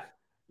 Yeah,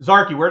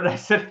 Zarky, where did I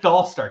sit at the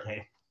All-Star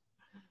game?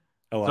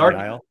 Oh, on the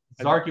aisle.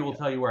 Zarky will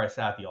tell you where I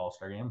sat at the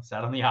All-Star game.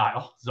 Sat on the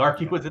aisle.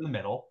 Zarky was in the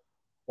middle,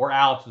 or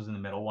Alex was in the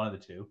middle. One of the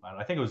two.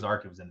 I think it was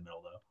Zarky was in the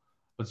middle though.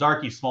 But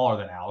Zarky's smaller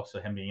than Alex, so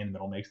him being in the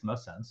middle makes the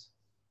most sense.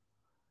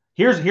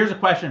 Here's a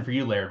question for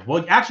you, Laird.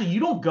 Well, actually, you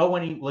don't go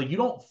you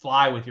don't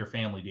fly with your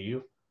family, do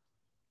you?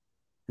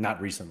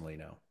 Not recently,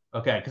 no.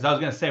 Okay, because I was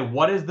going to say,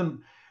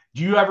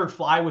 do you ever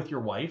fly with your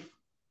wife?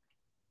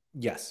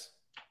 Yes.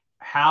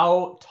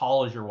 How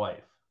tall is your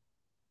wife?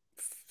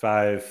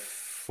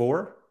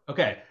 5'4".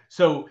 Okay,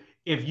 so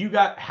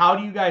how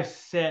do you guys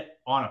sit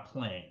on a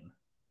plane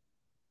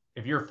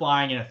if you're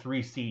flying in a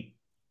 3-seat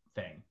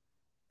thing?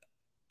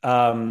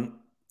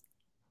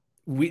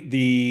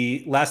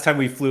 The last time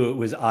we flew, it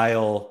was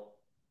aisle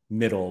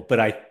middle, but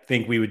I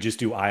think we would just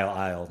do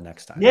aisle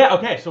next time. Yeah.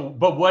 Okay. So,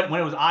 but when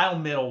it was aisle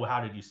middle,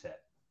 how did you sit?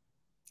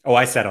 Oh,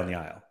 I sat on the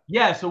aisle.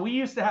 Yeah. So we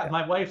used to have,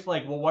 my wife's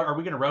like, well, what are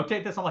we going to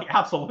rotate this? I'm like,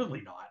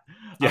 absolutely not.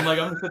 Yeah. I'm like,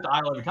 I'm going to sit the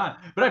aisle every time.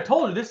 But I've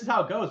told her this is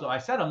how it goes. So I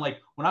said, I'm like,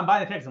 when I'm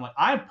buying the tickets, I'm like,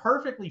 I'm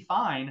perfectly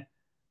fine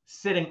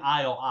sitting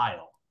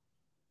aisle.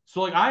 So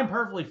like, I'm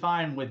perfectly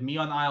fine with me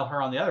on the aisle,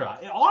 her on the other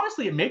aisle.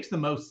 Honestly, it makes the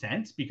most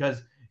sense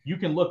because you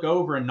can look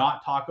over and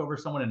not talk over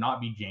someone and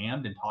not be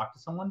jammed and talk to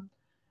someone.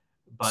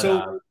 But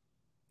so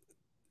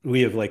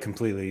we have like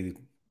completely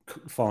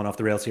fallen off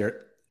the rails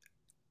here.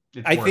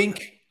 I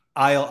think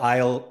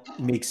aisle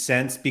makes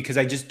sense because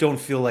I just don't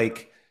feel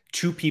like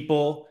two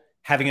people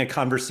having a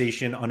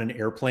conversation on an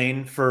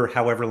airplane for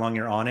however long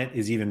you're on it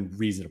is even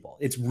reasonable.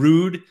 It's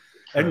rude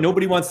and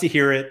nobody wants to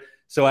hear it.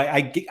 So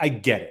I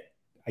get it.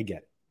 I get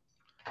it.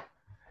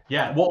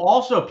 Yeah. Well,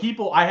 also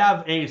I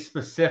have a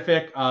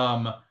specific,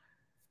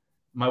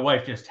 my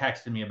wife just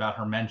texted me about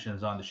her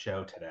mentions on the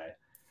show today.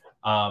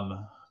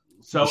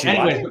 So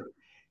anyways,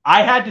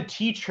 I had to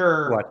teach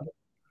her. What?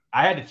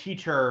 I had to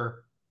teach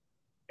her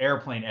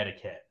airplane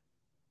etiquette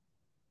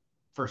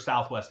for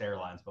Southwest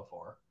Airlines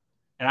before,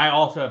 and I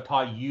also have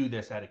taught you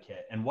this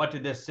etiquette. And what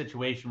did this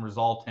situation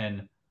result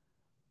in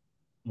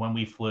when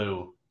we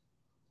flew?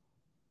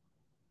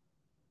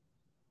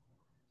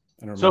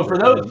 So for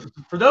those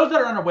that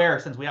are unaware,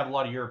 since we have a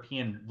lot of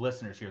European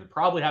listeners here that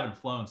probably haven't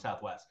flown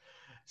Southwest.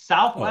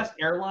 Southwest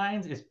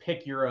Airlines is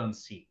pick your own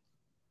seat.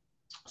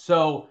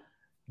 So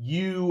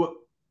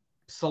you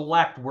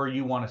select where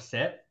you want to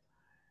sit.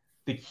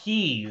 the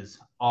keys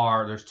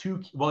are,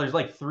 there's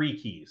like 3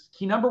 keys.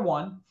 Key number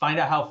 1, find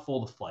out how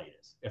full the flight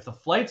is. If the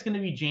flight's going to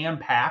be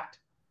jam-packed,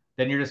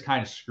 then you're just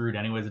kind of screwed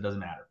anyways. It doesn't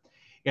matter.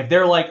 If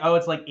they're like, oh,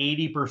 it's like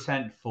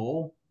 80%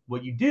 full,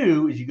 what you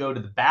do is you go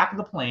to the back of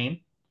the plane,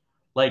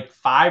 like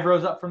 5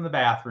 rows up from the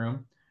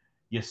bathroom,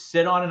 you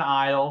sit on an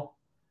aisle,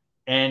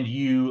 and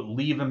you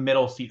leave a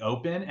middle seat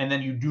open, and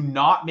then you do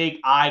not make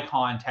eye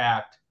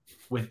contact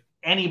with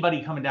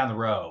anybody coming down the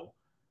row,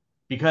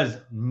 because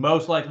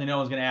most likely no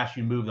one's going to ask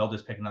you to move. They'll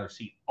just pick another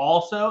seat.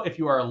 Also, if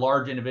you are a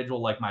large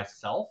individual like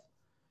myself,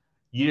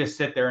 you just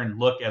sit there and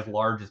look as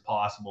large as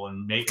possible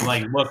and be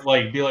like,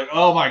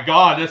 oh my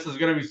God, this is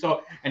going to be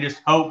so, and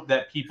just hope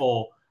that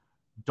people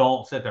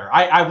don't sit there.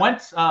 I went,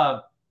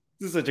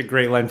 this is such a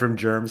great line from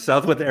Germ.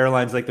 Southwest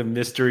Airlines, like the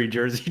mystery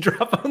jersey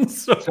drop on.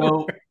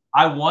 So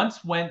I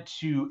once went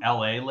to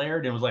LA,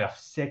 Laird. It was like a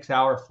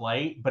 6-hour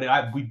flight, but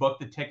we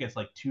booked the tickets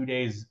like 2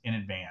 days in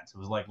advance. It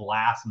was like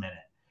last minute,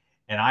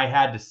 and I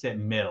had to sit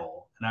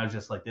middle, and I was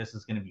just like, this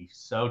is going to be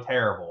so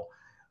terrible.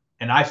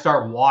 And I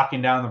start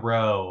walking down the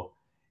row,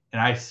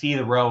 and I see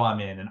the row I'm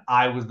in, and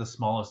I was the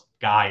smallest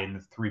guy in the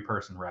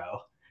 3-person row,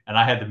 and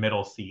I had the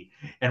middle seat,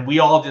 and we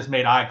all just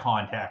made eye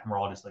contact, and we're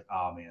all just like,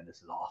 oh man, this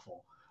is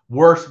awful.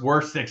 Worst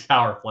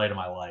 6-hour flight of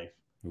my life.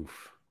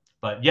 Oof.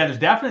 But yeah, there's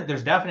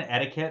definite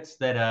etiquettes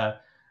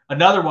that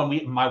another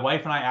one, my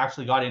wife and I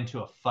actually got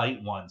into a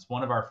fight once,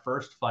 one of our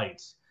first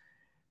fights.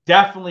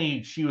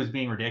 Definitely she was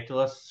being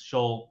ridiculous.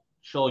 She'll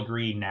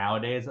agree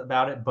nowadays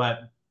about it,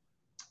 but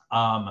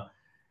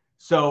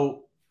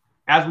so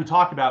as we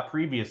talked about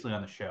previously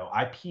on the show,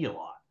 I pee a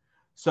lot.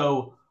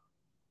 So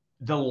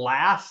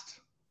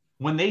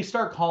when they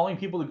start calling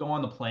people to go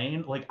on the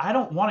plane, like, I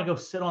don't want to go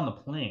sit on the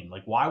plane.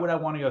 Like, why would I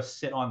want to go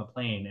sit on the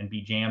plane and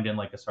be jammed in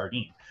like a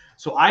sardine?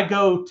 So I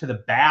go to the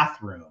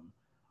bathroom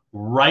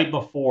right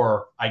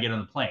before I get on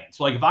the plane.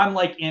 So like if I'm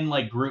like in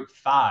like group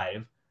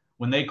 5,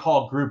 when they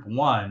call group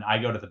 1, I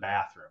go to the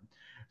bathroom.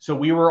 So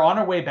we were on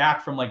our way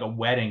back from like a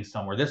wedding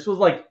somewhere. This was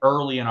like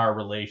early in our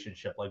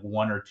relationship, like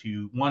 1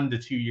 to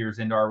 2 years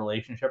into our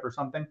relationship or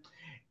something.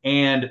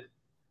 And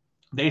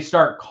they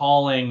start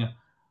calling.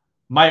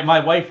 My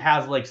wife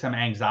has like some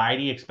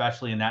anxiety,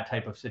 especially in that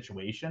type of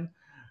situation.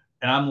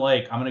 And I'm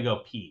like, I'm going to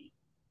go pee.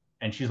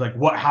 And she's like,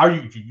 what? How are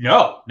you?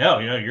 No,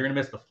 you're going to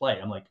miss the flight.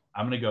 I'm like,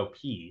 I'm going to go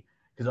pee,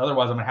 because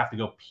otherwise I'm going to have to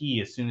go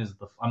pee as soon as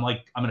I'm going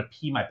to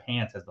pee my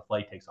pants as the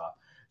flight takes off.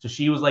 So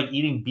she was like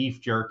eating beef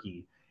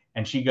jerky,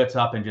 and she gets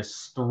up and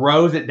just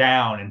throws it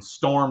down and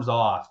storms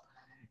off.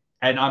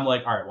 And I'm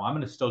like, all right, well, I'm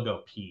going to still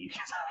go pee,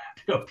 because I have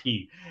to go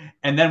pee.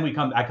 And then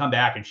I come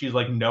back, and she's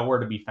like nowhere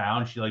to be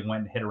found. She like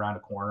went and hid around a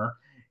corner.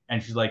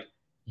 And she's like,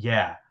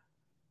 yeah.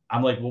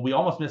 I'm like, well, we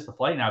almost missed the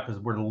flight now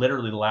because we're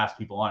literally the last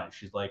people on it.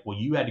 She's like, well,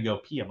 you had to go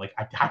pee. I'm like,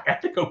 I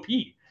had to go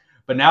pee.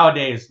 But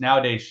nowadays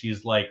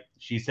she's like,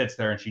 she sits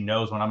there and she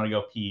knows when I'm going to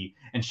go pee.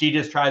 And she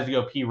just tries to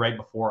go pee right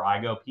before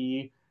I go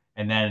pee.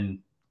 And then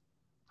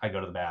I go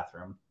to the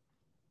bathroom.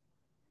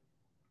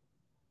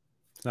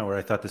 It's not where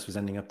I thought this was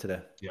ending up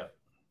today. Yeah.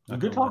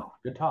 Good talk.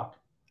 Good talk.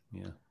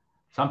 Yeah.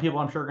 Some people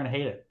I'm sure are going to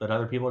hate it, but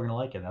other people are going to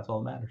like it. That's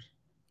all that matters.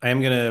 I am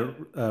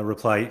going to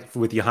reply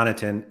with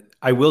Jonathan.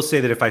 I will say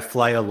that if I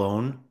fly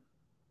alone,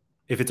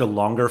 if it's a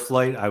longer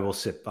flight, I will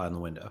sit on the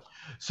window.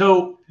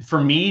 So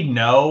for me,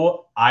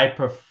 no, I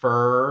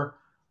prefer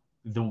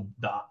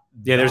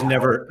there's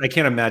never, I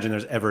can't imagine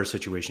there's ever a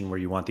situation where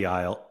you want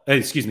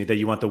that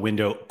you want the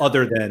window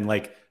other than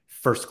like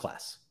first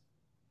class.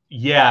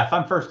 Yeah, if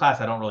I'm first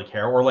class, I don't really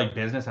care. Or like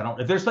business,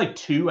 if there's like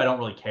 2, I don't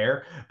really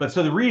care. But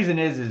so the reason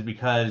is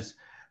because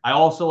I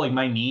also like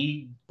my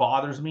knee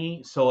bothers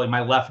me. So like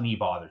my left knee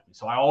bothers me.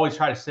 So I always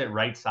try to sit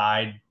right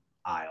side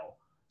aisle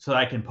so that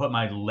I can put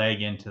my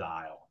leg into the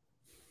aisle.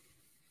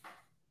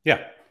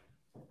 Yeah.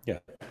 Yeah,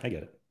 I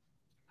get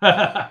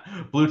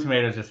it. Blue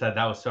Tomatoes just said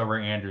that was Sober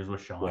Andrews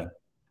with Sean.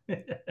 Yeah.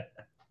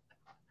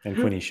 And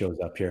Quinny shows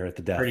up here at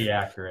the death. Pretty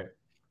accurate.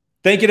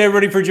 Thank you to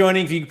everybody for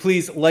joining. If you could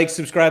please like,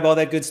 subscribe, all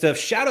that good stuff.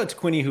 Shout out to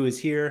Quinny, who is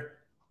here.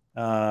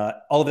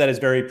 All of that is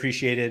very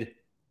appreciated.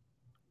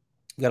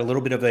 We got a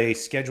little bit of a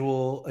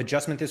schedule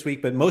adjustment this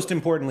week, but most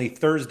importantly,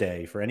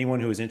 Thursday, for anyone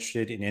who is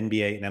interested in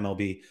NBA and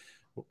MLB,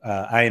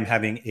 I am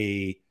having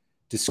a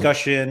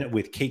discussion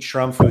with Kate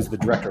Schrumpf, who is the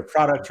director of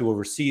product, who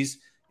oversees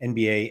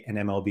NBA and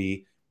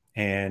MLB.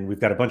 And we've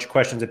got a bunch of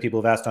questions that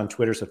people have asked on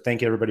Twitter. So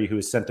thank you, everybody who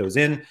has sent those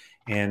in.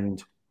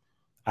 And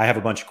I have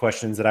a bunch of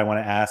questions that I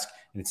want to ask.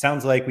 And it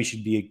sounds like we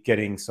should be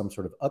getting some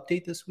sort of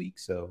update this week.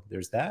 So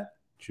there's that.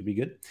 Should be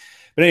good.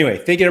 But anyway,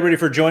 thank you, everybody,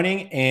 for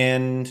joining.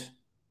 And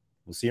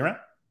we'll see you around.